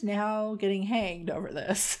is now getting hanged over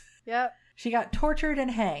this. Yep. She got tortured and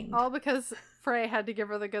hanged. All because Frey had to give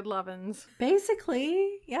her the good lovin's.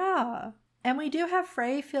 Basically, yeah. And we do have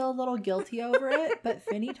Frey feel a little guilty over it, but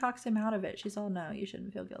Finny talks him out of it. She's all, no, you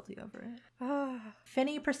shouldn't feel guilty over it.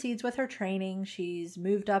 Finny proceeds with her training. She's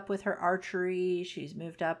moved up with her archery. She's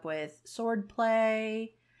moved up with sword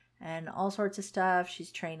play and all sorts of stuff.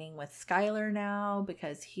 She's training with Skylar now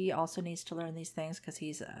because he also needs to learn these things because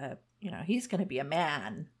he's he's going to be a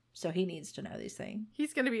man. So he needs to know these things.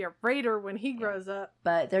 He's going to be a raider when he grows up.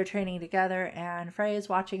 But they're training together, and Frey is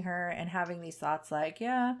watching her and having these thoughts like,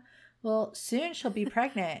 yeah, well, soon she'll be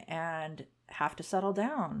pregnant and have to settle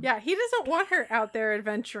down. Yeah, he doesn't want her out there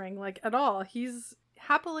adventuring, at all. He's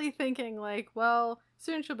happily thinking, well,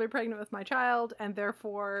 soon she'll be pregnant with my child, and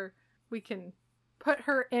therefore we can put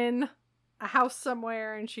her in a house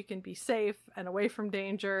somewhere, and she can be safe and away from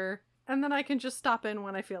danger, and then I can just stop in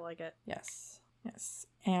when I feel like it. Yes.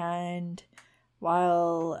 And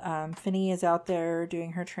while Finny is out there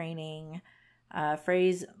doing her training,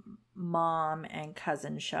 Frey's mom and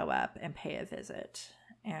cousin show up and pay a visit,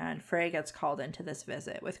 and Frey gets called into this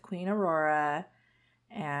visit with Queen Aurora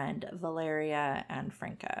and Valeria and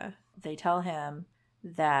Franca. They tell him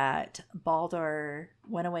that Baldur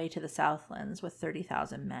went away to the Southlands with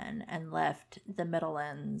 30,000 men and left the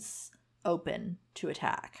Middlelands open to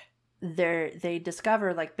attack. They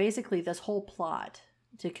discover basically this whole plot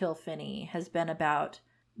to kill Finny has been about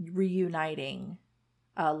reuniting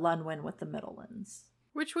Lunwen with the Middlelands.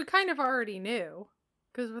 Which we kind of already knew,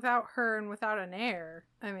 because without her and without an heir,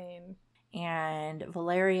 I mean... And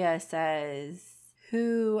Valeria says,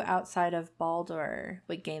 who outside of Baldur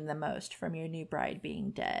would gain the most from your new bride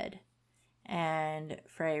being dead? And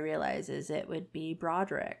Frey realizes it would be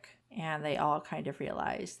Broderick. And they all kind of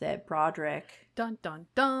realize that Broderick dun, dun,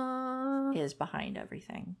 dun. is behind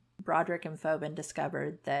everything. Broderick and Phobin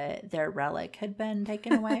discovered that their relic had been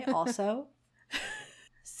taken away also.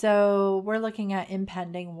 So we're looking at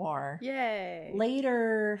impending war. Yay!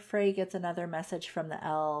 Later, Frey gets another message from the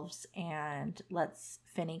elves and lets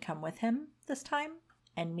Finny come with him this time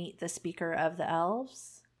and meet the speaker of the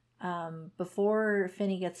elves. Before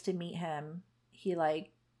Finny gets to meet him, he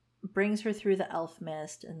brings her through the elf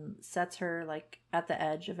mist and sets her at the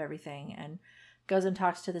edge of everything and goes and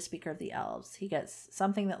talks to the speaker of the elves. He gets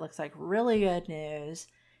something that looks like really good news.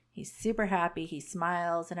 He's super happy. He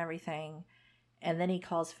smiles and everything. And then he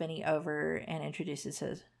calls Finny over and introduces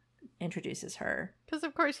her. Because,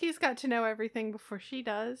 of course, he's got to know everything before she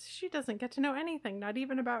does. She doesn't get to know anything, not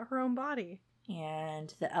even about her own body.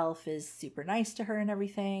 And the elf is super nice to her and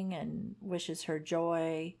everything and wishes her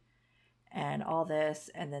joy and all this.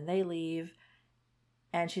 And then they leave.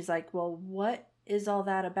 And she's like, well, what is all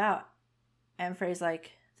that about? And Frey's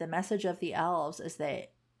like, the message of the elves is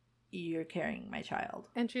that you're carrying my child.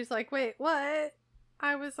 And she's like, wait, what?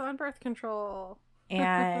 I was on birth control.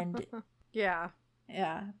 And yeah.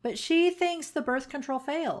 Yeah. But she thinks the birth control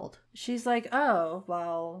failed. She's like, oh,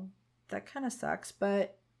 well, that kind of sucks.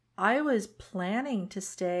 But I was planning to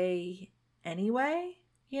stay anyway,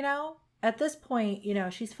 you know? At this point, you know,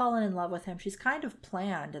 she's fallen in love with him. She's kind of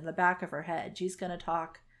planned in the back of her head. She's going to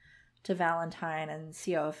talk to Valentine and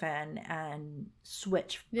Siofin and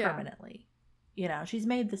switch permanently. You know, she's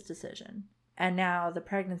made this decision. And now the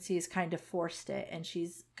pregnancy has kind of forced it. And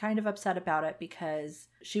she's kind of upset about it because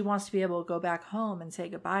she wants to be able to go back home and say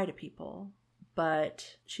goodbye to people.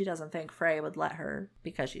 But she doesn't think Frey would let her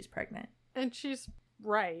because she's pregnant. And she's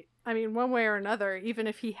right. I mean, one way or another, even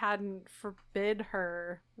if he hadn't forbid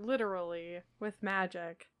her, literally, with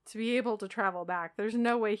magic, to be able to travel back, there's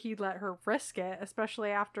no way he'd let her risk it,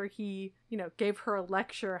 especially after he, you know, gave her a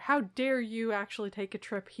lecture. How dare you actually take a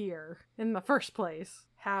trip here in the first place?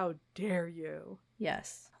 How dare you?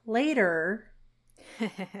 Yes. Later,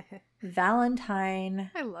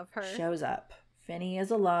 Valentine I love her. Shows up. Finny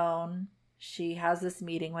is alone. She has this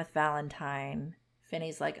meeting with Valentine.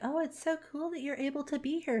 Finny's like, oh, it's so cool that you're able to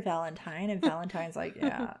be here, Valentine. And Valentine's like,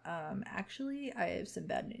 yeah, actually, I have some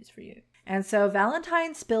bad news for you. And so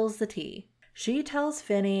Valentine spills the tea. She tells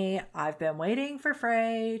Finny, I've been waiting for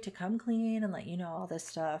Frey to come clean and let you know all this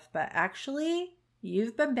stuff. But actually,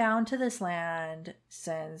 you've been bound to this land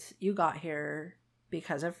since you got here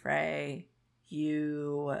because of Frey.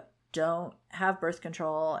 You don't have birth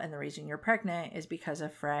control, and the reason you're pregnant is because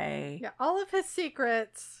of Frey. Yeah, all of his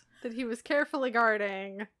secrets that he was carefully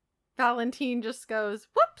guarding, Valentine just goes,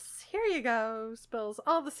 whoops, here you go, spills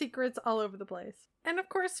all the secrets all over the place. And of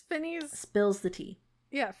course, Finny's... spills the tea.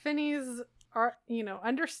 Yeah, Finny's, you know,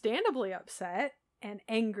 understandably upset and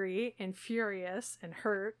angry and furious and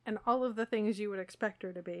hurt and all of the things you would expect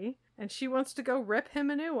her to be. And she wants to go rip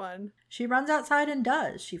him a new one. She runs outside and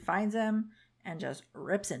does. She finds him and just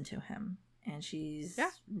rips into him. And she's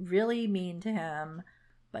really mean to him.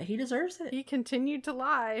 But he deserves it. He continued to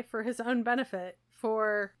lie for his own benefit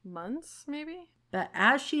for months, maybe? But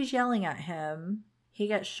as she's yelling at him, he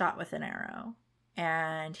gets shot with an arrow.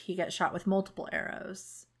 And he gets shot with multiple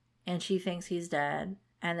arrows. And she thinks he's dead.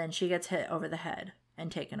 And then she gets hit over the head and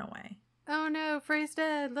taken away. Oh no, Frey's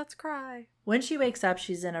dead. Let's cry. When she wakes up,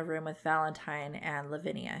 she's in a room with Valentine and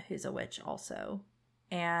Lavinia, who's a witch also.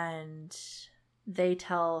 And they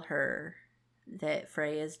tell her that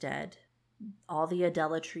Frey is dead. All the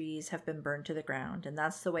Adela trees have been burned to the ground, and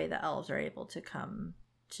that's the way the elves are able to come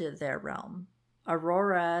to their realm.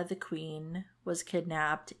 Aurora, the queen, was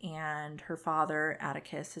kidnapped, and her father,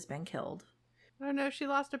 Atticus, has been killed. Oh no, she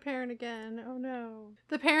lost a parent again. Oh no.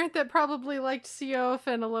 The parent that probably liked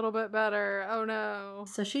Siofin a little bit better. Oh no.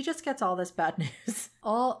 So she just gets all this bad news.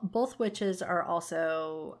 Both witches are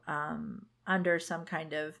also under some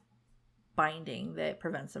kind of binding that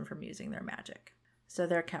prevents them from using their magic. So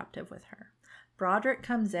they're captive with her. Broderick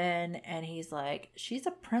comes in and he's like, she's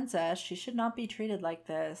a princess. She should not be treated like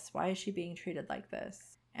this. Why is she being treated like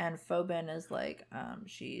this? And Phobin is like,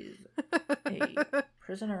 she's a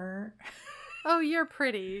prisoner. Oh, you're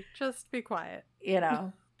pretty. Just be quiet. You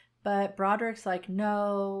know. But Broderick's like,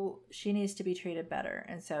 no, she needs to be treated better.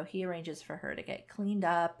 And so he arranges for her to get cleaned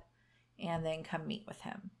up and then come meet with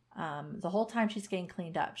him. The whole time she's getting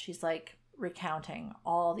cleaned up, she's like recounting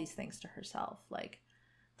all these things to herself. Like,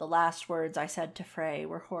 the last words I said to Frey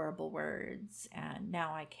were horrible words, and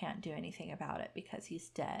now I can't do anything about it because he's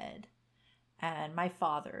dead. And my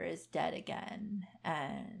father is dead again,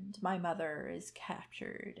 and my mother is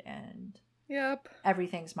captured, and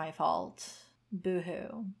everything's my fault.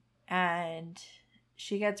 Boo-hoo. And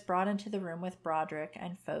she gets brought into the room with Broderick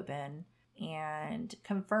and Phobin and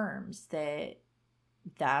confirms that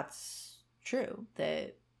that's true.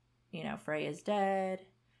 That, you know, Frey is dead,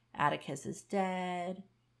 Atticus is dead,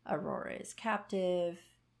 Aurora is captive,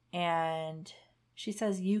 and she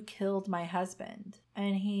says, you killed my husband.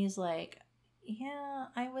 And he's like, yeah,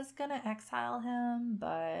 I was gonna exile him,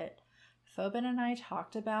 but Phobin and I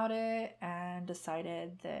talked about it and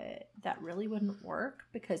decided that that really wouldn't work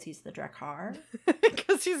because he's the Drakkar.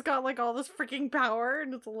 Because he's got like all this freaking power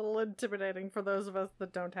and it's a little intimidating for those of us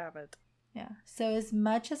that don't have it. Yeah. So as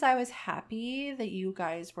much as I was happy that you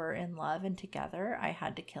guys were in love and together, I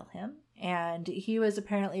had to kill him. And he was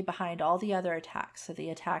apparently behind all the other attacks. So the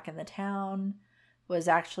attack in the town was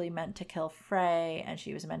actually meant to kill Frey, and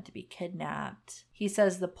she was meant to be kidnapped. He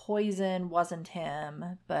says the poison wasn't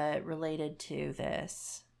him, but related to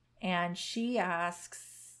this. And she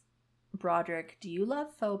asks Broderick, do you love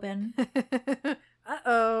Phobin?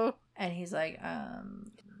 Uh-oh. And he's like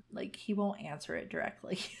he won't answer it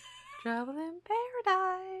directly. Trouble in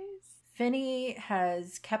paradise. Finny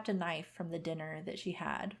has kept a knife from the dinner that she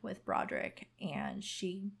had with Broderick, and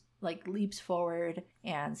she leaps forward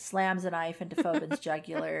and slams a knife into Phobin's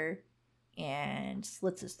jugular and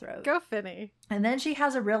slits his throat. Go Finny. And then she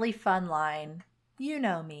has a really fun line. You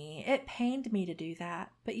know me. It pained me to do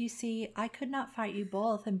that. But you see, I could not fight you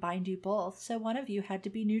both and bind you both, so one of you had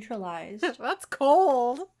to be neutralized. That's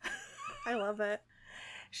cold. I love it.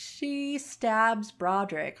 She stabs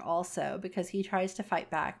Broderick also because he tries to fight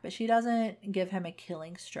back, but she doesn't give him a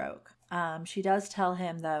killing stroke. She does tell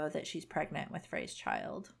him, though, that she's pregnant with Frey's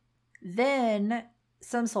child. Then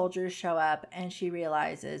some soldiers show up and she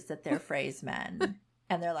realizes that they're Frey's men.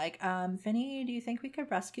 And they're like, Finny, do you think we could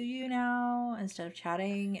rescue you now instead of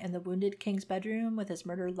chatting in the wounded king's bedroom with his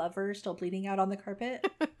murdered lover still bleeding out on the carpet?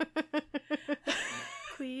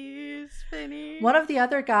 Please, Finny. One of the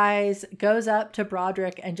other guys goes up to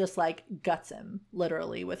Broderick and just guts him,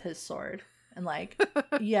 literally, with his sword. And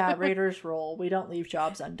yeah, Raiders roll. We don't leave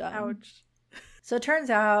jobs undone. Ouch. So it turns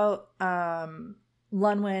out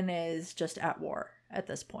Lunwen is just at war at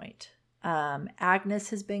this point. Agnes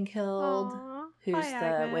has been killed. Aww. Who's Hi, the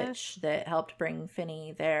Agnes. witch that helped bring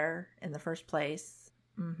Finny there in the first place.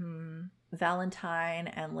 Valentine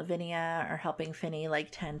and Lavinia are helping Finny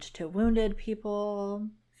tend to wounded people.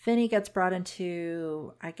 Finny gets brought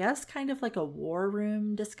into, I guess, kind of a war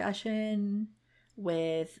room discussion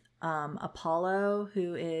with Apollo,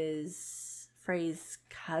 who is Frey's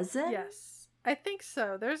cousin. Yes, I think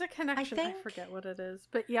so. There's a connection. I forget what it is,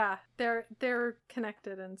 but yeah, they're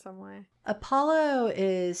connected in some way. Apollo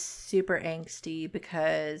is super angsty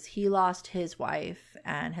because he lost his wife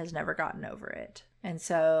and has never gotten over it. And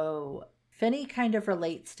so Finny kind of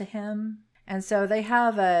relates to him. And so they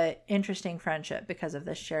have a interesting friendship because of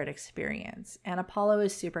this shared experience. And Apollo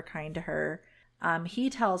is super kind to her.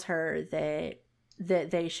 He tells her that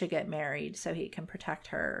they should get married so he can protect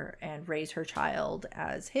her and raise her child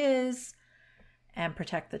as his and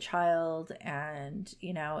protect the child. And,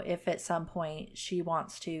 if at some point she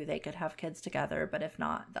wants to, they could have kids together. But if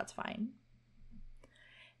not, that's fine.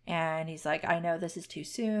 And he's like, I know this is too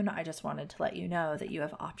soon. I just wanted to let you know that you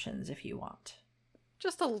have options if you want.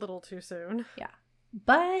 Just a little too soon. Yeah.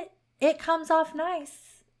 But it comes off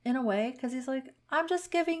nice in a way because he's like, I'm just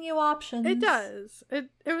giving you options. It does. It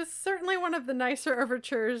was certainly one of the nicer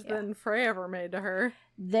overtures than Frey ever made to her.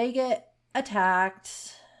 They get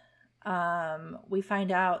attacked. We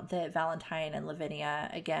find out that Valentine and Lavinia,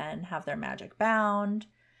 again, have their magic bound.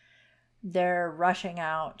 They're rushing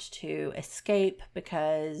out to escape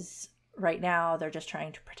because right now they're just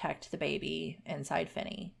trying to protect the baby inside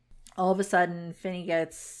Finny. All of a sudden, Finny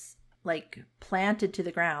gets planted to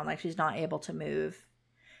the ground, she's not able to move.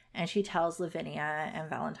 And she tells Lavinia and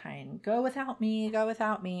Valentine, go without me, go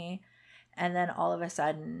without me. And then all of a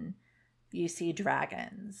sudden, you see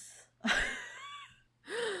dragons.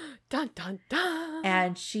 Dun, dun, dun.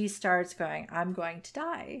 And she starts going, I'm going to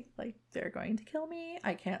die. They're going to kill me.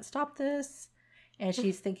 I can't stop this. And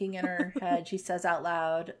she's thinking in her head, she says out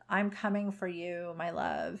loud, I'm coming for you, my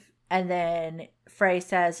love. And then Frey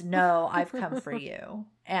says, no, I've come for you.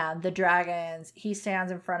 And the dragons, he stands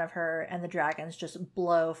in front of her and the dragons just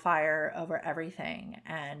blow fire over everything.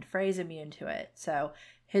 And Frey's immune to it. So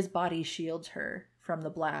his body shields her from the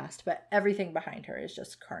blast, but everything behind her is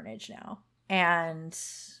just carnage now. And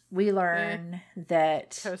we learn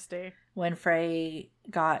that Toasty. When Frey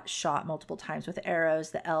got shot multiple times with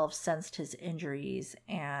arrows, the elves sensed his injuries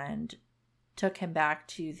and took him back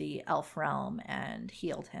to the elf realm and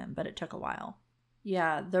healed him, but it took a while.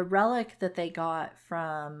 Yeah, the relic that they got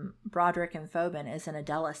from Broderick and Phobin is an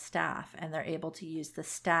Adela staff, and they're able to use the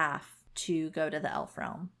staff to go to the elf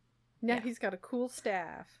realm. Yeah, he's got a cool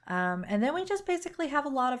staff. And then we just basically have a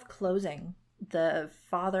lot of closing. The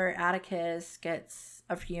father, Atticus, gets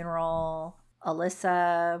a funeral.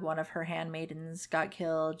 Alyssa, one of her handmaidens, got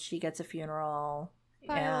killed. She gets a funeral.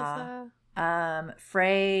 Bye, yeah. Alyssa.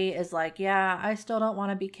 Frey is like, yeah, I still don't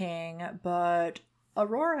want to be king, but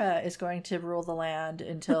Aurora is going to rule the land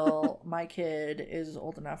until my kid is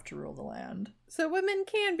old enough to rule the land. So women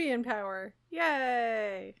can be in power.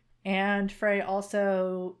 Yay! And Frey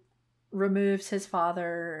also removes his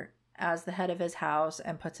father as the head of his house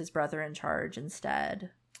and puts his brother in charge instead.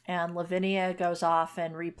 And Lavinia goes off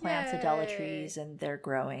and replants Adela trees, and they're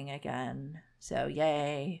growing again. So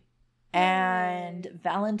yay. And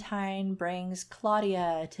Valentine brings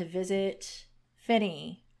Claudia to visit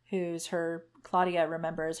Finney, who's Claudia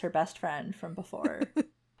remembers her best friend from before.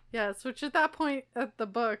 Yes, which at that point at the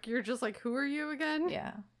book, you're just like, who are you again?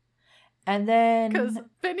 Yeah. And then... Because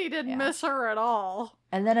Finney didn't miss her at all.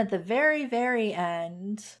 And then at the very, very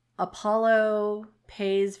end, Apollo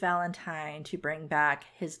pays Valentine to bring back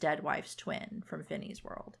his dead wife's twin from Finney's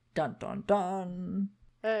world. Dun, dun, dun.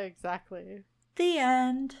 Exactly. The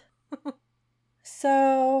end.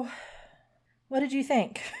 So, what did you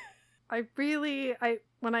think?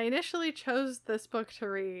 When I initially chose this book to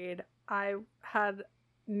read, I had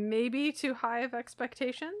maybe too high of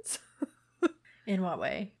expectations. In what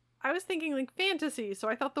way? I was thinking like fantasy, so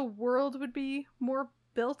I thought the world would be more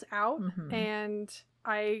built out, and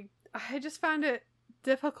I just found it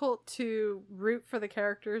difficult to root for the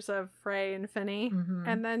characters of Frey and Finney,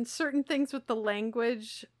 and then certain things with the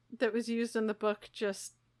language that was used in the book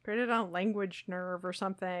just created a language nerve or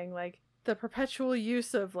something, like the perpetual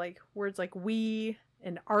use of like words like we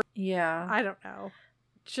and art. Yeah. I don't know.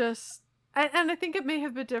 Just... And I think it may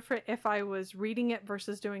have been different if I was reading it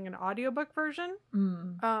versus doing an audiobook version.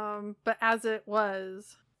 But as it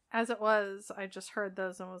was, I just heard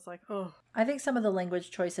those and was like, oh. I think some of the language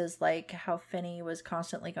choices, like how Finney was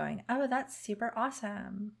constantly going, oh, that's super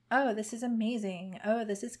awesome. Oh, this is amazing. Oh,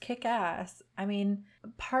 this is kick-ass. I mean,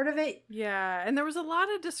 part of it... Yeah, and there was a lot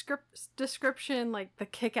of description, like the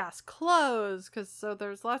kick-ass clothes, so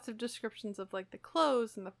there's lots of descriptions of like the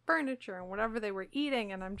clothes and the furniture and whatever they were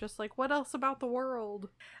eating, and I'm just like, what else about the world?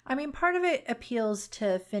 I mean, part of it appeals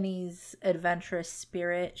to Finney's adventurous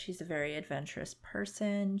spirit. She's a very adventurous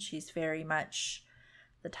person. She's very much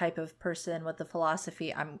the type of person with the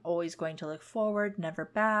philosophy, I'm always going to look forward, never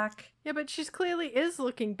back. Yeah, but she's clearly is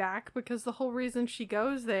looking back, because the whole reason she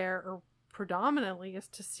goes there, or predominantly, is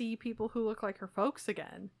to see people who look like her folks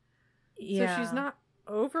again. Yeah. So she's not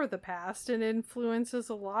over the past, and influences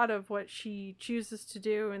a lot of what she chooses to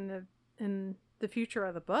do in the future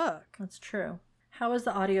of the book. That's true. How was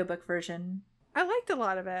the audiobook version? I liked a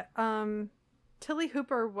lot of it. Tilly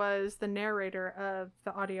Hooper was the narrator of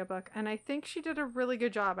the audiobook, and I think she did a really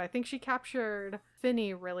good job. I think she captured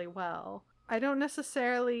Finney really well. I don't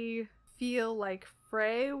necessarily feel like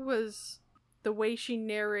Frey was... The way she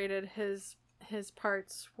narrated his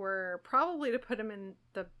parts were probably to put him in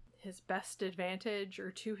his best advantage, or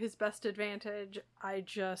to his best advantage. I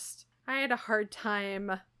had a hard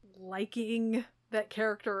time liking that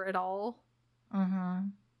character at all.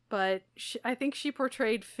 But I think she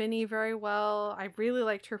portrayed Finney very well. I really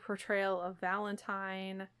liked her portrayal of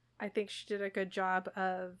Valentine. I think she did a good job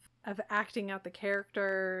of acting out the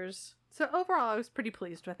characters. So overall, I was pretty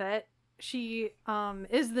pleased with it. She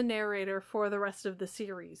is the narrator for the rest of the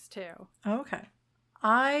series, too. Okay.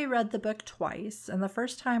 I read the book twice, and the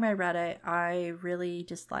first time I read it, I really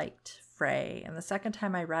disliked Frey. And the second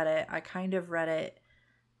time I read it, I kind of read it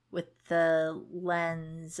with the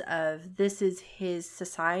lens of this is his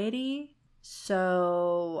society,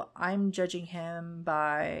 so I'm judging him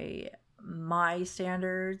by my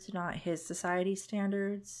standards, not his society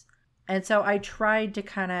standards. And so I tried to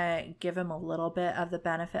kind of give him a little bit of the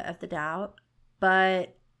benefit of the doubt,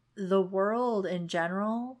 but the world in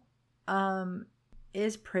general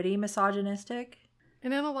is pretty misogynistic.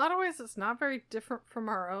 And in a lot of ways, it's not very different from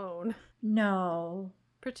our own. No.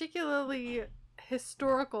 Particularly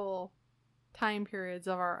historical time periods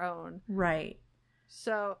of our own. Right.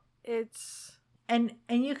 So it's... And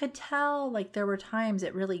you could tell, like, there were times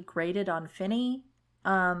it really grated on Finney,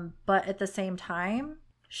 but at the same time,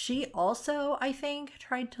 she also, I think,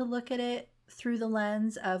 tried to look at it through the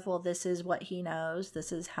lens of, well, this is what he knows.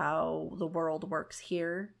 This is how the world works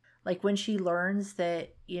here. Like, when she learns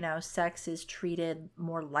that, you know, sex is treated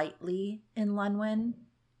more lightly in Lunwen,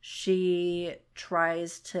 she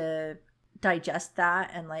tries to digest that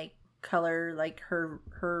and like color like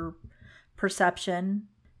her perception.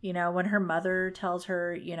 You know, when her mother tells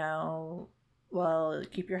her, you know, well,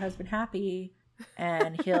 keep your husband happy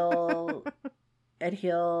and he'll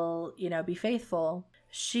you know, be faithful,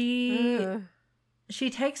 she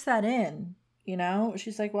takes that in, you know.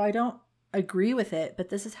 She's like, well, I don't agree with it, but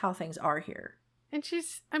this is how things are here. And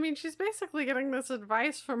she's basically getting this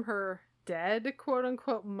advice from her dead, quote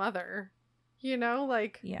unquote, mother, you know,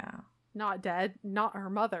 like, yeah, not dead, not her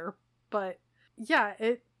mother, but yeah,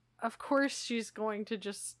 of course she's going to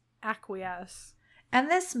just acquiesce.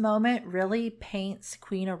 And this moment really paints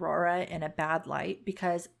Queen Aurora in a bad light,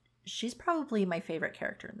 because she's probably my favorite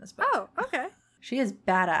character in this book. Oh, okay. She is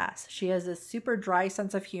badass. She has a super dry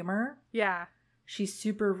sense of humor. Yeah. She's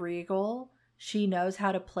super regal. She knows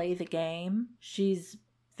how to play the game. She's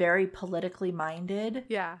very politically minded.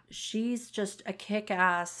 Yeah. She's just a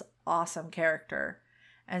kick-ass, awesome character.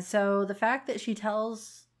 And so the fact that she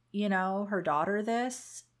tells, her daughter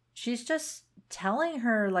this, she's just telling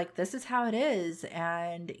her, like, this is how it is,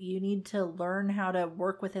 and you need to learn how to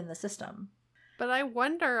work within the system. But I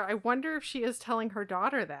wonder if she is telling her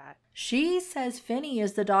daughter that. She says Finny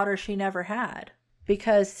is the daughter she never had.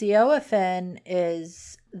 Because Sioa Finn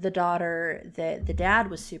is the daughter that the dad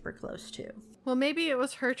was super close to. Well, maybe it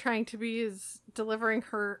was her trying to be delivering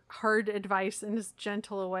her hard advice in as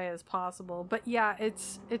gentle a way as possible. But yeah,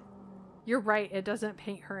 you're right. It doesn't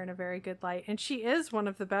paint her in a very good light. And she is one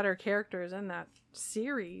of the better characters in that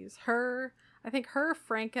series. I think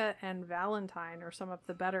Franca, and Valentine are some of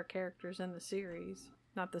the better characters in the series.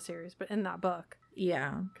 Not the series, but in that book.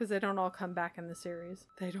 Yeah. Because they don't all come back in the series.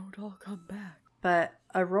 They don't all come back. But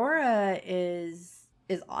Aurora is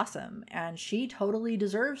awesome, and she totally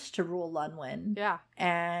deserves to rule Lunwyn. Yeah.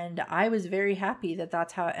 And I was very happy that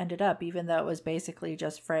that's how it ended up, even though it was basically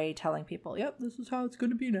just Frey telling people, yep, this is how it's going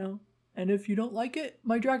to be now. And if you don't like it,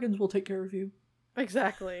 my dragons will take care of you.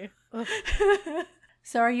 Exactly.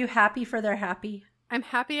 So are you happy for their happy? I'm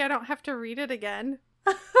happy I don't have to read it again.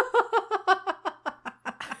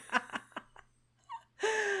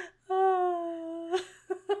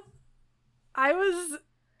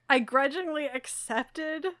 I grudgingly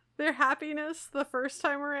accepted their happiness the first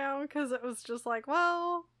time around because it was just like,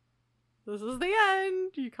 well, this is the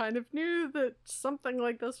end. You kind of knew that something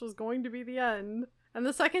like this was going to be the end. And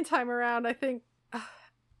the second time around, I think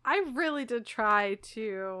I really did try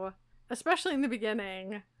to, especially in the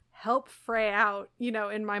beginning, help Frey out,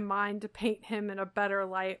 in my mind to paint him in a better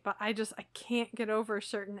light. But I can't get over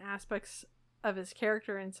certain aspects of his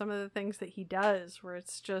character and some of the things that he does where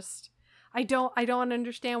it's just, I don't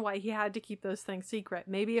understand why he had to keep those things secret.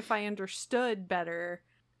 Maybe if I understood better,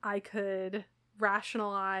 I could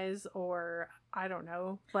rationalize or, I don't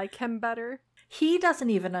know, like him better. He doesn't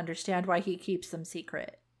even understand why he keeps them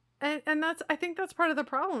secret. And I think that's part of the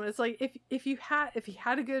problem. It's like if he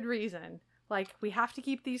had a good reason, like we have to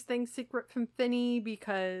keep these things secret from Finny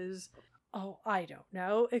because, I don't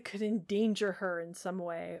know, it could endanger her in some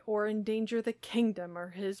way, or endanger the kingdom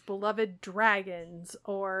or his beloved dragons,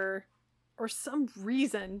 or some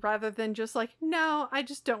reason, rather than just like, no, I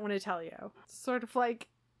just don't want to tell you. Sort of like,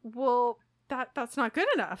 well, that's not good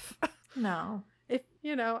enough. No. If,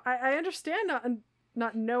 I understand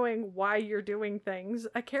not knowing why you're doing things.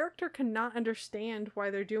 A character cannot understand why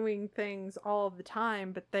they're doing things all of the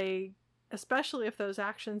time, but they, especially if those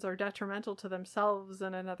actions are detrimental to themselves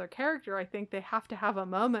and another character, I think they have to have a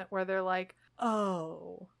moment where they're like,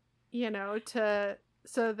 oh,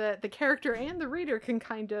 so that the character and the reader can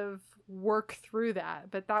kind of work through that.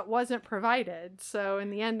 But that wasn't provided. So in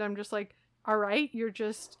the end, I'm just like, all right, you're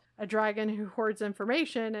just a dragon who hoards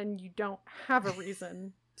information and you don't have a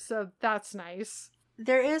reason. So that's nice.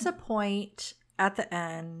 There is a point at the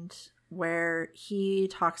end where he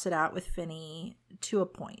talks it out with Finny to a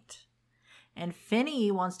point. And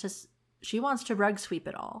Finny wants to rug sweep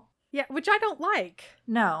it all. Yeah, which I don't like.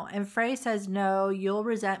 No, and Frey says, no, you'll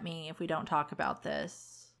resent me if we don't talk about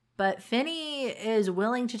this. But Finny is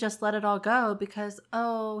willing to just let it all go because,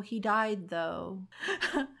 he died though.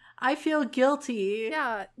 I feel guilty.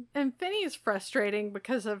 Yeah, and Finny is frustrating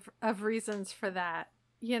because of reasons for that.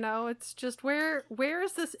 It's just where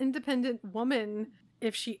is this independent woman,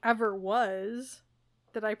 if she ever was,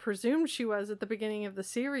 that I presumed she was at the beginning of the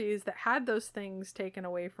series, that had those things taken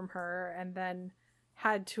away from her and then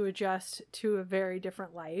had to adjust to a very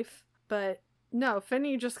different life. But no,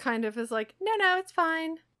 Finny just kind of is like, no, it's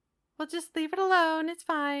fine. We'll just leave it alone. It's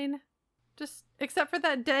fine. Just, except for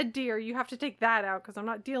that dead deer, you have to take that out because I'm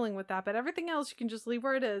not dealing with that. But everything else you can just leave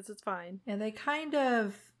where it is. It's fine. And they kind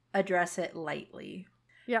of address it lightly.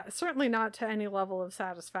 Yeah, certainly not to any level of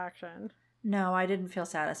satisfaction. No, I didn't feel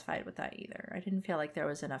satisfied with that either. I didn't feel like there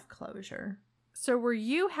was enough closure. So were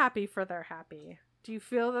you happy for their happy? Do you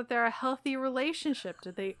feel that they're a healthy relationship?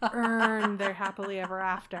 Did they earn their happily ever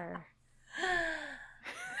after?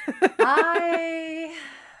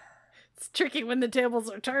 It's tricky when the tables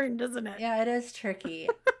are turned, isn't it? Yeah, it is tricky.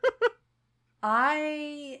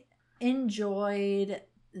 I enjoyed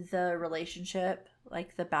the relationship,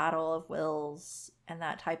 like the battle of wills and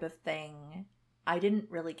that type of thing. I didn't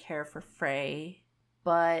really care for Frey,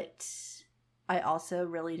 but I also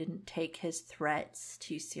really didn't take his threats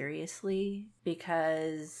too seriously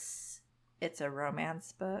because it's a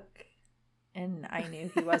romance book and I knew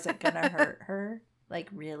he wasn't going to hurt her. Like,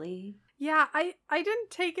 really? Yeah, I didn't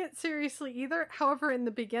take it seriously either. However, in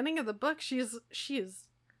the beginning of the book, she is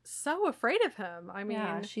so afraid of him. I mean,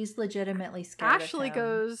 yeah, she's legitimately scared Ashley of him.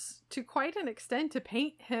 goes to quite an extent to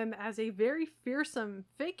paint him as a very fearsome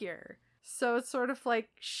figure. So it's sort of like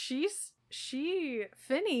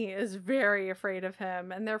Finny is very afraid of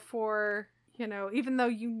him, and therefore, you know, even though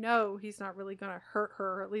you know he's not really going to hurt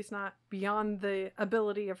her, or at least not beyond the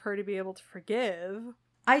ability of her to be able to forgive.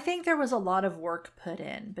 I think there was a lot of work put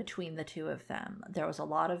in between the two of them. There was a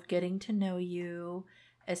lot of getting to know you,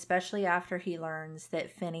 especially after he learns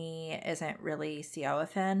that Finny isn't really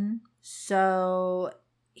Seofen. So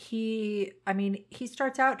he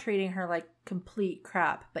starts out treating her like complete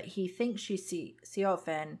crap, but he thinks she's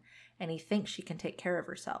Seofen, and he thinks she can take care of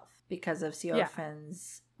herself because of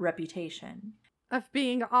Seofen's reputation. Of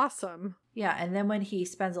being awesome. Yeah, and then when he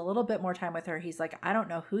spends a little bit more time with her, he's like, I don't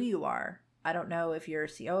know who you are. I don't know if you're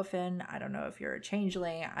Seofen. I don't know if you're a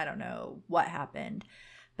changeling. I don't know what happened.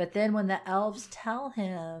 But then when the elves tell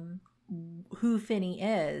him who Finny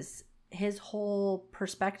is, his whole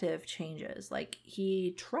perspective changes. Like,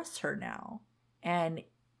 he trusts her now. And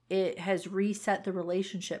it has reset the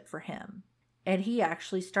relationship for him. And he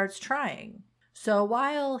actually starts trying. So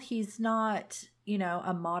while he's not, you know,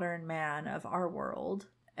 a modern man of our world,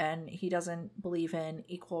 and he doesn't believe in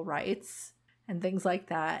equal rights and things like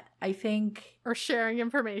that, I think... Or sharing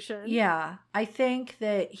information. Yeah, I think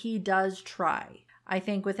that he does try. I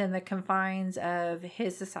think within the confines of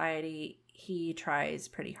his society, he tries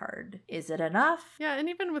pretty hard. Is it enough? Yeah, and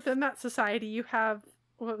even within that society, you have,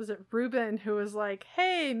 what was it, Reuben, who was like,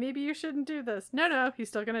 hey, maybe you shouldn't do this. No, he's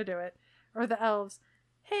still going to do it. Or the elves,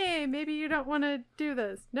 hey, maybe you don't want to do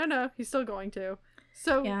this. No, he's still going to.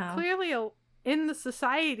 So clearly in the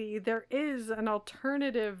society, there is an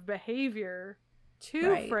alternative behavior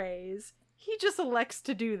to Phrase. He just elects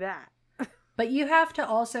to do that. But you have to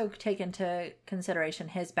also take into consideration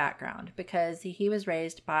his background, because he was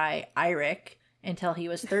raised by Eirik until he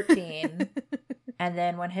was 13. And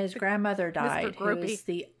then when his grandmother died, who was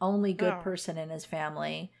the only good person in his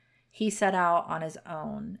family, he set out on his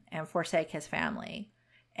own and forsake his family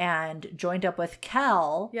and joined up with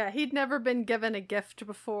Kel. Yeah, he'd never been given a gift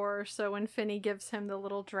before, so when Finny gives him the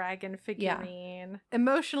little dragon figurine,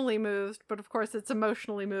 emotionally moved, but of course it's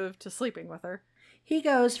emotionally moved to sleeping with her. He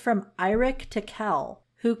goes from Eirik to Kel,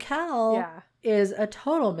 who is a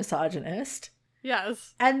total misogynist.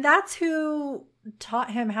 Yes. And that's who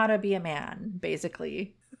taught him how to be a man,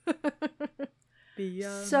 basically.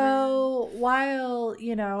 So while,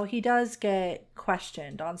 you know, he does get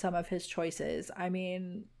questioned on some of his choices, I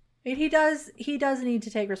mean, he does need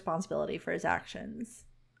to take responsibility for his actions.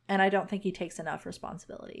 And I don't think he takes enough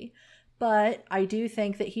responsibility. But I do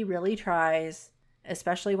think that he really tries,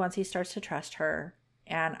 especially once he starts to trust her.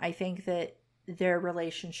 And I think that their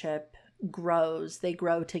relationship grows. They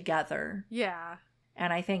grow together. Yeah.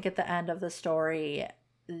 And I think at the end of the story,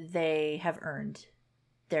 they have earned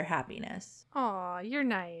their happiness. Aw, you're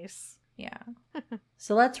nice. Yeah.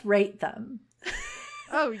 So let's rate them.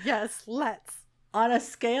 Oh, yes, let's. On a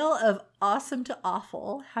scale of awesome to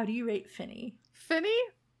awful, how do you rate Finny? Finny?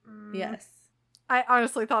 Yes. I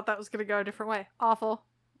honestly thought that was going to go a different way. Awful.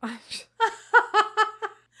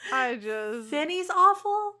 Finny's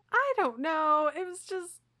awful? I don't know. It was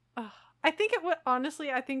just... I think it would...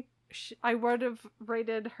 Honestly, I think I would have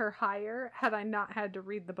rated her higher had I not had to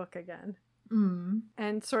read the book again.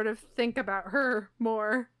 And sort of think about her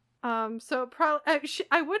more. So probably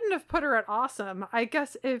I wouldn't have put her at awesome. I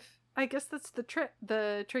guess that's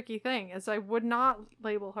the tricky thing, is I would not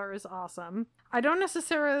label her as awesome. I don't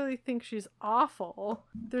necessarily think she's awful.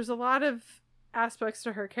 There's a lot of aspects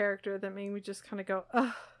to her character that made me just kind of go,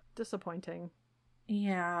 ugh, disappointing.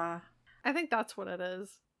 Yeah. I think that's what it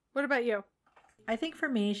is. What about you? I think for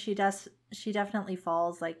me, she definitely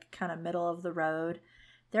falls like kind of middle of the road.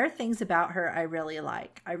 There are things about her I really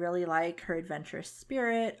like. I really like her adventurous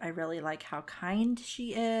spirit. I really like how kind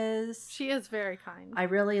she is. She is very kind. I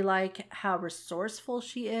really like how resourceful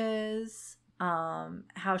she is.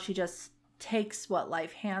 How she just takes what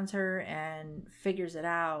life hands her and figures it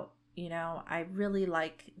out. You know, I really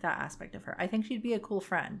like that aspect of her. I think she'd be a cool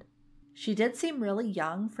friend. She did seem really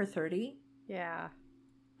young for 30. Yeah.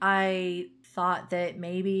 I thought that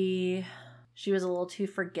maybe she was a little too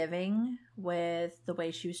forgiving with the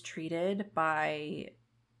way she was treated by,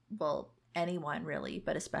 well, anyone really,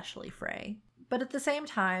 but especially Frey. But at the same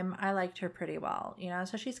time, I liked her pretty well, you know?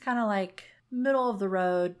 So she's kind of like middle of the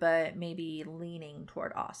road, but maybe leaning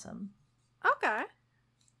toward awesome. Okay.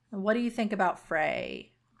 What do you think about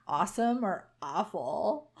Frey? Awesome or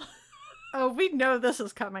awful? Oh, we know this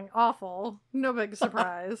is coming. Awful. No big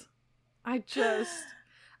surprise.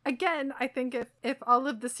 Again, I think if all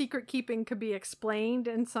of the secret keeping could be explained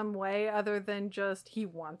in some way other than just he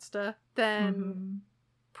wants to, then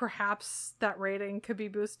perhaps that rating could be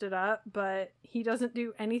boosted up, but he doesn't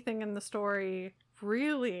do anything in the story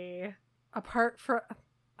really apart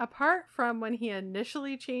from when he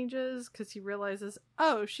initially changes because he realizes,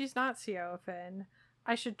 oh, she's not Seofin.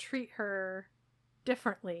 I should treat her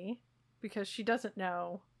differently because she doesn't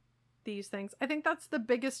know these things. I think that's the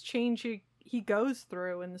biggest change he goes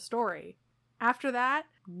through in the story. After that,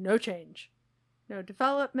 no change. No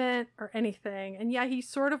development or anything. And yeah, he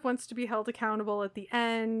sort of wants to be held accountable at the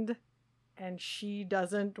end, and she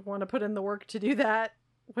doesn't want to put in the work to do that,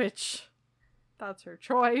 which that's her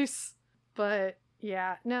choice. But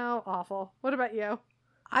yeah, no, awful. What about you?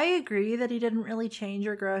 I agree that he didn't really change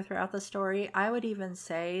or grow throughout the story. I would even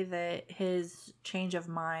say that his change of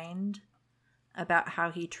mind about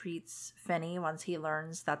how he treats Finny once he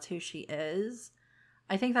learns that's who she is,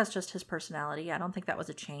 I think that's just his personality. I don't think that was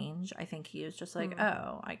a change. I think he was just like,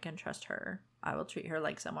 oh, I can trust her. I will treat her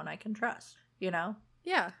like someone I can trust, you know?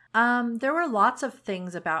 Yeah. There were lots of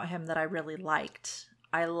things about him that I really liked.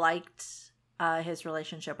 I liked his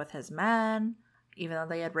relationship with his men. Even though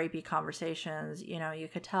they had rapey conversations, you know, you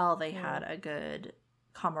could tell they had a good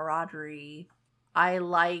camaraderie. I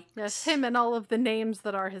liked... Yes, him and all of the names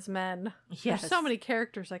that are his men. Yes. There's so many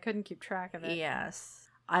characters, I couldn't keep track of it. Yes.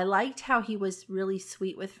 I liked how he was really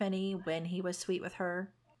sweet with Finny when he was sweet with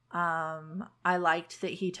her. I liked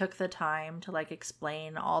that he took the time to, like,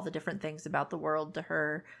 explain all the different things about the world to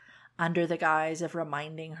her under the guise of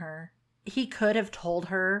reminding her. He could have told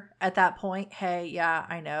her at that point, hey, yeah,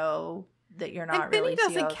 I know that you're not really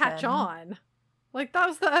Finny doesn't catch on. Like, that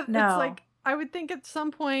was the... No. It's like, I would think at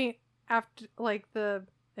some point after, like,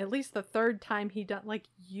 at least the third time he done, like,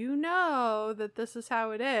 you know that this is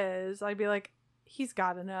how it is, I'd be like, he's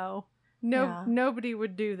gotta know. Nobody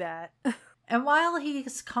would do that. And while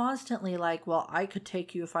he's constantly like, well, I could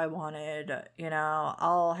take you if I wanted, you know,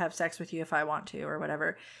 I'll have sex with you if I want to or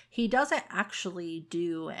whatever, he doesn't actually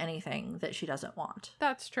do anything that she doesn't want.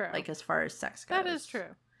 That's true. Like, as far as sex goes. That is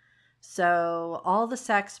true. So all the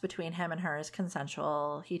sex between him and her is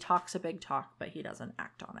consensual. He talks a big talk, but he doesn't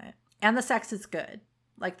act on it. And the sex is good.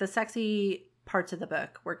 Like, the sexy parts of the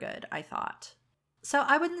book were good, I thought. So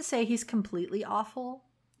I wouldn't say he's completely awful.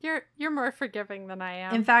 You're more forgiving than I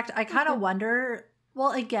am. In fact, I kind of wonder,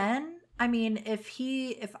 well, again, I mean,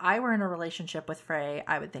 if I were in a relationship with Frey,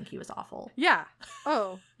 I would think he was awful. Yeah.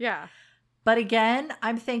 Oh, yeah. But again,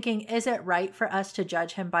 I'm thinking, is it right for us to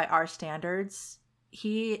judge him by our standards?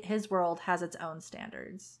 His world has its own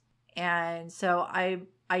standards. And so I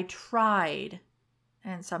tried,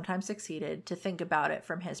 and sometimes succeeded, to think about it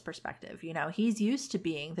from his perspective. You know, he's used to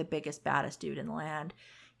being the biggest, baddest dude in the land.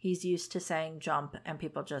 He's used to saying jump, and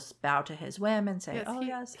people just bow to his whim and say,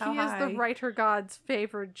 yes, how high. He is the writer god's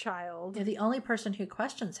favored child. Yeah, the only person who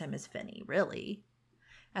questions him is Finny, really.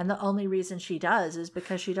 And the only reason she does is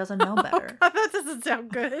because she doesn't know better. Oh, God, that doesn't sound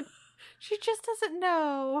good. She just doesn't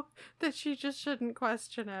know that she just shouldn't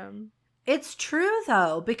question him. It's true,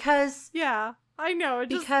 though, because... Yeah, I know.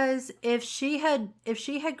 Because if she had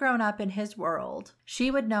grown up in his world, she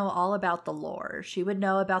would know all about the lore. She would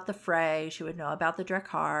know about the Frey. She would know about the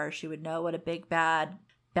Drakkar. She would know what a big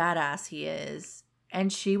badass he is.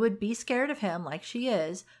 And she would be scared of him like she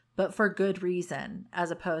is, but for good reason, as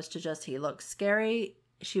opposed to just he looks scary.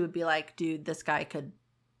 She would be like, dude, this guy could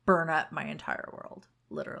burn up my entire world.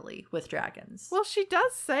 Literally, with dragons. Well, she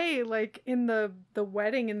does say, like, in the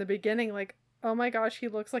wedding in the beginning, like, oh my gosh, he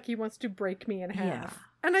looks like he wants to break me in half. Yeah.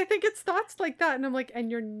 And I think it's thoughts like that. And I'm like,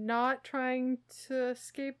 and you're not trying to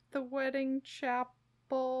escape the wedding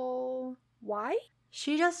chapel. Why?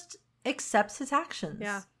 She just accepts his actions.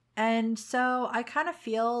 Yeah. And so I kind of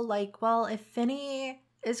feel like, well, if Finny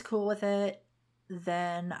is cool with it,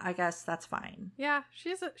 then I guess that's fine. Yeah,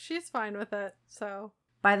 she's fine with it, so...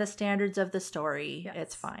 By the standards of the story, yes.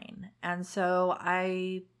 It's fine. And so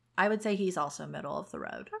I would say he's also middle of the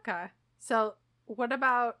road. Okay. So what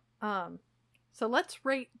about so let's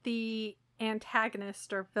rate the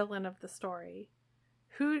antagonist or villain of the story.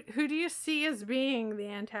 Who do you see as being the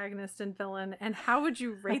antagonist and villain, and how would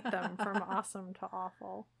you rate them from awesome to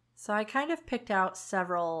awful? So I kind of picked out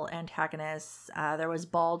several antagonists. There was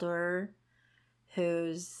Baldur,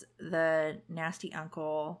 who's the nasty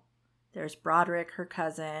uncle. There's Broderick, her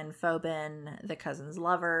cousin, Phobin, the cousin's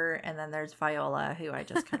lover, and then there's Viola, who I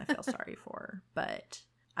just kind of feel sorry for. But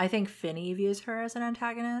I think Finny views her as an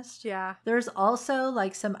antagonist. Yeah. There's also,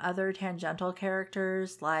 like, some other tangential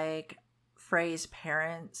characters, like Frey's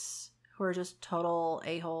parents, who are just total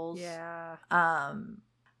a-holes. Yeah.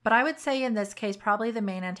 But I would say in this case, probably the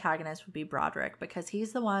main antagonist would be Broderick because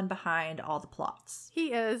he's the one behind all the plots.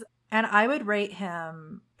 He is. And I would rate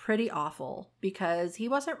him pretty awful because he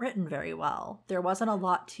wasn't written very well. There wasn't a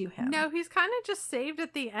lot to him. No, he's kind of just saved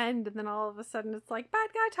at the end, and then all of a sudden it's like, bad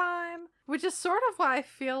guy time. Which is sort of why I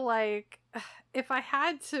feel like if I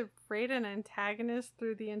had to rate an antagonist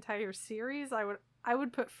through the entire series, I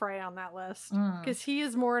would put Frey on that list. Because he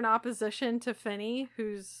is more in opposition to Finney,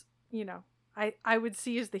 who's, you know, I would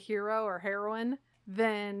see as the hero or heroine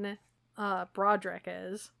than Broderick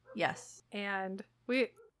is. Yes. And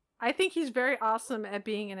I think he's very awesome at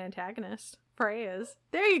being an antagonist. Frey is.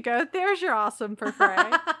 There you go. There's your awesome for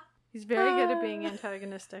Frey. He's very good at being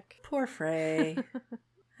antagonistic. Poor Frey.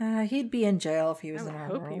 He'd be in jail if he was in our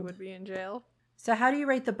world. I hope he would be in jail. So how do you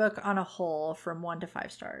rate the book on a whole from 1 to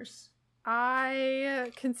 5 stars?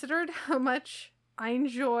 I considered how much I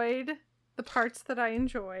enjoyed the parts that I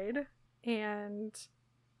enjoyed and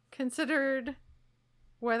considered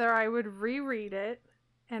whether I would reread it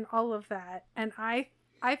and all of that. And I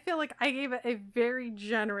feel like I gave it a very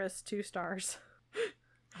generous 2 stars.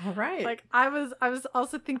 All right. Like I was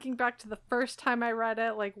also thinking back to the first time I read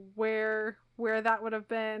it, like where that would have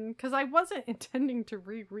been, because I wasn't intending to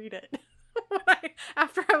reread it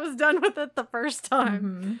after I was done with it the first time.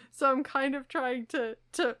 Mm-hmm. So I'm kind of trying to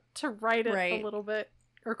write it a little bit,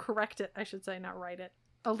 or correct it, I should say, not write it,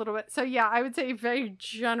 a little bit. So yeah, I would say very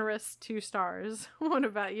generous 2 stars. What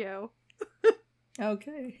about you?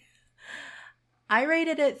 Okay. I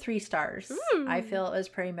rated it 3 stars. Ooh. I feel it was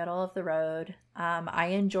pretty middle of the road. I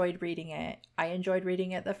enjoyed reading it. I enjoyed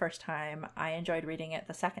reading it the first time. I enjoyed reading it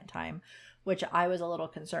the second time, which I was a little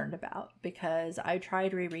concerned about because I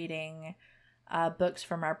tried rereading books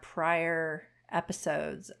from our prior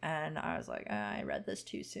episodes and I was like, I read this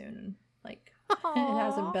too soon. Like, it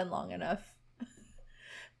hasn't been long enough.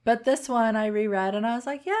 But this one I reread and I was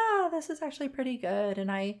like, yeah, this is actually pretty good.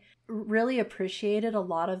 And I really appreciated a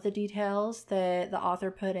lot of the details that the author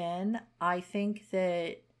put in. I think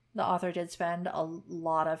that the author did spend a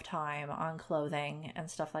lot of time on clothing and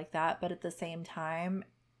stuff like that. But at the same time,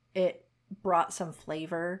 it brought some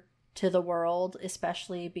flavor to the world,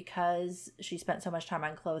 especially because she spent so much time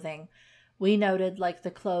on clothing. We noted like the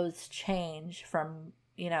clothes change from,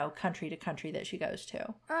 you know, country to country that she goes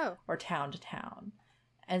to. Oh. Or town to town.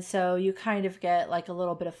 And so you kind of get like a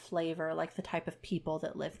little bit of flavor, like the type of people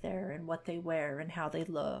that live there and what they wear and how they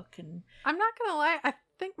look. And I'm not going to lie, I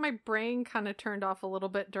think my brain kind of turned off a little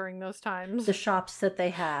bit during those times. The shops that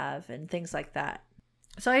they have and things like that.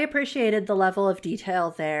 So I appreciated the level of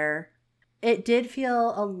detail there. It did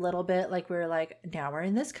feel a little bit like we were like, now we're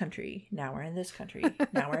in this country. Now we're in this country.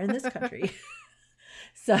 Now we're in this country.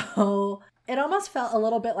 So it almost felt a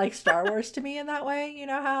little bit like Star Wars to me in that way. You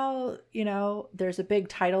know how, you know, there's a big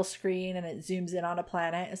title screen and it zooms in on a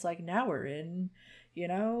planet. It's like, now we're in, you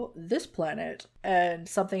know, this planet. And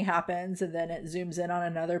something happens and then it zooms in on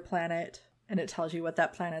another planet and it tells you what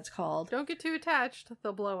that planet's called. Don't get too attached.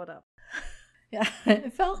 They'll blow it up. Yeah,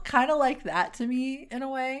 it felt kind of like that to me in a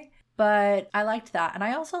way. But I liked that. And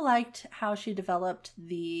I also liked how she developed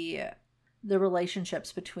the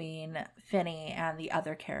relationships between Finney and the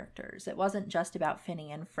other characters. It wasn't just about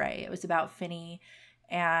Finney and Frey. It was about Finney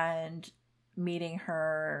and meeting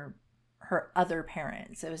her other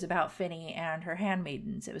parents. It was about Finney and her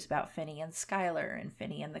handmaidens. It was about Finney and Skylar and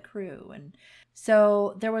Finney and the crew. And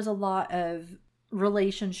so there was a lot of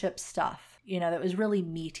relationship stuff, you know, that was really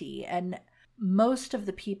meaty. And most of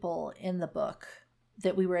the people in the book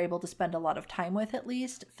that we were able to spend a lot of time with, at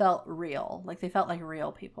least, felt real. Like they felt like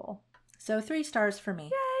real people. So 3 stars for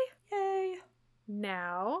me. Yay! Yay!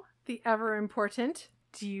 Now, the ever important,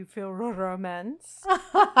 do you feel romance?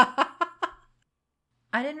 I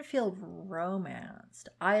didn't feel romanced.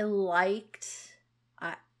 I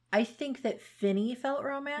think that Finney felt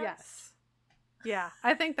romance. Yes. Yeah,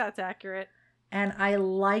 I think that's accurate. And I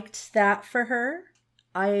liked that for her.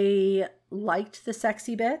 I liked the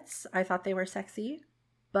sexy bits. I thought they were sexy.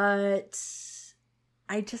 But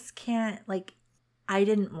I just can't, like, I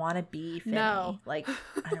didn't want to be Finney. No. Like,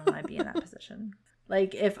 I don't want to be in that position.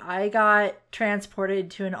 Like, if I got transported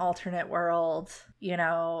to an alternate world, you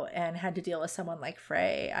know, and had to deal with someone like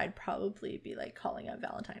Frey, I'd probably be, like, calling up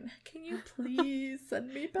Valentine. Can you please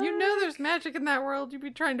send me back? You know there's magic in that world. You'd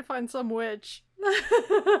be trying to find some witch.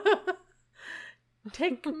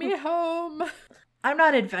 Take me home. I'm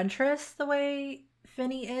not adventurous the way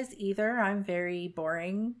Finney is either. I'm very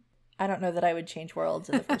boring. I don't know that I would change worlds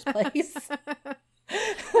in the first place.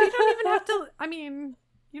 Well, you don't even have to, I mean,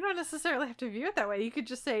 you don't necessarily have to view it that way. You could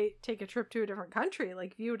just say, take a trip to a different country,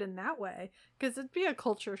 like view it in that way. Because it'd be a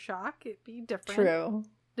culture shock. It'd be different. True.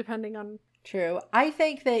 depending on... True. I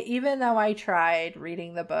think that even though I tried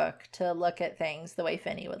reading the book to look at things the way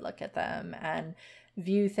Finney would look at them and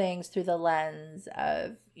view things through the lens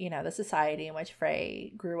of, you know, the society in which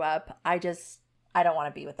Frey grew up, I don't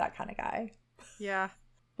want to be with that kind of guy. Yeah.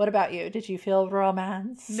 What about you? Did you feel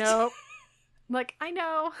romance? Nope. Like, I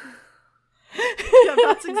know. Yeah,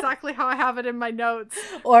 that's exactly how I have it in my notes.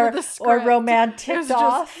 Or romantic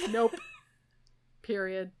off. Just, nope.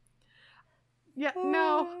 Period. Yeah,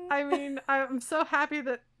 no. I mean, I'm so happy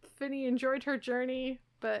that Finney enjoyed her journey,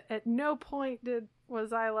 but at no point did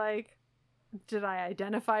I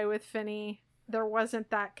identify with Finney. There wasn't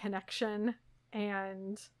that connection,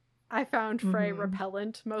 and I found Frey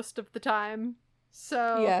repellent most of the time.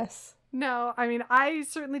 So yes. No, I mean, I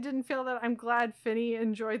certainly didn't feel that. I'm glad Finney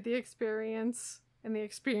enjoyed the experience and the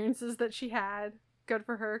experiences that she had. Good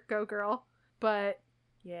for her. Go girl. But,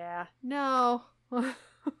 yeah. No.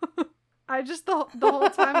 I just, the whole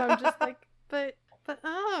time, I'm just like, but,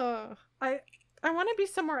 oh, I want to be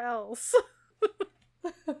somewhere else.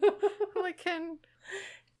 Like,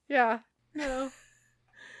 yeah, no.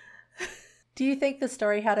 Do you think the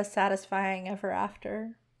story had a satisfying ever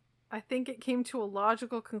after? I think it came to a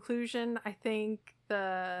logical conclusion. I think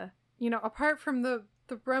apart from the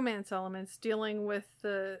romance elements, dealing with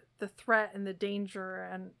the threat and the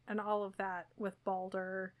danger and all of that with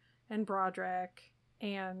Balder and Broderick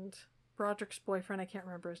and Broderick's boyfriend, I can't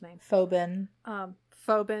remember his name. Phobin.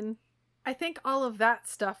 Phobin. I think all of that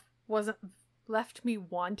stuff wasn't left me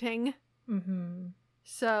wanting. Mm-hmm.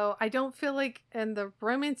 So I don't feel like in the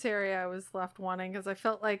romance area I was left wanting, because I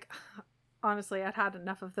felt like... Honestly, I'd had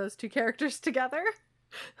enough of those two characters together.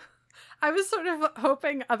 I was sort of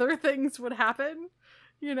hoping other things would happen.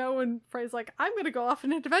 You know, when Frey's like, I'm going to go off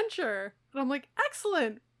on an adventure. And I'm like,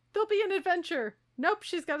 excellent. There'll be an adventure. Nope,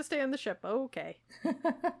 she's got to stay on the ship. Okay.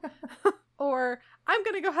 Or, I'm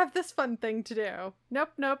going to go have this fun thing to do.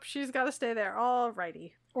 Nope, she's got to stay there.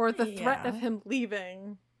 Alrighty. Or the threat of him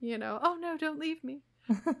leaving. You know, oh no, don't leave me.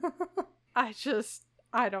 I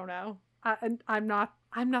don't know.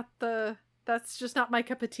 That's just not my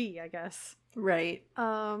cup of tea, I guess. Right.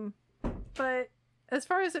 But as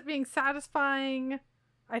far as it being satisfying,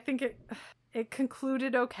 I think it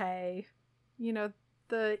concluded okay. You know,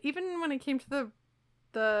 even when it came to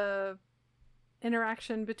the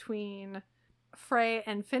interaction between Frey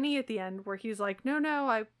and Finney at the end, where he's like,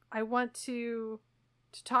 no, I want to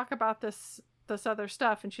talk about this other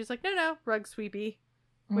stuff, and she's like, no, rug sweepy,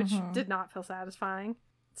 which did not feel satisfying.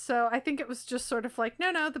 So I think it was just sort of like,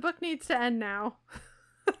 no, the book needs to end now.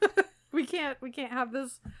 we can't have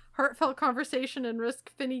this heartfelt conversation and risk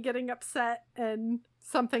Finney getting upset and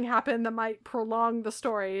something happen that might prolong the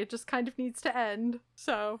story. It just kind of needs to end.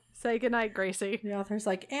 So say goodnight, Gracie. The author's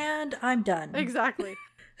like, and I'm done. Exactly.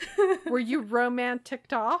 Were you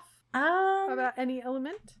romanticked off about any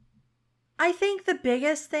element? I think the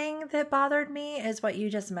biggest thing that bothered me is what you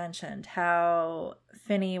just mentioned, how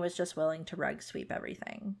Finney was just willing to rug sweep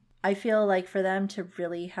everything. I feel like for them to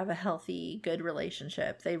really have a healthy, good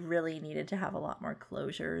relationship, they really needed to have a lot more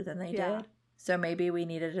closure than they did. So maybe we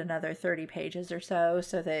needed another 30 pages or so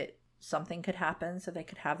that something could happen so they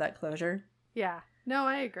could have that closure. Yeah. No,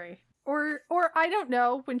 I agree. Or I don't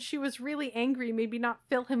know, when she was really angry, maybe not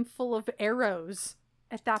fill him full of arrows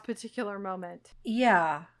at that particular moment.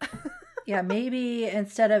 Yeah. Yeah, maybe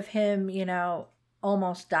instead of him, you know,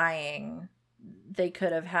 almost dying, they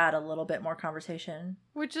could have had a little bit more conversation.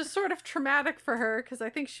 Which is sort of traumatic for her, because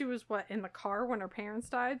I think she was, in the car when her parents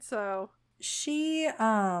died, so... She,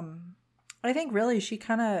 I think really she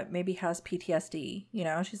kind of maybe has PTSD, you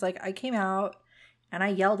know? She's like, I came out and I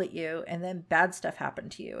yelled at you and then bad stuff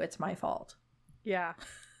happened to you. It's my fault. Yeah.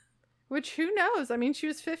 Which, who knows? I mean, she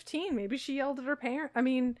was 15. Maybe she yelled at her parent. I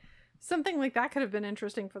mean... Something like that could have been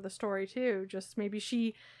interesting for the story, too. Just maybe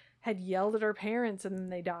she had yelled at her parents and then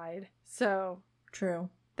they died. So... True.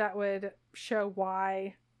 That would show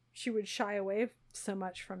why she would shy away so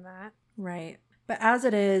much from that. Right. But as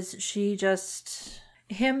it is,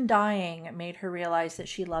 him dying made her realize that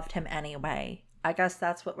she loved him anyway. I guess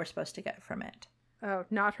that's what we're supposed to get from it. Oh,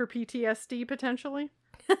 not her PTSD, potentially?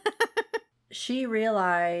 She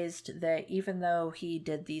realized that even though he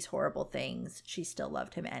did these horrible things, she still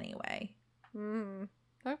loved him anyway.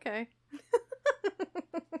 Okay.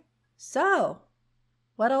 So,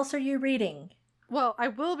 what else are you reading? Well, I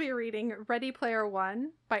will be reading Ready Player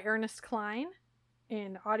One by Ernest Cline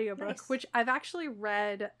in audiobook, nice. Which I've actually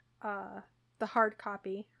read the hard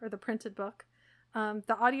copy, or the printed book.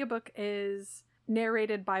 The audiobook is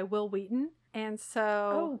narrated by Will Wheaton, and so...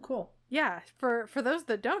 Oh, cool. Yeah, for those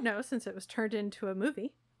that don't know, since it was turned into a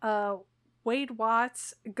movie, Wade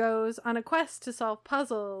Watts goes on a quest to solve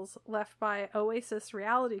puzzles left by Oasis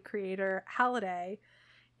reality creator Halliday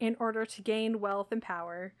in order to gain wealth and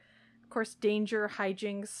power. Of course, danger,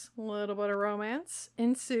 hijinks, a little bit of romance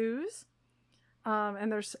ensues.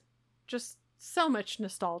 And there's just so much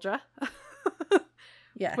nostalgia.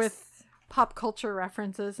 Yes. With pop culture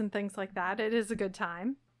references and things like that. It is a good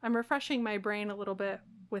time. I'm refreshing my brain a little bit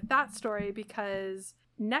with that story because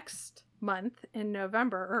next month in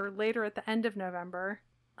November, or later at the end of November,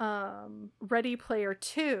 Ready Player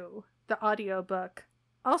 2, the audiobook,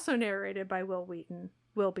 also narrated by Wil Wheaton,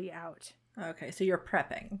 will be out. Okay, so you're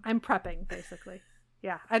prepping. I'm prepping, basically.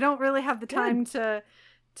 Yeah, I don't really have the time to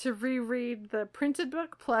reread the printed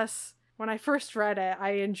book. Plus, when I first read it,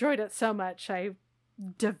 I enjoyed it so much, I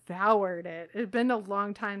devoured it. It had been a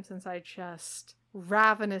long time since I just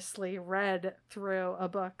ravenously read through a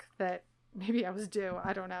book that maybe I was due.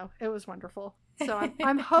 I don't know. It was wonderful. So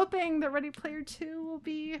I'm hoping that Ready Player 2 will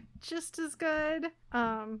be just as good.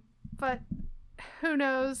 But who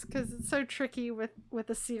knows? Because it's so tricky with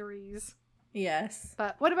a series. Yes.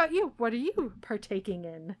 But what about you? What are you partaking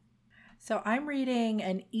in? So I'm reading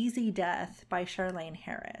An Easy Death by Charlaine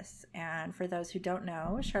Harris. And for those who don't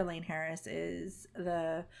know, Charlaine Harris is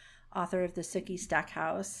the author of the Sookie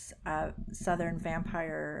Stackhouse Southern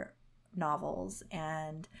vampire novels,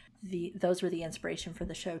 and those were the inspiration for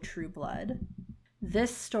the show True Blood.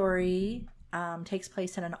 This story takes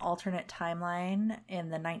place in an alternate timeline in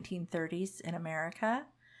the 1930s in America,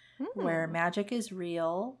 where magic is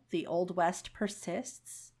real, the Old West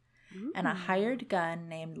persists, and a hired gun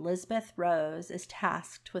named Lisbeth Rose is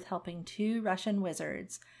tasked with helping two Russian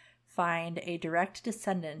wizards find a direct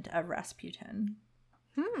descendant of Rasputin.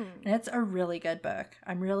 And it's a really good book.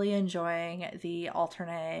 I'm really enjoying the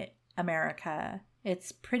alternate America.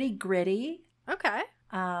 It's pretty gritty. Okay.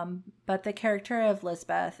 But the character of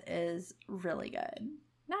Lisbeth is really good.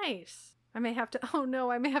 Nice. I may have to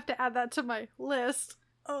add that to my list.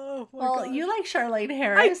 Oh, well, gosh. You like Charlaine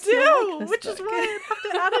Harris. I do, like which is why I have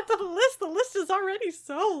to add it to the list. The list is already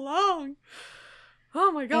so long.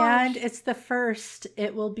 Oh my gosh. And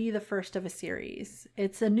it will be the first of a series.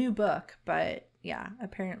 It's a new book, but yeah,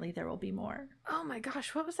 apparently there will be more. Oh my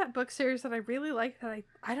gosh, what was that book series that I really liked that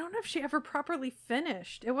I don't know if she ever properly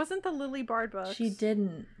finished. It wasn't the Lily Bard books. She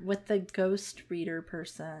didn't, with the ghost reader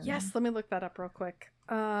person. Yes, let me look that up real quick.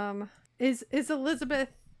 Is it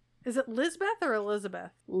Lisbeth or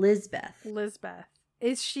Elizabeth? Lisbeth.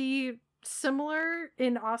 Is she similar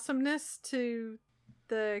in awesomeness to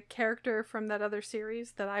the character from that other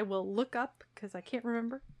series that I will look up because I can't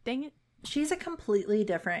remember? Dang it. She's a completely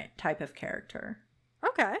different type of character.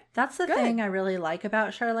 Okay. That's the thing I really like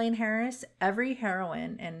about Charlaine Harris. Every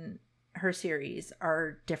heroine in her series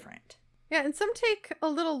are different. Yeah, and some take a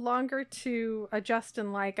little longer to adjust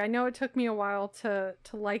and like. I know it took me a while to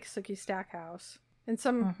like Sookie Stackhouse. And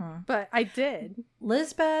some, but I did.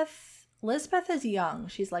 Lisbeth is young.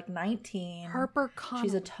 She's like 19. Harper Connelly.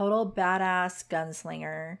 She's a total badass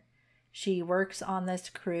gunslinger. She works on this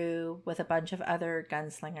crew with a bunch of other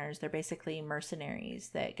gunslingers. They're basically mercenaries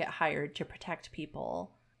that get hired to protect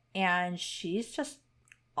people. And she's just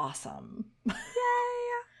awesome. Yay!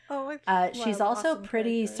 Oh, she's also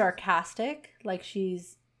pretty sarcastic. Like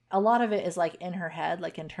a lot of it is like in her head,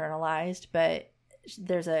 like internalized, but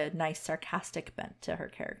there's a nice sarcastic bent to her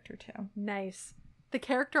character too. Nice. The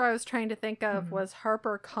character I was trying to think of was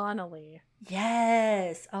Harper Connelly.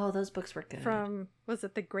 Yes. Oh, those books were good. Was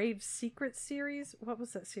it the Grave Secret series? What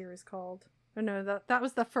was that series called? Oh no, that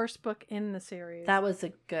was the first book in the series. That was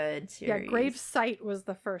a good series. Yeah, Grave Sight was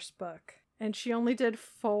the first book. And she only did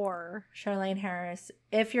 4. Charlaine Harris,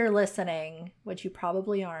 if you're listening, which you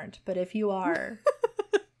probably aren't, but if you are,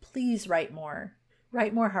 please write more.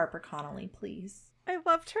 Write more Harper Connelly, please. I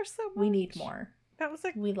loved her so much. We need more.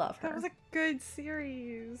 We love her. That was a good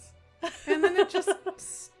series. And then it just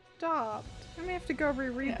stopped. I may have to go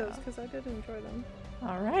reread those because I did enjoy them.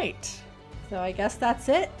 All right. So I guess that's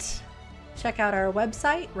it. Check out our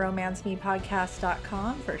website,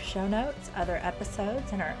 romancemepodcast.com, for show notes, other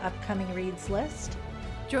episodes, and our upcoming reads list.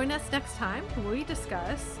 Join us next time when we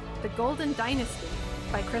discuss The Golden Dynasty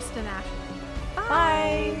by Kristen Ashman.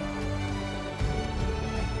 Bye!